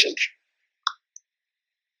 Application.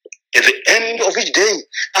 At the end of each day,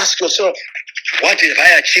 ask yourself, what have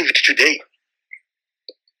I achieved today?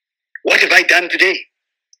 What have I done today?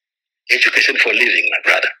 Education for living, my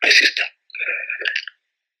brother, my sister.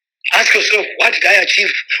 Ask yourself, what did I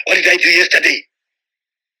achieve? What did I do yesterday?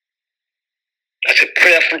 That's a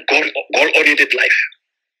prayerful, goal-oriented life.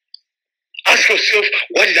 Ask yourself,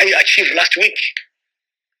 what did I achieve last week?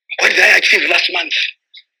 What did I achieve last month?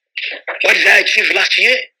 What did I achieve last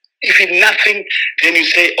year? If it's nothing, then you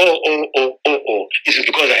say, oh. This is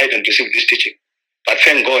because I hadn't received this teaching. But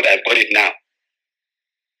thank God I've got it now.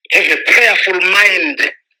 Have a prayerful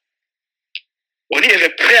mind. When you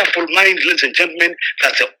have a prayerful mind, ladies and gentlemen,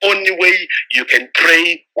 that's the only way you can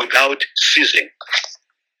pray without ceasing.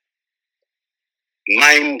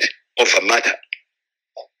 Mind over matter.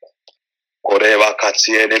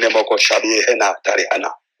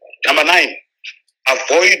 Number 9,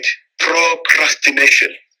 avoid procrastination.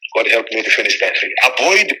 God help me to finish that thing.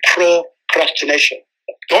 Avoid procrastination.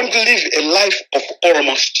 Don't live a life of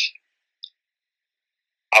almost.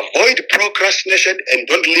 Avoid procrastination and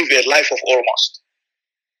don't live a life of almost.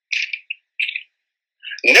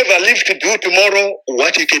 Never live to do tomorrow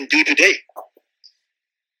what you can do today.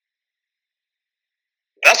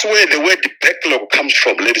 That's where the word backlog comes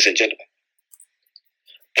from, ladies and gentlemen.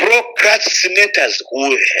 Procrastinators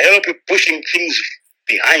who help you pushing things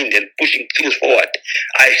behind and pushing things forward.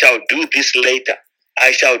 I shall do this later.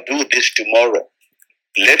 I shall do this tomorrow.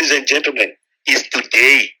 Ladies and gentlemen, it's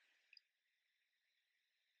today.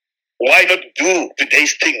 Why not do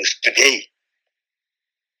today's things today?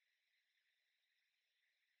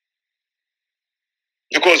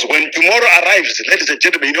 Because when tomorrow arrives, ladies and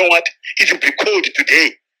gentlemen, you know what? It will be called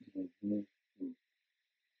today.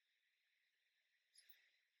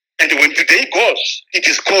 And when today goes, it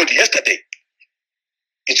is called yesterday.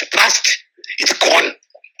 It's past. It's gone.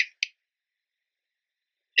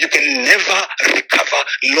 You can never recover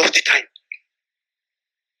lost time.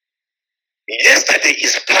 Yesterday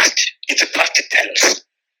is past. It's past tense.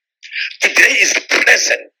 Today is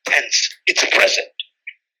present tense. It's present.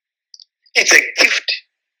 It's a gift.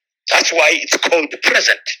 That's why it's called the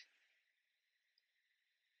present.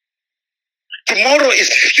 Tomorrow is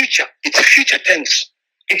future. It's future tense.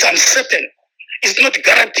 It's uncertain. It's not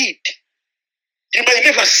guaranteed. You may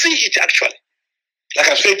never see it actually. Like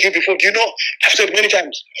I've said to you before, you know, I've said many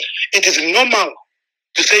times, it is normal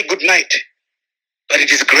to say good night, but it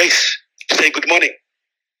is grace to say good morning.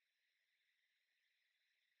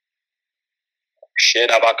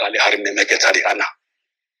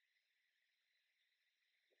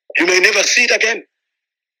 You may never see it again.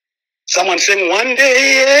 Someone saying, one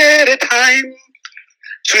day at a time,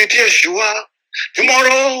 sweet Yeshua,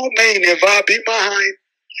 tomorrow may never be mine.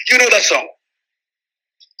 You know that song?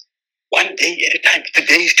 One day at a time.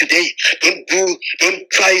 Today is today. Don't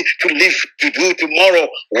try to live to do tomorrow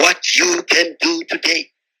what you can do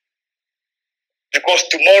today. Because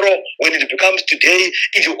tomorrow, when it becomes today,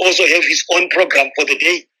 it will also have its own program for the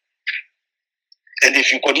day. And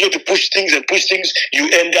if you continue to push things, you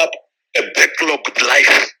end up a backlogged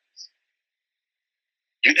life.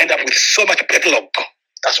 You end up with so much backlog.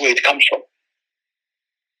 That's where it comes from.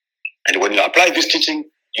 And when you apply this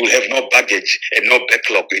teaching, you will have no baggage and no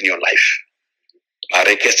backlog in your life.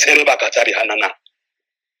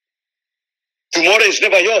 Tomorrow is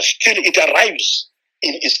never yours till it arrives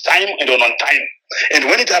in its time and on time. And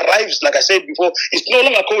when it arrives, like I said before, it's no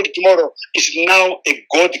longer called tomorrow. It's now a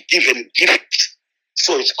God-given gift.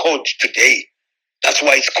 So it's called today. That's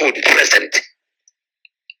why it's called present.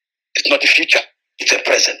 It's not the future. It's a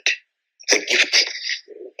present. It's a gift.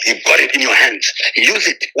 You got it in your hands. Use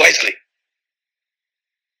it wisely.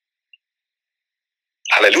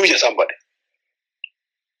 Hallelujah, somebody.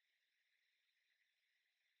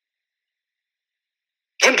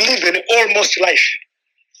 Don't live an almost life.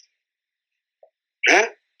 Huh?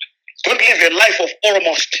 Don't live a life of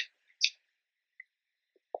almost.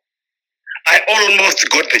 I almost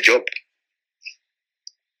got the job.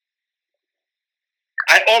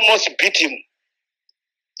 I almost beat him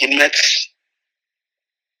in maths.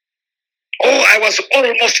 Oh, I was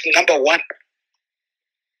almost number 1.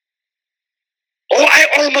 Oh, I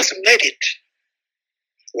almost made it.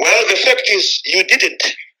 Well, the fact is, you didn't.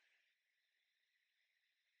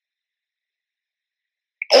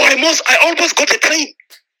 Oh, I almost got the train.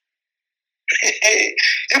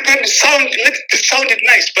 You can let it sound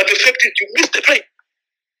nice, but the fact is, you missed the train.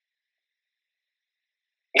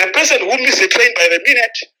 The person who missed the train by the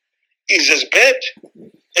minute is as bad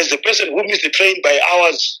as the person who missed the train by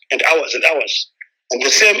hours and hours and hours. And the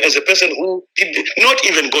same as the person who did not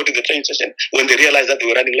even go to the train station when they realized that they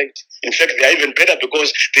were running late. In fact, they are even better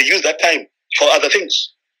because they use that time for other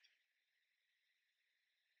things.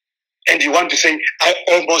 And you want to say, I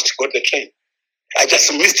almost got the train. I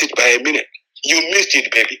just missed it by a minute. You missed it,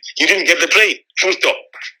 baby. You didn't get the train. Full stop.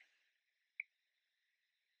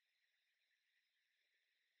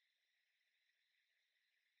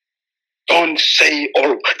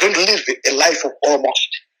 Don't live a life of almost.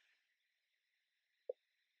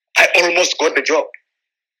 I almost got the job.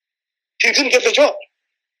 You didn't get the job.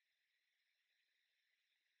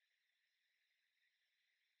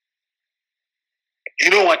 You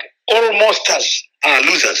know what? Almosters are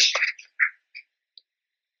losers.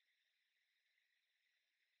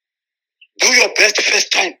 Do your best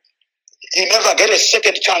first time. You never get a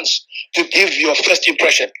second chance to give your first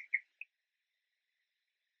impression.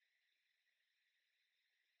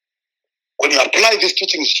 When you apply these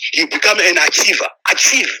teachings, you become an achiever.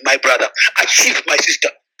 Achieve, my brother. Achieve, my sister.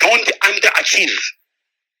 Don't underachieve.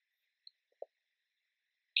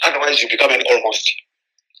 Otherwise, you become an almost.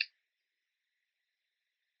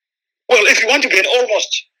 Well, if you want to be an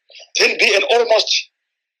almost, then be an almost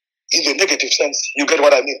in the negative sense. You get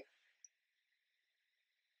what I mean?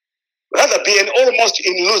 Rather be an almost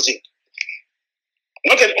in losing.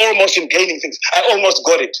 Not an almost in gaining things. I almost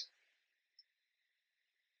got it.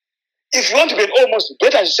 If you want to be an almost,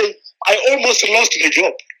 better say, I almost lost the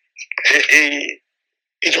job.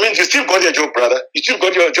 It means you still got your job, brother. You still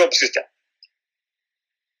got your job, sister.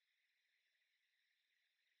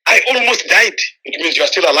 I almost died. It means you are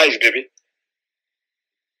still alive, baby.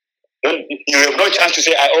 You have no chance to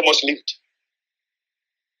say, I almost lived.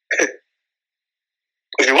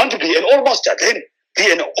 If you want to be an almoster, then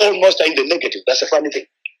be an almoster in the negative. That's a funny thing.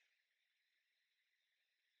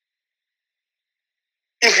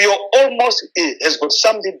 If your almost has got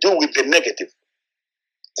something to do with the negative,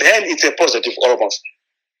 then it's a positive almost.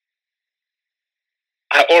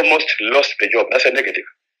 I almost lost the job. That's a negative.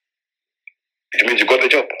 It means you got the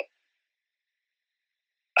job.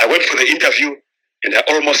 I went for the interview and I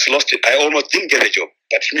almost lost it. I almost didn't get the job.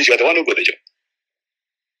 That means you are the one who got the job.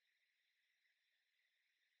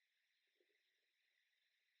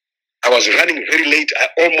 I was running very late. I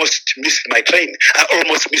almost missed my train. I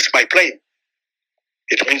almost missed my plane.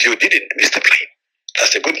 It means you didn't miss the plane.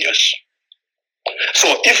 That's the good news.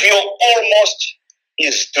 So if your almost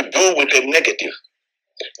is to do with the negative,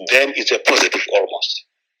 then it's a positive almost.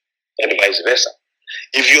 And vice versa.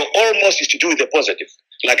 If your almost is to do with the positive,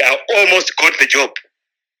 like I almost got the job,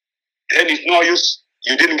 then it's no use.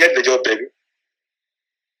 You didn't get the job, baby.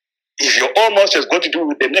 If your almost has got to do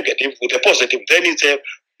with the negative, with the positive, then it's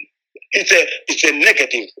a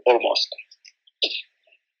negative almost.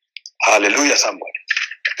 Hallelujah, somebody.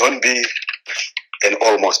 Don't be an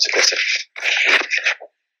almost person.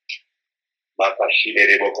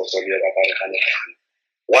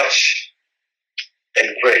 Watch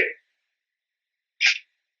and pray.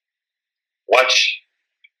 Watch.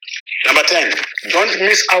 Number 10, don't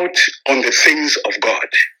miss out on the things of God.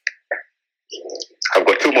 I've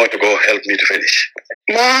got 2 more to go. Help me to finish.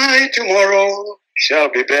 My tomorrow shall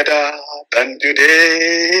be better than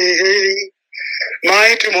today.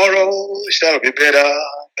 My tomorrow shall be better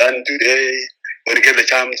than today. When you get the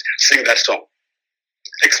chance, sing that song.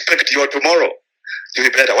 Expect your tomorrow to be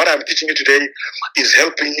better. What I'm teaching you today is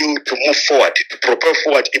helping you to move forward, to propel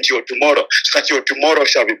forward into your tomorrow, so that your tomorrow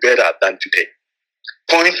shall be better than today.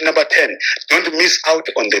 Point number 10, don't miss out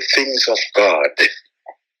on the things of God.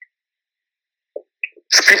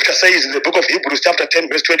 Scripture says in the book of Hebrews chapter 10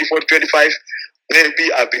 verse 24 to 25,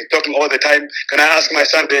 maybe I've been talking all the time. Can I ask my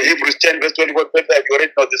son the Hebrews 10 verse 24 to 25? You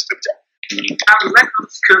already know the scripture. And let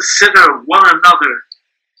us consider one another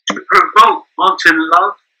to provoke unto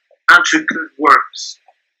love and to good works,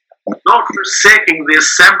 not forsaking the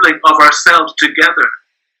assembling of ourselves together,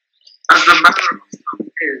 as the manner of some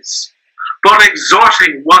is, but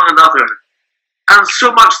exhorting one another, and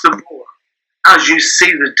so much the more, as you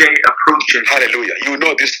see the day approaching. Hallelujah. You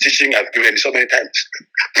know this teaching I've given so many times.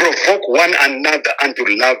 Provoke one another unto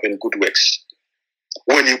love and good works.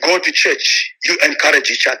 When you go to church, you encourage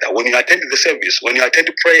each other. When you attend the service, when you attend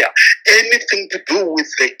prayer, anything to do with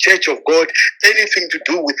the church of God, anything to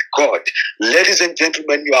do with God, ladies and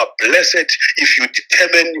gentlemen, you are blessed if you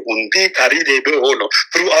determine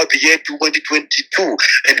throughout the year 2022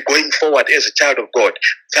 and going forward as a child of God,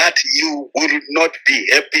 that you will not be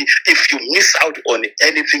happy if you miss out on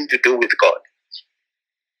anything to do with God.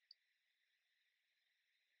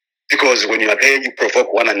 Because when you are there, you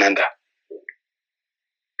provoke one another.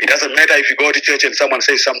 It doesn't matter if you go to church and someone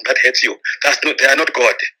says something that hurts you. They are not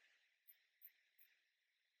God.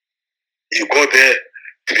 You go there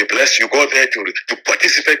to be blessed. You go there to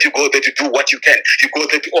participate. You go there to do what you can. You go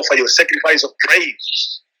there to offer your sacrifice of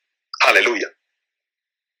praise. Hallelujah.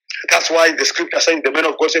 That's why the scripture says, the man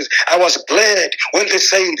of God says, I was glad when they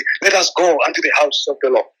said, let us go unto the house of the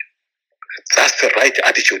Lord. That's the right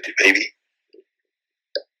attitude, baby.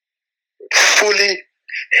 Fully,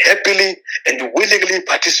 happily, and willingly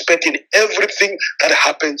participate in everything that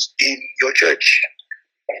happens in your church.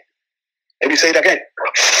 Let me say it again.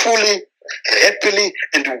 Fully, happily,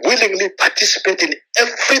 and willingly participate in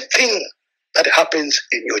everything that happens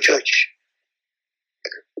in your church.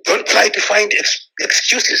 Don't try to find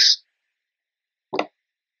excuses.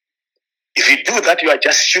 If you do that, you are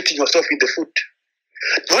just shooting yourself in the foot.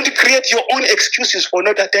 Don't create your own excuses for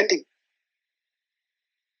not attending.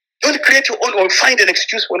 Don't create your own or find an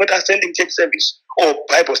excuse for not attending church service or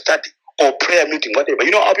Bible study or prayer meeting, whatever.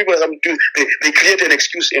 You know how people do, they create an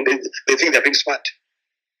excuse and they think they're being smart.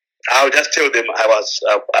 I'll just tell them I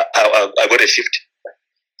got a shift.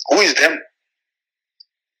 Who is them?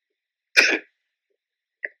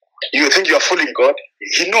 You think you are fooling God?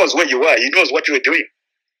 He knows where you are. He knows what you are doing.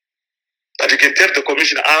 But you can tell the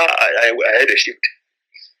commissioner, I had a shift.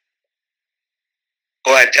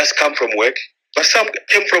 Or I just come from work. But some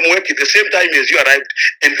came from work at the same time as you arrived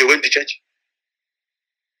and they went to church.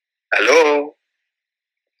 Hello?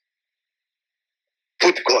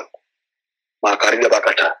 Put God.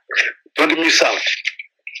 Don't miss out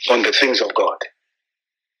on the things of God.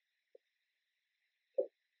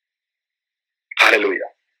 Hallelujah.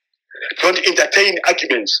 Don't entertain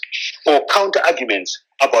arguments or counter-arguments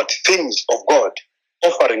about things of God,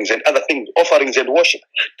 offerings and other things, offerings and worship.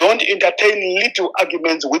 Don't entertain little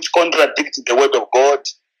arguments which contradict the word of God.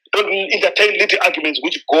 Don't entertain little arguments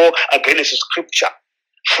which go against scripture.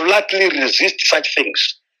 Flatly resist such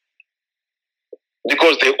things,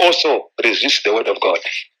 because they also resist the word of God.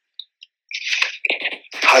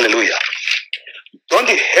 Hallelujah. Don't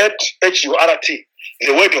hate H-U-R-T,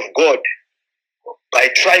 the word of God, by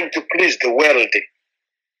trying to please the world.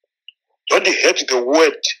 Don't hate the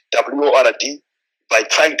word W-O-R-D by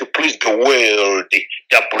trying to please the world.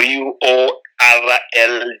 W-O-R-L-D.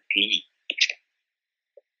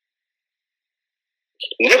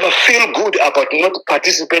 Never feel good about not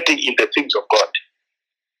participating in the things of God.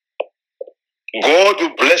 God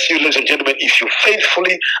will bless you, ladies and gentlemen, if you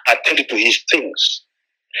faithfully attend to his things.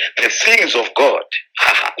 The things of God.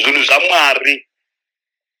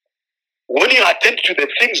 When you attend to the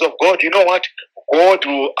things of God, you know what? God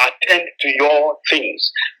will attend to your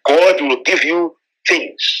things. God will give you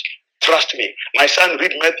things. Trust me. My son,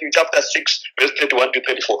 read Matthew chapter 6, verse 31 to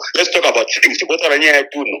 34. Let's talk about things. People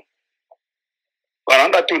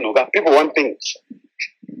want things.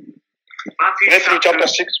 Matthew chapter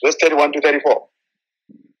 6, verse 31 to 34.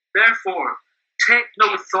 Therefore, take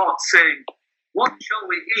no thought, saying, what shall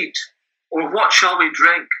we eat? Or what shall we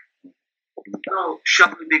drink? Nor shall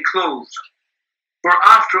we be clothed? For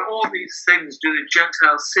after all these things do the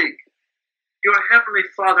Gentiles seek. Your heavenly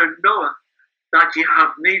Father knoweth that ye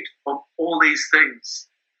have need of all these things.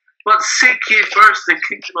 But seek ye first the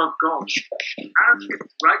kingdom of God and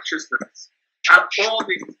his righteousness, and all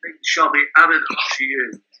these things shall be added unto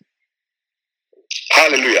you.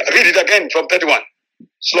 Hallelujah. Read it again from 31.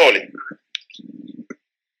 Slowly.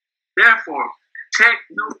 Therefore, take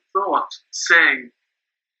no thought, saying,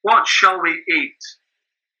 what shall we eat?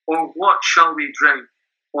 Or what shall we drink?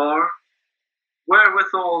 Or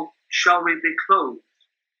wherewithal shall we be clothed?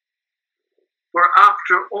 For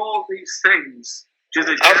after all these things do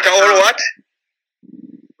the After all what?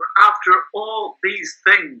 For after all these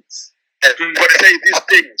things do say these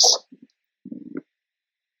things.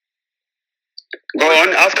 Go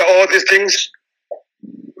on. After all these things.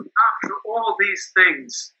 After all these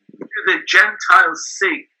things do the Gentiles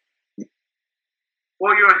seek.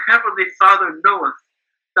 For your heavenly Father knoweth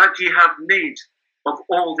that ye have need of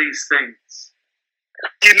all these things.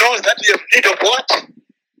 He knows that you have need of what?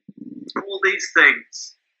 All these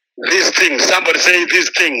things. These things. Somebody say these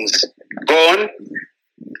things. Go on.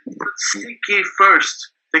 But seek ye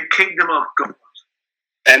first the kingdom of God.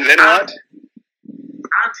 And then what?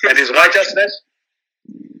 And his righteousness.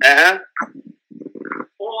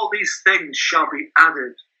 All these things shall be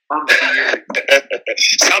added unto you.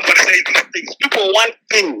 Somebody say these things. People want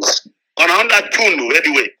things.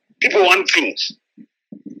 Anyway, people want things.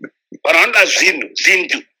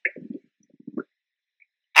 Zintu.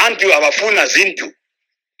 Antu abafuna zintu.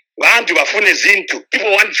 Bantu bafune zintu.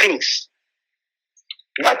 People want things.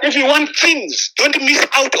 But if you want things, don't miss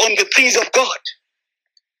out on the things of God.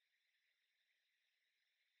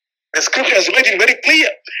 The scripture has made it very clear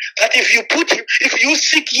that if you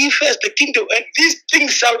seek ye first the kingdom, and these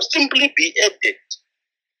things shall simply be added.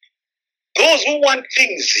 Those who want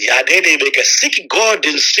things, they seek God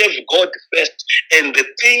and serve God first, and the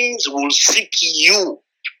things will seek you.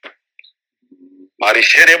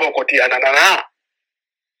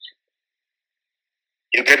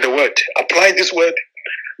 You get the word. Apply this word.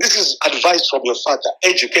 This is advice from your father.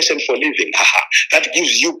 Education for living. That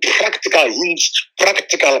gives you practical hints,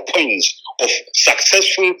 practical points of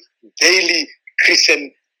successful daily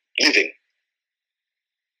Christian living.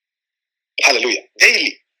 Hallelujah.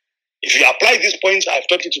 Daily. If you apply these points I've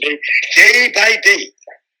taught you today, day by day,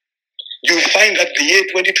 you find that the year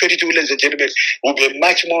 2022, ladies and gentlemen, will be a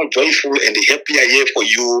much more joyful and happier year for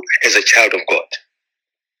you as a child of God.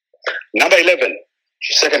 Number 11,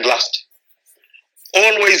 second last.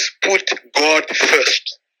 Always put God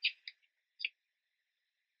first.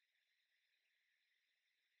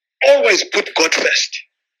 Always put God first.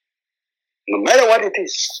 No matter what it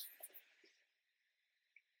is.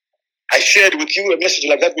 I shared with you a message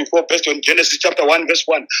like that before, based on Genesis chapter 1, verse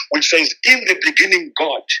 1, which says, in the beginning,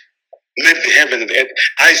 God made the heaven and the earth.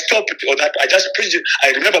 I stopped on that. I just preached.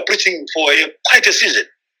 I remember preaching for quite a season,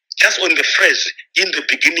 just on the phrase, in the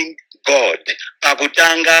beginning, God.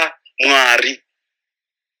 Pakutanga Mwari.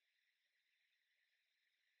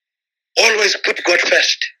 Always put God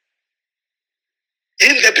first.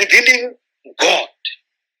 In the beginning, God.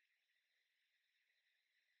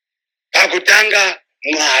 Pakutanga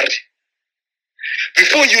Mwari.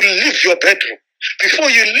 Before you leave your bedroom, before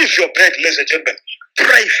you leave your bed, ladies and gentlemen,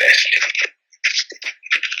 pray first.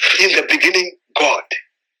 In the beginning, God.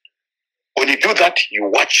 When you do that, you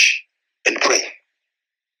watch and pray.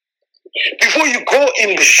 Before you go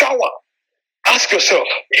in the shower, ask yourself,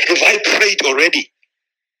 have I prayed already?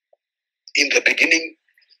 In the beginning,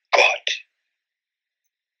 God.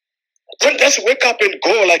 Don't just wake up and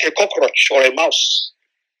go like a cockroach or a mouse.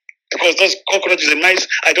 Because those cockroaches and mice,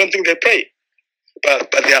 I don't think they pray.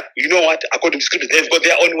 But they are, you know what, according to scripture, they've got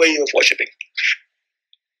their own way of worshiping.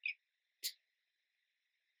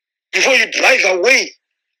 Before you drive away,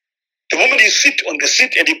 the moment you sit on the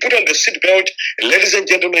seat and you put on the seat belt, ladies and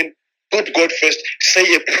gentlemen, put God first, say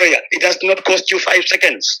a prayer. It does not cost you 5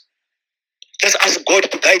 seconds. Just ask God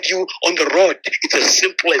to guide you on the road. It's as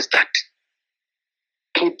simple as that.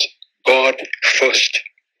 Put God first.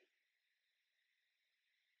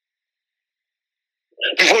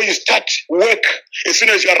 Before you start work, as soon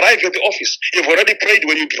as you arrive at the office, you've already prayed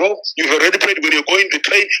when you drove, you've already prayed when you're going the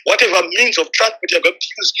train, whatever means of transport you're going to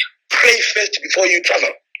use, pray first before you travel.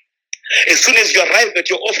 As soon as you arrive at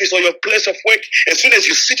your office or your place of work, as soon as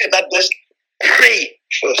you sit at that desk, pray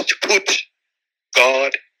first. Put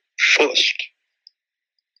God first.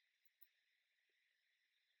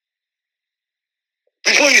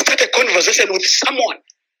 Before you start a conversation with someone,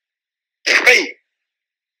 pray.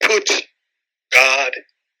 Put God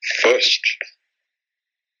first.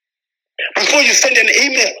 Before you send an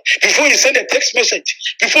email, before you send a text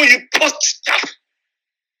message, before you post stuff,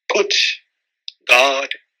 put God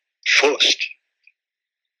first.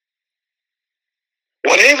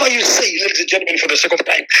 Whatever you say, ladies and gentlemen, for the sake of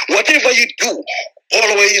time, whatever you do,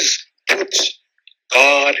 always put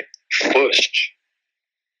God first.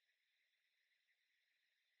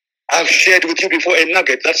 I've shared with you before a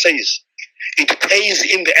nugget that says, it pays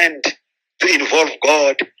in the end to involve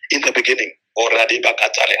God in the beginning.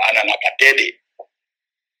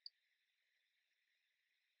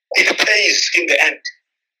 It pays in the end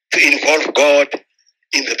to involve God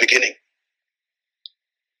in the beginning.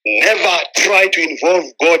 Never try to involve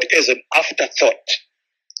God as an afterthought.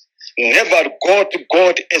 Never go to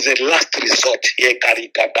God as a last resort.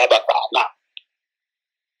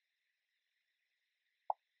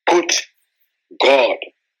 Put God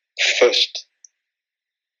first.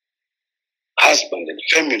 Husband and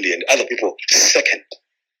family and other people second.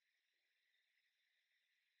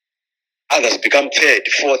 Others become third,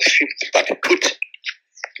 fourth, fifth, but put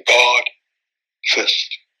God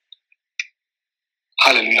first.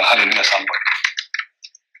 Hallelujah, hallelujah, somebody.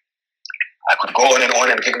 I could go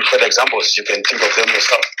on and give you further examples. You can think of them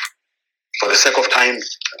yourself. For the sake of time,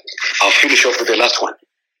 I'll finish off with the last one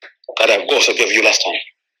that I also gave you last time.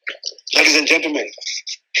 Ladies and gentlemen,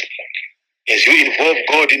 as you involve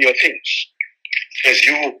God in your things, as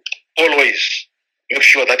you always make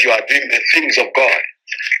sure that you are doing the things of God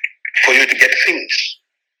for you to get things,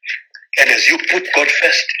 and as you put God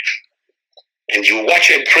first, and you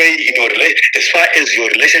watch and pray in your as far as your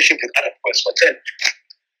relationship with other people is concerned,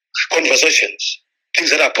 conversations, things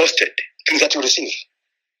that are posted, things that you receive,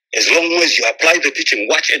 as long as you apply the teaching,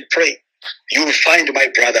 watch and pray, you will find, my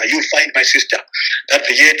brother, you will find, my sister, that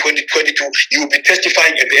the year 2022, you will be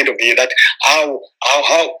testifying at the end of the year that how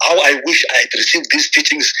I wish I had received these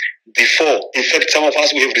teachings before. In fact, some of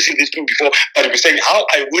us, we have received these things before, but we're saying how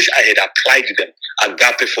I wish I had applied them.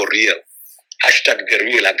 Agape for real. Hashtag the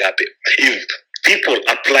real agape. If people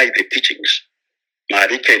apply the teachings,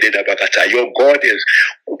 your God has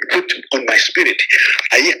put on my spirit.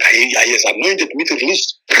 He has anointed me to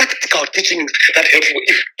release practical teachings that help you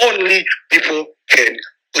if only people can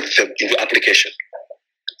put them into application.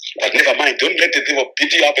 But never mind, don't let the devil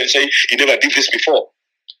beat you up and say, you never did this before.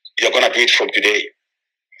 You're going to do it from today.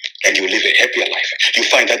 and you live a happier life. You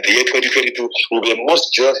find that the year 2022 will be a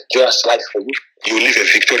most joyous life for you. You live a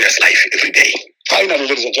victorious life every day. Finally,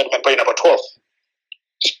 ladies and gentlemen, point number 12.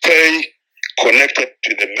 Stay connected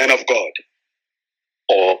to the man of God,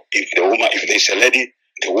 or if there's a lady,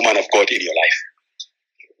 the woman of God in your life.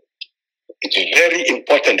 It's very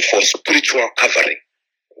important for spiritual covering.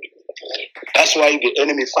 That's why the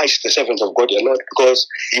enemy fights the servants of God a lot, because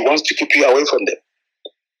he wants to keep you away from them.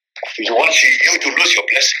 He wants you to lose your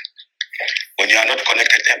blessing when you are not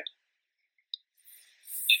connected to them.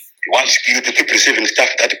 He wants you to keep receiving stuff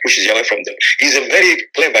that pushes you away from them. He's a very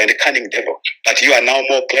clever and cunning devil, but you are now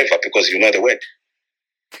more clever because you know the word.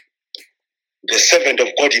 The servant of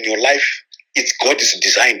God in your life, it's God's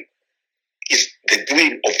design. It's the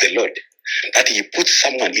doing of the Lord. That he puts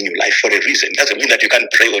someone in your life for a reason. It doesn't mean that you can't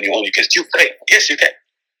pray on your own. You can still pray. Yes, you can.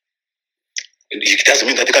 It doesn't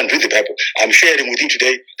mean that you can't read the Bible. I'm sharing with you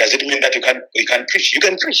today. Does it mean that you can't preach? You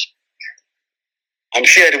can preach. I'm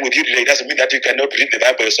sharing with you today. It doesn't mean that you cannot read the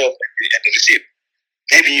Bible yourself and receive.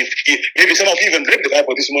 Maybe some of you even read the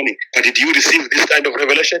Bible this morning, but did you receive this kind of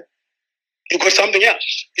revelation? You got something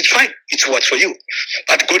else. It's fine. It's what's for you.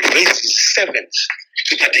 But God raises servants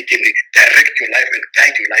so that they can direct your life and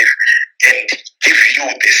guide your life and give you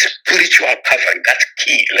the spiritual covering. That's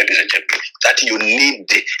key, ladies and gentlemen, that you need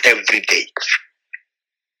every day.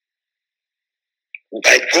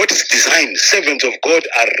 By God's design, servants of God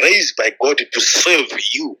are raised by God to serve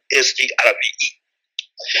you, S-E-R-V-E.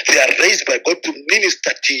 They are raised by God to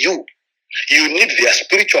minister to you. You need their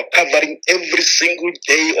spiritual covering every single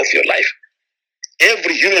day of your life.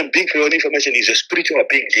 Every human being, for your information, is a spiritual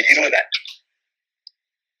being. Did you know that?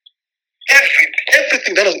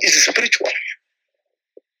 Everything that is spiritual.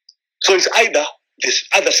 So it's either this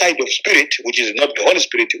other side of spirit, which is not the Holy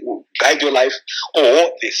Spirit, who will guide your life, or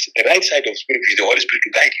the right side of spirit, which is the Holy Spirit,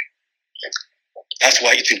 to guide you. That's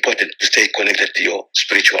why it's important to stay connected to your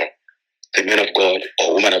spiritual, the man of God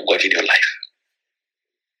or woman of God in your life.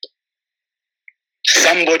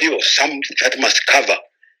 Somebody or some that must cover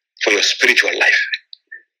for your spiritual life.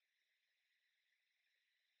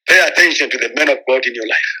 Pay attention to the man of God in your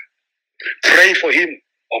life. Pray for him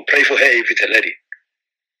or pray for her if it's a lady.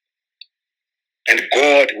 And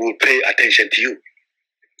God will pay attention to you.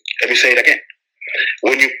 Let me say it again.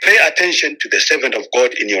 When you pay attention to the servant of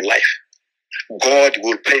God in your life, God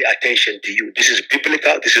will pay attention to you. This is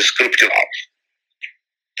biblical, this is scriptural.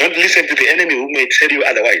 Don't listen to the enemy who may tell you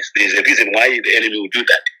otherwise. There's a reason why the enemy will do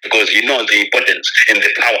that. Because you know the importance and the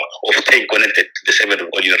power of staying connected to the servant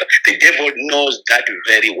of God in your life. The devil knows that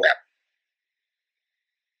very well.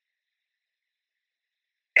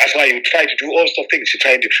 That's why you try to do all sorts of things. You're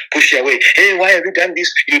trying to push you away. Hey, why have you done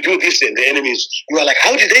this? You do this, and the enemies, you are like,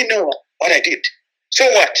 how did they know what I did? So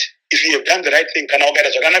what? If you have done the right thing,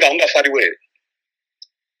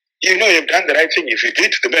 you know you've done the right thing. If you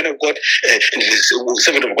did to the man of God and the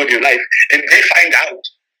servant of God in your life, and they find out,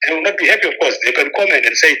 they will not be happy, of course. They can comment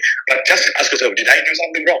and say, but just ask yourself, did I do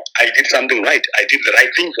something wrong? I did something right. I did the right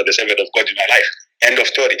thing for the servant of God in my life. End of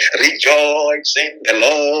story. Rejoice in the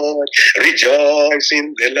Lord. Rejoice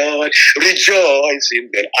in the Lord. Rejoice in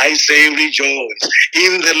the Lord. I say rejoice.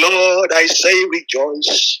 In the Lord I say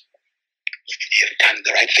rejoice. You've done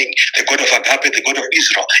the right thing. The God of Agape, the God of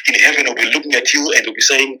Israel in heaven will be looking at you and will be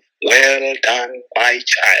saying, well done, my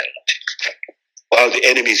child. While the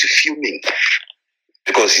enemy is fuming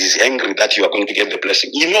because he's angry that you are going to get the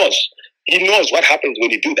blessing. He knows what happens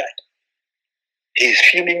when you do that. He's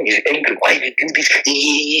fuming, he's angry. Why did you do this?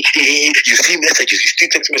 You see messages, you see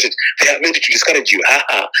text messages. They are meant to discourage you.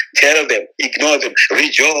 Tell them, ignore them.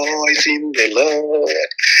 Rejoice in the Lord.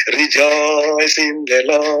 Rejoice in the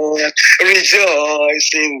Lord. Rejoice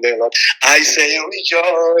in the Lord. I say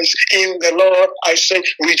rejoice in the Lord. I say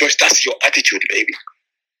rejoice. That's your attitude, baby.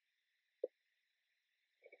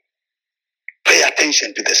 Pay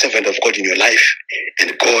attention to the servant of God in your life,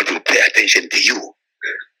 and God will pay attention to you.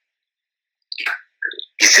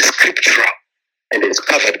 It's scriptural, and it's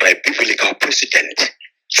covered by biblical precedent.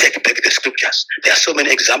 Check back the scriptures. There are so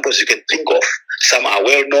many examples you can think of. Some are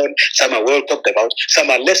well known, some are well talked about,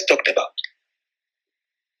 some are less talked about.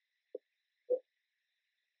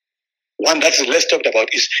 One that's less talked about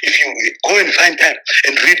is if you go and find time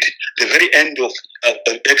and read the very end of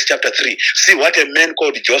Acts chapter 3. See what a man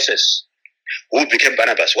called Joseph, who became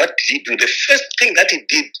Barnabas, what did he do? The first thing that he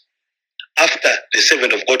did after the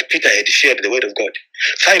servant of God, Peter, had shared the word of God.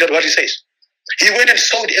 Find out what he says. He went and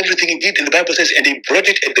sold everything he did, and the Bible says, and he brought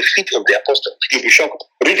it at the feet of the apostle. You'll be shocked.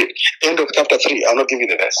 Read it. End of chapter 3. I'll not give you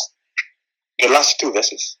the verse. The last 2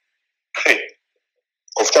 verses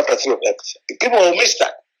of chapter 3 of Acts. People will miss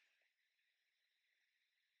that.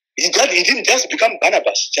 He didn't just become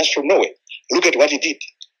Barnabas just from nowhere. Look at what he did.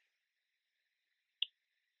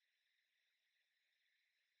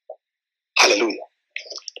 Hallelujah.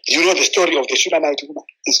 You know the story of the Shunammite woman.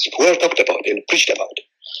 It's well talked about and preached about.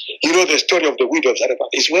 You know the story of the widow of Zarephath.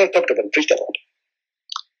 It's well talked about and preached about.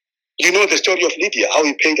 You know the story of Lydia, how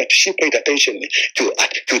she paid attention to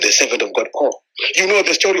the servant of God, Paul. You know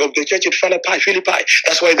the story of the church at Philippi.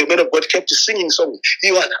 That's why the man of God kept singing songs.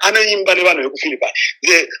 He was Philippi.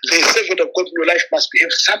 The servant of God in your life must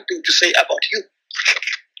have something to say about you.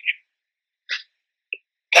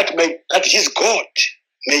 That his God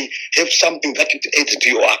may have something that it adds to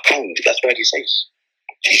your account. That's what he says.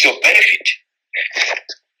 It's your benefit.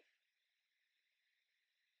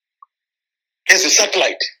 As a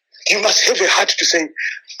satellite, you must have a heart to say,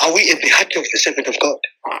 are we at the heart of the servant of God?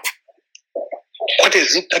 What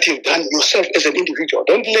is it that you've done yourself as an individual?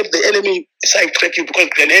 Don't let the enemy sidetrack you, because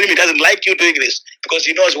the enemy doesn't like you doing this, because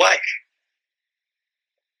he knows why.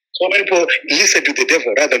 So many people listen to the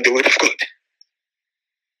devil rather than the word of God.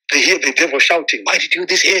 They hear the devil shouting, why did you do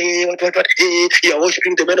this? Hey, what? Hey, you are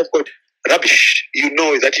worshiping the man of God. Rubbish. You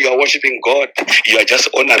know that you are worshiping God. You are just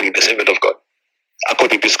honoring the servant of God.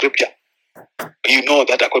 According to scripture. You know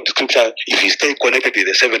that according to scripture, if you stay connected with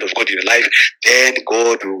the servant of God in your life, then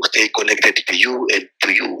God will stay connected to you and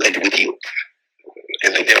with you.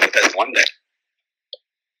 And the devil doesn't want that.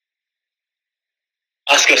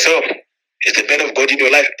 Ask yourself, is the man of God in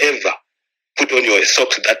your life ever put on your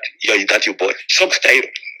socks that you bought? Socks style.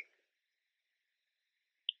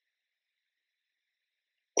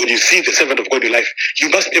 When you see the servant of God in your life, you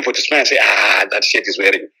must be able to smile and say, that shirt is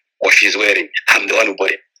wearing, or she's wearing, I'm the one who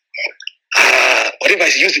bought it. Whatever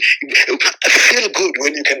is using, I feel good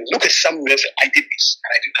when you can look at someone and say, I did this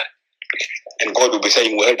and I did that. And God will be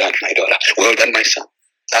saying, well done, my daughter. Well done, my son.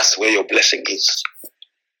 That's where your blessing is.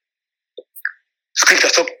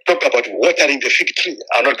 Scriptures talk about watering the fig tree.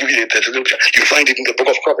 I'll not give you the scripture. You find it in the book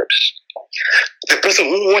of Proverbs. The person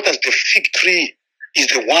who waters the fig tree is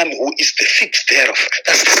the one who is the figs thereof.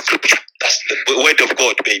 That's the scripture. That's the word of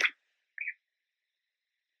God, baby.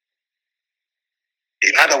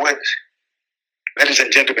 In other words, ladies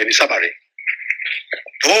and gentlemen, in summary,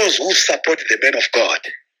 those who support the men of God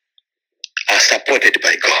are supported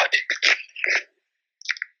by God.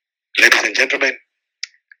 Ladies and gentlemen,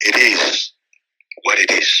 it is what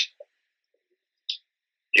it is.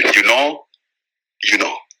 If you know, you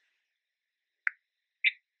know.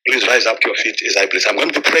 Please rise up to your feet as I bless. I'm going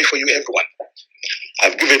to pray for you, everyone.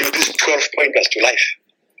 I've given you these 12 pointers to life.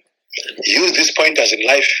 Use these pointers in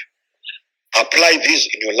life. Apply these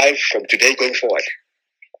in your life from today going forward.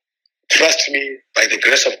 Trust me, by the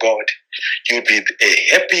grace of God, you'll be a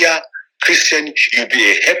happier Christian, you'll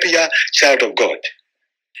be a happier child of God.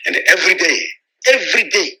 And every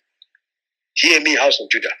day, hear me, house of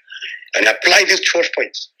Judah, and apply these 12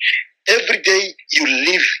 points. Every day you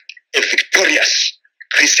live a victorious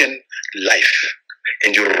Christian life,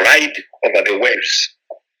 and you ride over the waves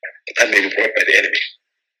that may be brought by the enemy.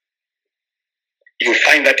 You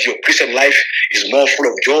find that your Christian life is more full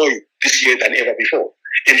of joy this year than ever before.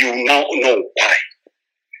 And you now know why.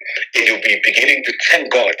 And you'll be beginning to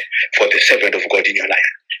thank God for the servant of God in your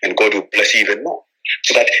life. And God will bless you even more.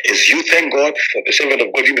 So that as you thank God for the servant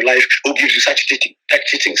of God in your life, who gives you such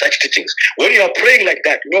teachings. When you are praying like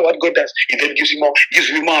that, you know what God does? He then gives you more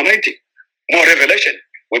anointing, more revelation.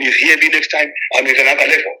 When you hear me next time, I'm at another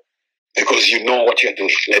level. Because you know what you're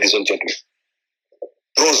doing, ladies and gentlemen.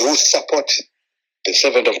 Those who support the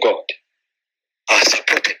servant of God are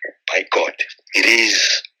supported by God. It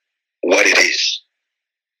is what it is.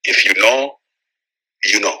 If you know,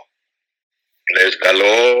 you know. Bless the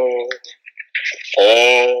Lord,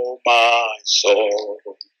 oh my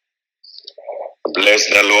soul. Bless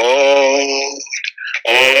the Lord,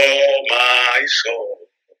 oh my soul.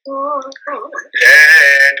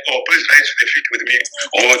 And please rise to the feet with me.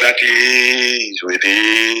 All that is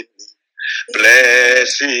within me.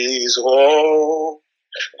 Bless his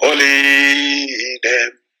holy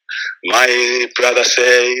name. My brother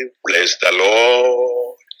say, bless the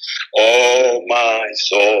Lord, oh my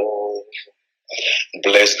soul.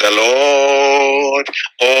 Bless the Lord,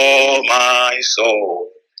 oh my soul.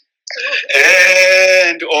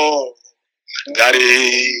 And all that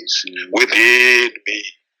is within me.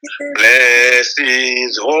 Bless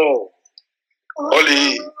his holy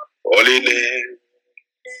name.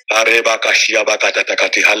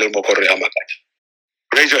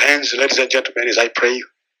 Raise your hands, ladies and gentlemen, as I pray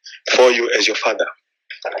for you as your father.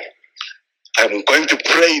 I'm going to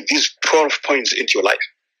pray these 12 points into your life.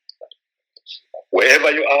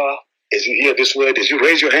 Wherever you are, as you hear this word, as you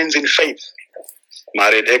raise your hands in faith,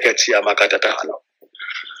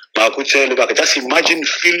 Just imagine,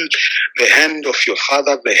 feel the hand of your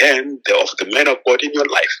father, the hand of the man of God in your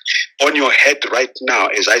life, on your head right now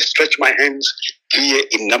as I stretch my hands here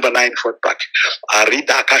in number 9 Fort Park. I read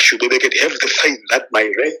the Akashu, have the faith that my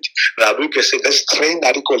hand,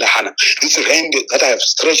 this rain that I have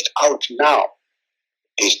stretched out now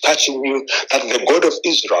is touching you, that the God of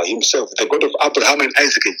Israel himself, the God of Abraham and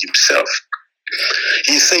Isaac himself,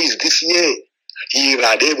 he says this year, is the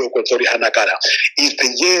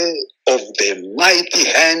year of the mighty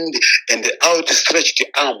hand and the outstretched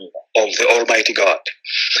arm of the Almighty God.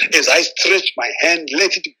 As I stretch my hand,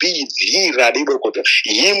 let it be him,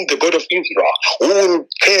 the God of Israel, who will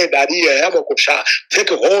care that take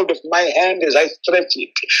hold of my hand as I stretch it.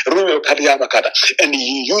 And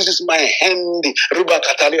he uses my hand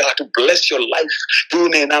to bless your life, to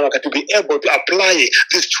be able to apply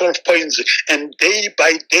these 12 points. And day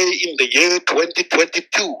by day in the year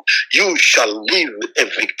 2022, you shall live a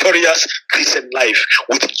victorious Christian life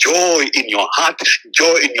with joy in your heart,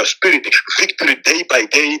 joy in your spirit, victory day by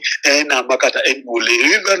day, and you will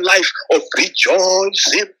live a life of rejoice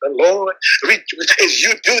in the Lord. Rejoice. As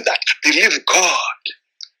you do that, believe God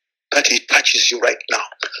that he touches you right now,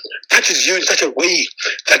 touches you in such a way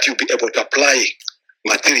that you'll be able to apply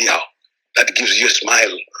material that gives you a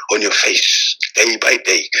smile on your face day by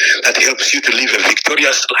day, that helps you to live a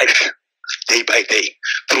victorious life day by day,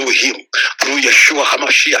 through him, through Yeshua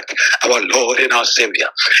HaMashiach, our Lord and our Savior.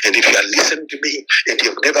 And if you are listening to me and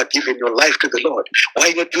you've never given your life to the Lord,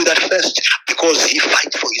 why not do that first? Because he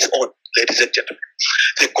fights for his own, ladies and gentlemen.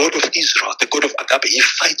 The God of Israel, the God of Agape, he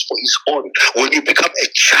fights for his own. When you become a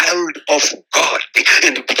child of God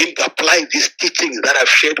and you begin to apply these teachings that I've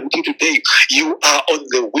shared with you today, you are on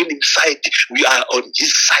the winning side. We are on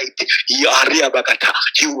his side. He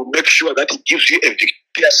will make sure that he gives you a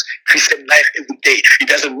victorious Christian life every day. It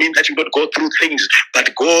doesn't mean that you don't go through things,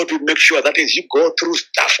 but God will make sure that as you go through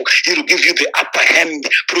stuff, he will give you the upper hand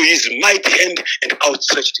through his mighty hand and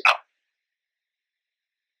outstretched arm.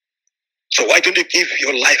 So why don't you give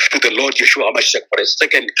your life to the Lord Yeshua HaMashiach for a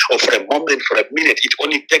second or for a moment, for a minute? It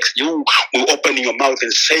only takes you to open your mouth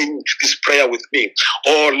and saying this prayer with me.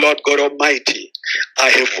 Oh Lord God Almighty, I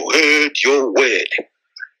have heard your word.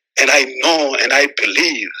 And I know and I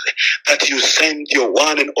believe that you sent your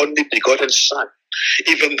one and only begotten Son,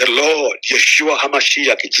 even the Lord Yeshua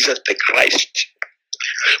HaMashiach, Jesus the Christ,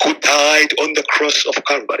 who died on the cross of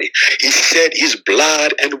Calvary. He shed his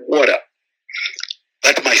blood and water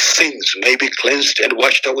that my sins may be cleansed and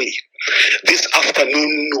washed away. This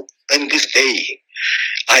afternoon and this day,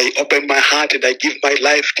 I open my heart and I give my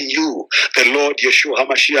life to you, the Lord Yeshua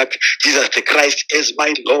HaMashiach, Jesus the Christ, as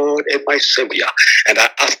my Lord and my Savior. And I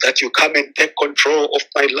ask that you come and take control of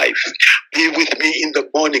my life. Be with me in the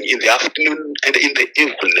morning, in the afternoon, and in the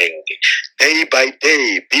evening. Day by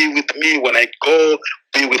day, be with me when I go,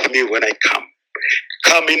 be with me when I come.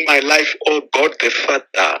 Come in my life, O God the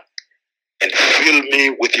Father, and fill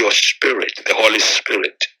me with your Spirit, the Holy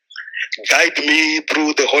Spirit. Guide me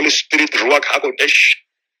through the Holy Spirit, Ruach HaKodesh,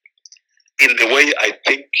 in the way I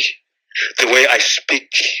think, the way I speak,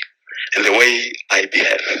 and the way I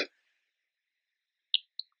behave.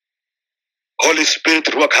 Holy Spirit,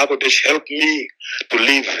 Ruach HaKodesh, help me to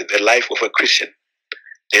live the life of a Christian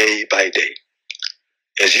day by day.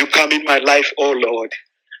 As you come in my life, oh Lord,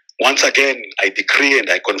 once again I decree and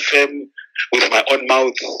I confirm with my own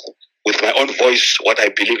mouth, with my own voice, what I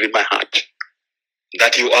believe in my heart,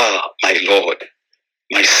 that you are my Lord,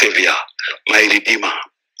 my Savior, my Redeemer.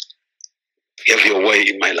 Have your way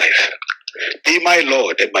in my life. Be my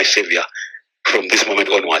Lord and my Savior from this moment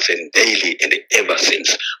onwards and daily and ever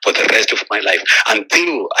since for the rest of my life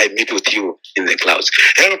until I meet with you in the clouds.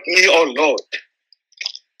 Help me, oh Lord,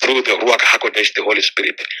 through the Ruach HaKodesh, the Holy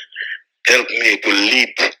Spirit. Help me to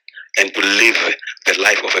lead and to live the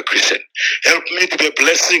life of a Christian. Help me to be a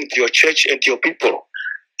blessing to your church and to your people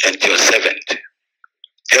and to your servant.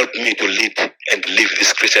 Help me to lead and live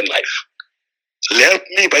this Christian life. Help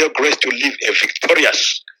me by your grace to live a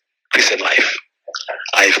victorious Christian life.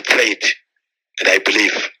 I've prayed and I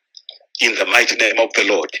believe in the mighty name of the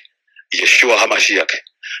Lord, Yeshua HaMashiach,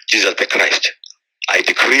 Jesus the Christ. I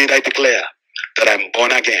decree and I declare that I'm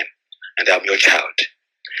born again and I'm your child.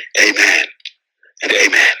 Amen and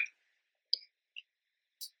amen.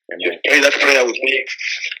 And you pray that prayer with me,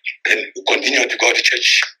 then continue to go to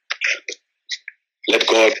church. Let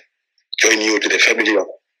God join you to the family of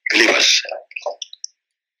believers.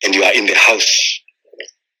 And you are in the house,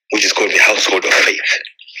 which is called the household of faith.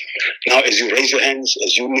 Now, as you raise your hands,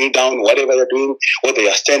 as you kneel down, whatever you're doing, whether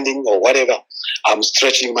you're standing or whatever, I'm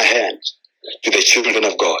stretching my hand to the children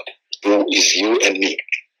of God, who is you and me.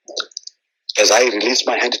 As I release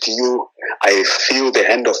my hand to you, I feel the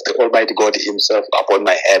hand of the Almighty God himself upon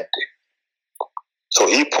my head. So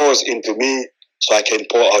he pours into me so I can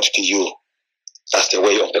pour out to you. That's the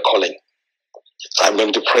way of the calling. So I'm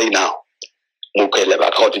going to pray now.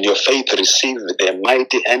 Out in your faith, receive the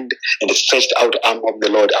mighty hand and the stretched out arm of the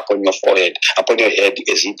Lord upon your forehead, upon your head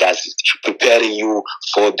as he does it, preparing you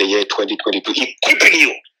for the year 2022, equipping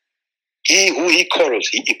you. He who he calls,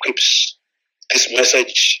 he equips.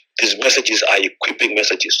 These messages are equipping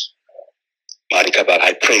messages.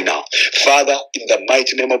 I pray now. Father, in the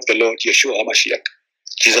mighty name of the Lord, Yeshua HaMashiach,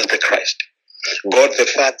 Jesus the Christ, God the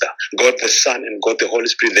Father, God the Son, and God the Holy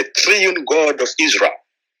Spirit, the triune God of Israel,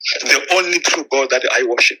 the only true God that I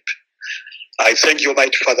worship. I thank you,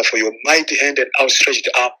 Almighty Father, for your mighty hand and outstretched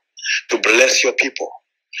arm to bless your people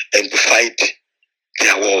and to fight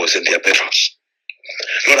their wars and their battles.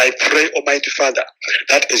 Lord, I pray, Almighty Father,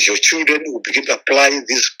 that as your children will begin to apply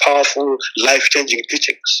these powerful, life-changing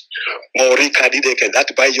teachings,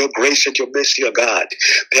 that by your grace and your mercy, O God,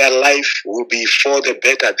 their life will be for the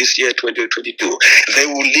better this year, 2022. They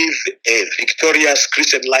will live a victorious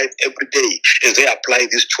Christian life every day as they apply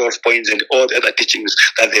these 12 points and all the other teachings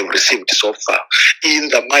that they've received so far. In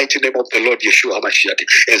the mighty name of the Lord, Yeshua HaMashiach,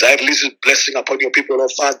 as I release blessing upon your people, O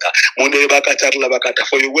Father,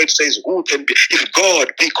 for your word says, who can be, if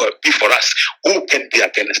God be for us, who can be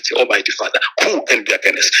against, Almighty Father? Who can be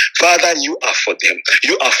against? Father, you are for them.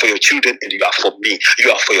 You are for your children and you are for me.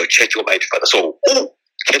 You are for your church, Almighty Father. So who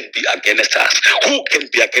can be against us? Who can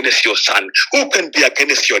be against your son? Who can be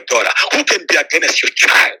against your daughter? Who can be against your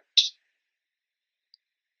child?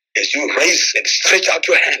 As you raise and stretch out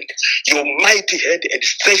your hand, your mighty hand and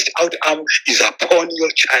stretched out arm is upon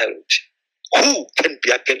your child. Who can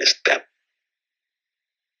be against them?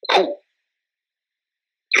 Who?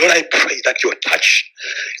 Lord, I pray that your touch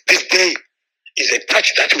this day is a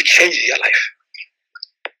touch that will change their life.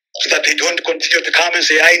 So that they don't continue to come and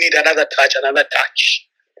say, I need another touch, another touch.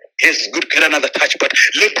 Yes, good, get another touch, but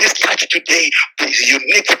let this touch today be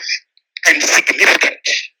unique and significant.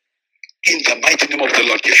 In the mighty name of the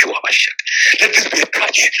Lord Yeshua HaMashiach. Let this be a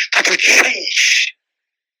touch that will change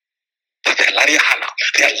their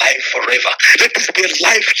life forever. Let this be a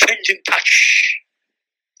life-changing touch.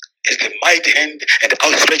 As the mighty hand and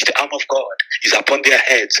outstretched arm of God is upon their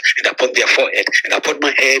heads and upon their forehead and upon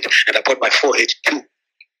my head and upon my forehead too.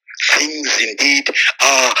 Things indeed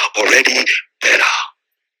are already better.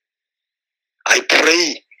 I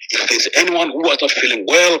pray if there's anyone who was not feeling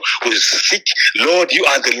well, who is sick, Lord, you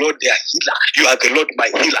are the Lord, their healer. You are the Lord, my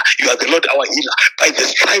healer. You are the Lord, our healer. By the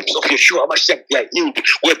stripes of Yeshua HaMashiach, they are healed.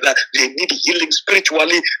 Whether they need healing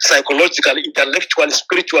spiritually, psychologically, intellectually,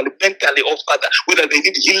 spiritually, mentally, or Father, whether they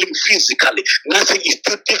need healing physically, nothing is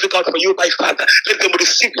too difficult for you, my Father. Let them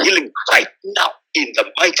receive healing right now in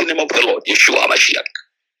the mighty name of the Lord, Yeshua HaMashiach.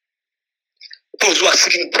 Those who are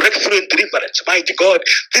seeking breakthrough and deliverance, mighty God,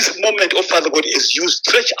 this moment, oh Father God, as you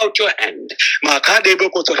stretch out your hand,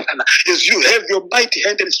 as you have your mighty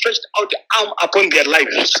hand and stretched out your arm upon their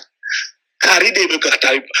lives, you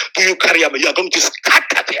are going to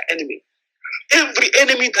scatter their enemy. Every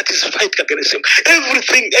enemy that is fighting against them,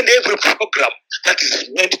 everything and every program that is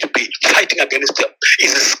meant to be fighting against them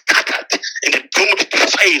is scattered and doomed to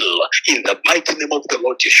fail in the mighty name of the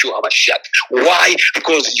Lord Yeshua HaMashiach. Why?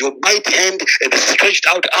 Because your mighty hand and the stretched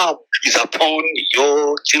out arm is upon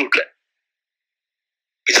your children.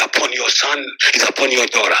 It's upon your son, it's upon your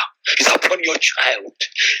daughter, it's upon your child.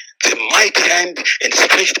 The mighty hand and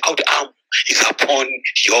stretched out arm is upon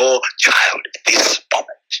your child this moment.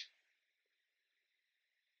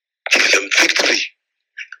 Give them victory,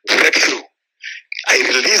 breakthrough. I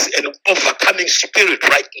release an overcoming spirit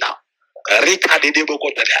right now. I release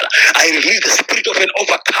the spirit of an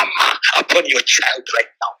overcomer upon your child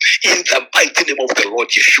right now. In the mighty name of the Lord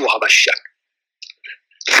Yeshua HaMashiach.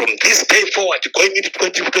 From this day forward, going into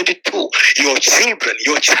 2022, your children,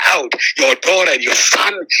 your child, your daughter, and your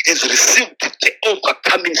son has received the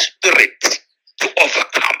overcoming spirit to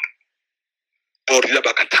overcome.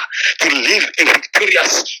 To live a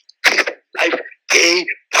victorious life day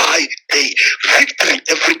by day. Victory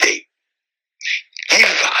every day.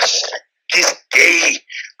 Give us this day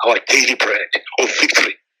our daily bread of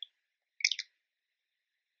victory.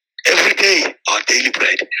 Every day our daily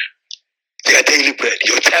bread. Their daily bread.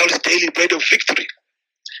 Your child's daily bread of victory.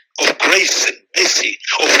 Of grace and mercy.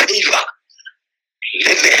 Of favor.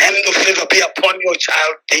 Let the hand of favor be upon your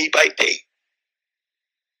child day by day.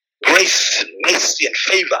 Grace, mercy, and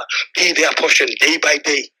favor be their portion day by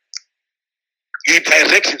day. You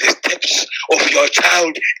direct the steps of your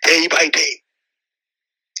child day by day.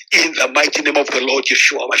 In the mighty name of the Lord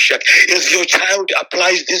Yeshua Mashiach, as your child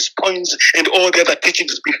applies these points and all the other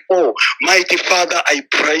teachings before, mighty Father, I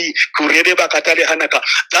pray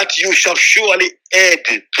that you shall surely add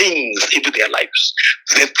things into their lives,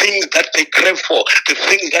 the things that they crave for, the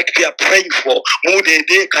things that they are praying for,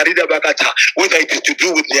 whether it is to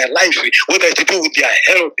do with their life, whether it is to do with their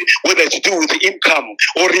health, whether it is to do with income,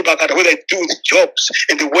 or whether it is to do with jobs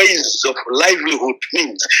and the ways of livelihood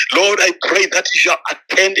means. Lord, I pray that you shall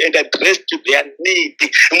attend and address to their need. This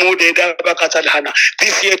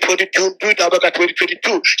year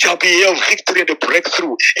 2022 shall be a year of victory and a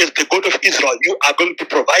breakthrough. As the God of Israel, you are going to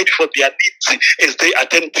provide for their needs as they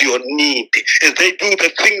attend to your need, as they do the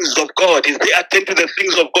things of God, as they attend to the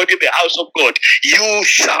things of God in the house of God. You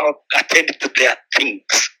shall attend to their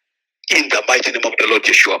things in the mighty name of the Lord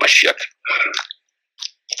Yeshua Mashiach.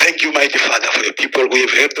 Thank you, mighty Father, for your people who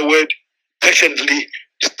have heard the word patiently,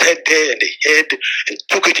 stayed there and heard and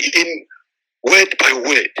took it in word by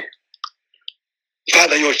word.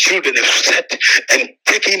 Father, your children have sat and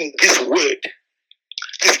taken this word,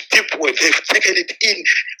 this deep word, they've taken it in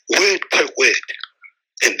word by word,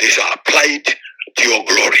 and they shall apply it to your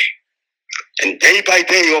glory. And day by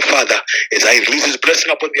day, your Father, as I release this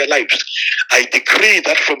blessing upon their lives, I decree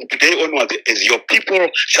that from today onward, as your people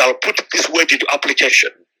shall put this word into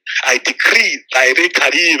application, I decree by the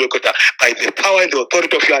power and the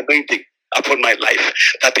authority of your anointing upon my life,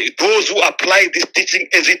 that those who apply this teaching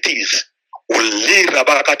as it is will live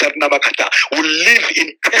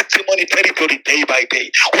in testimony territory day by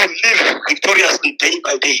day, will live victoriously day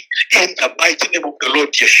by day in the mighty name of the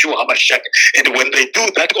Lord Yeshua HaMashiach. And when they do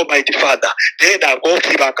that, Almighty Father, then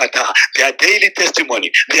their daily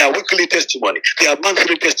testimony, their weekly testimony, their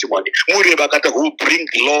monthly testimony, who bring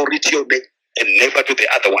glory to your name and never to the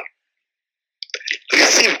other one.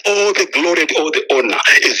 Receive all the glory and all the honor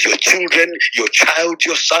as your children, your child,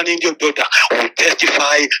 your son, and your daughter will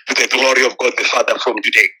testify to the glory of God the Father from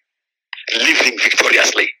today, living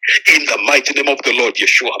victoriously in the mighty name of the Lord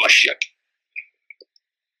Yeshua HaMashiach.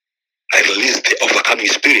 I release the overcoming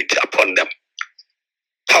spirit upon them,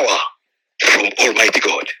 power from Almighty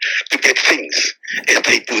God to get things as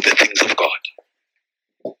they do the things of God.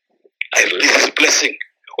 I release this blessing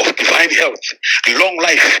of divine health, long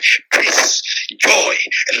life, peace, joy,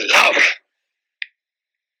 and love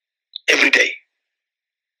every day.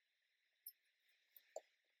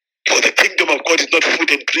 For the kingdom of God is not food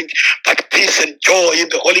and drink, but peace and joy in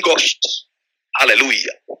the Holy Ghost.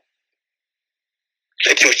 Hallelujah.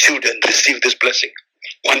 Let your children receive this blessing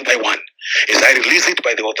one by one, as I release it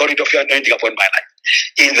by the authority of your anointing upon my life.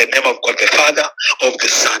 In the name of God the Father, of the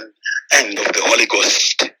Son, and of the Holy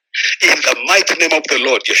Ghost. In the mighty name of the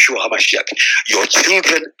Lord Yeshua HaMashiach, your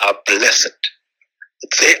children are blessed.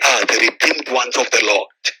 They are the redeemed ones of the Lord.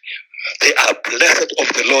 They are blessed of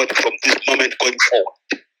the Lord from this moment going forward.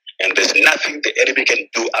 And there's nothing the enemy can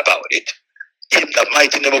do about it. In the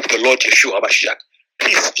mighty name of the Lord Yeshua HaMashiach,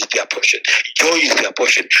 peace is their portion, joy is their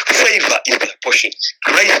portion, favor is their portion,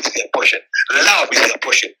 grace is their portion, love is their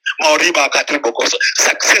portion,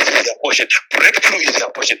 success is their portion, breakthrough is their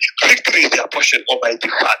portion, victory is their portion, Almighty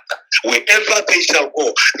Father. Wherever they shall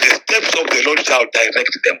go, the steps of the Lord shall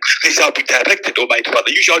direct them. They shall be directed, Almighty Father.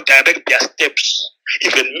 You shall direct their steps.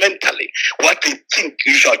 Even mentally, what they think,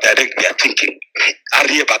 you shall direct their thinking.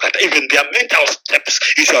 Even their mental steps,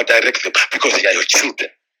 you shall direct them, because they are your children.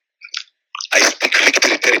 I speak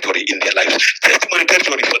victory territory in their lives, testimony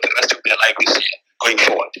territory for the rest of their life this year, going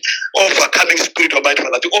forward. Overcoming spirit of mighty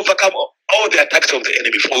Father, to overcome all the attacks of the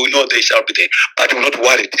enemy, for we know they shall be there, but do not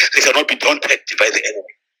worry, they shall not be daunted by the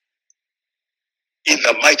enemy. In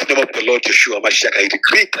the mighty name of the Lord Yeshua Mashiach, I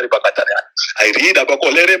decree, I read about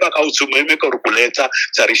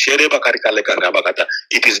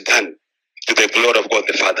it is done to the glory of God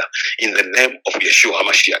the Father. In the name of Yeshua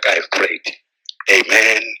Mashiach, I have prayed.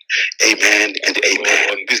 Amen, amen, and amen.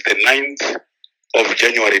 On this, the 9th of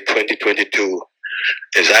January 2022,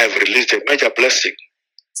 as I have released a major blessing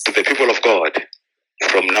to the people of God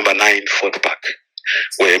from number 9, Fourth Park,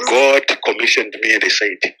 where God commissioned me and He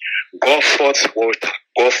said, go forth, Walter,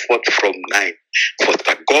 go forth from 9, Fourth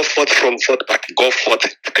Park, go forth from Fourth Park, go forth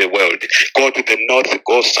to the world, go to the north,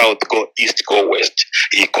 go south, go east, go west.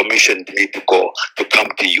 He commissioned me to go, to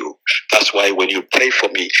come to you. That's why when you pray for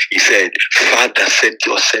me, He said, Father, send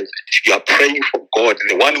your servant. You are praying for God,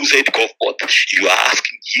 the one who said go forth. You are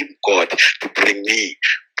asking Him, God, to bring me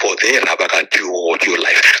for their to your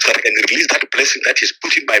life, so that I can release that blessing that is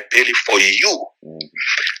put in my belly for you.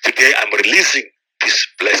 Today I'm releasing this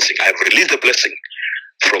blessing. I've released the blessing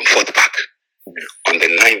from Fourth Park on the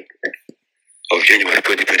 9th of January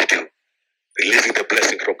 2022. Releasing the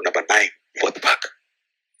blessing from number 9, Fourth Park.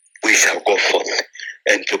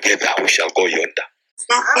 and together we shall go yonder.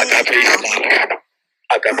 Agape is love.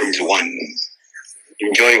 Agape is one.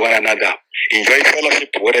 Enjoy one another. Enjoy fellowship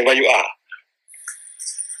wherever you are.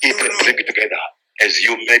 Eat and drink together as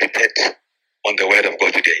you meditate on the word of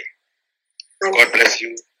God today. God bless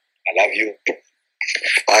you. I love you.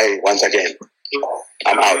 Bye once again.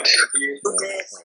 I'm out.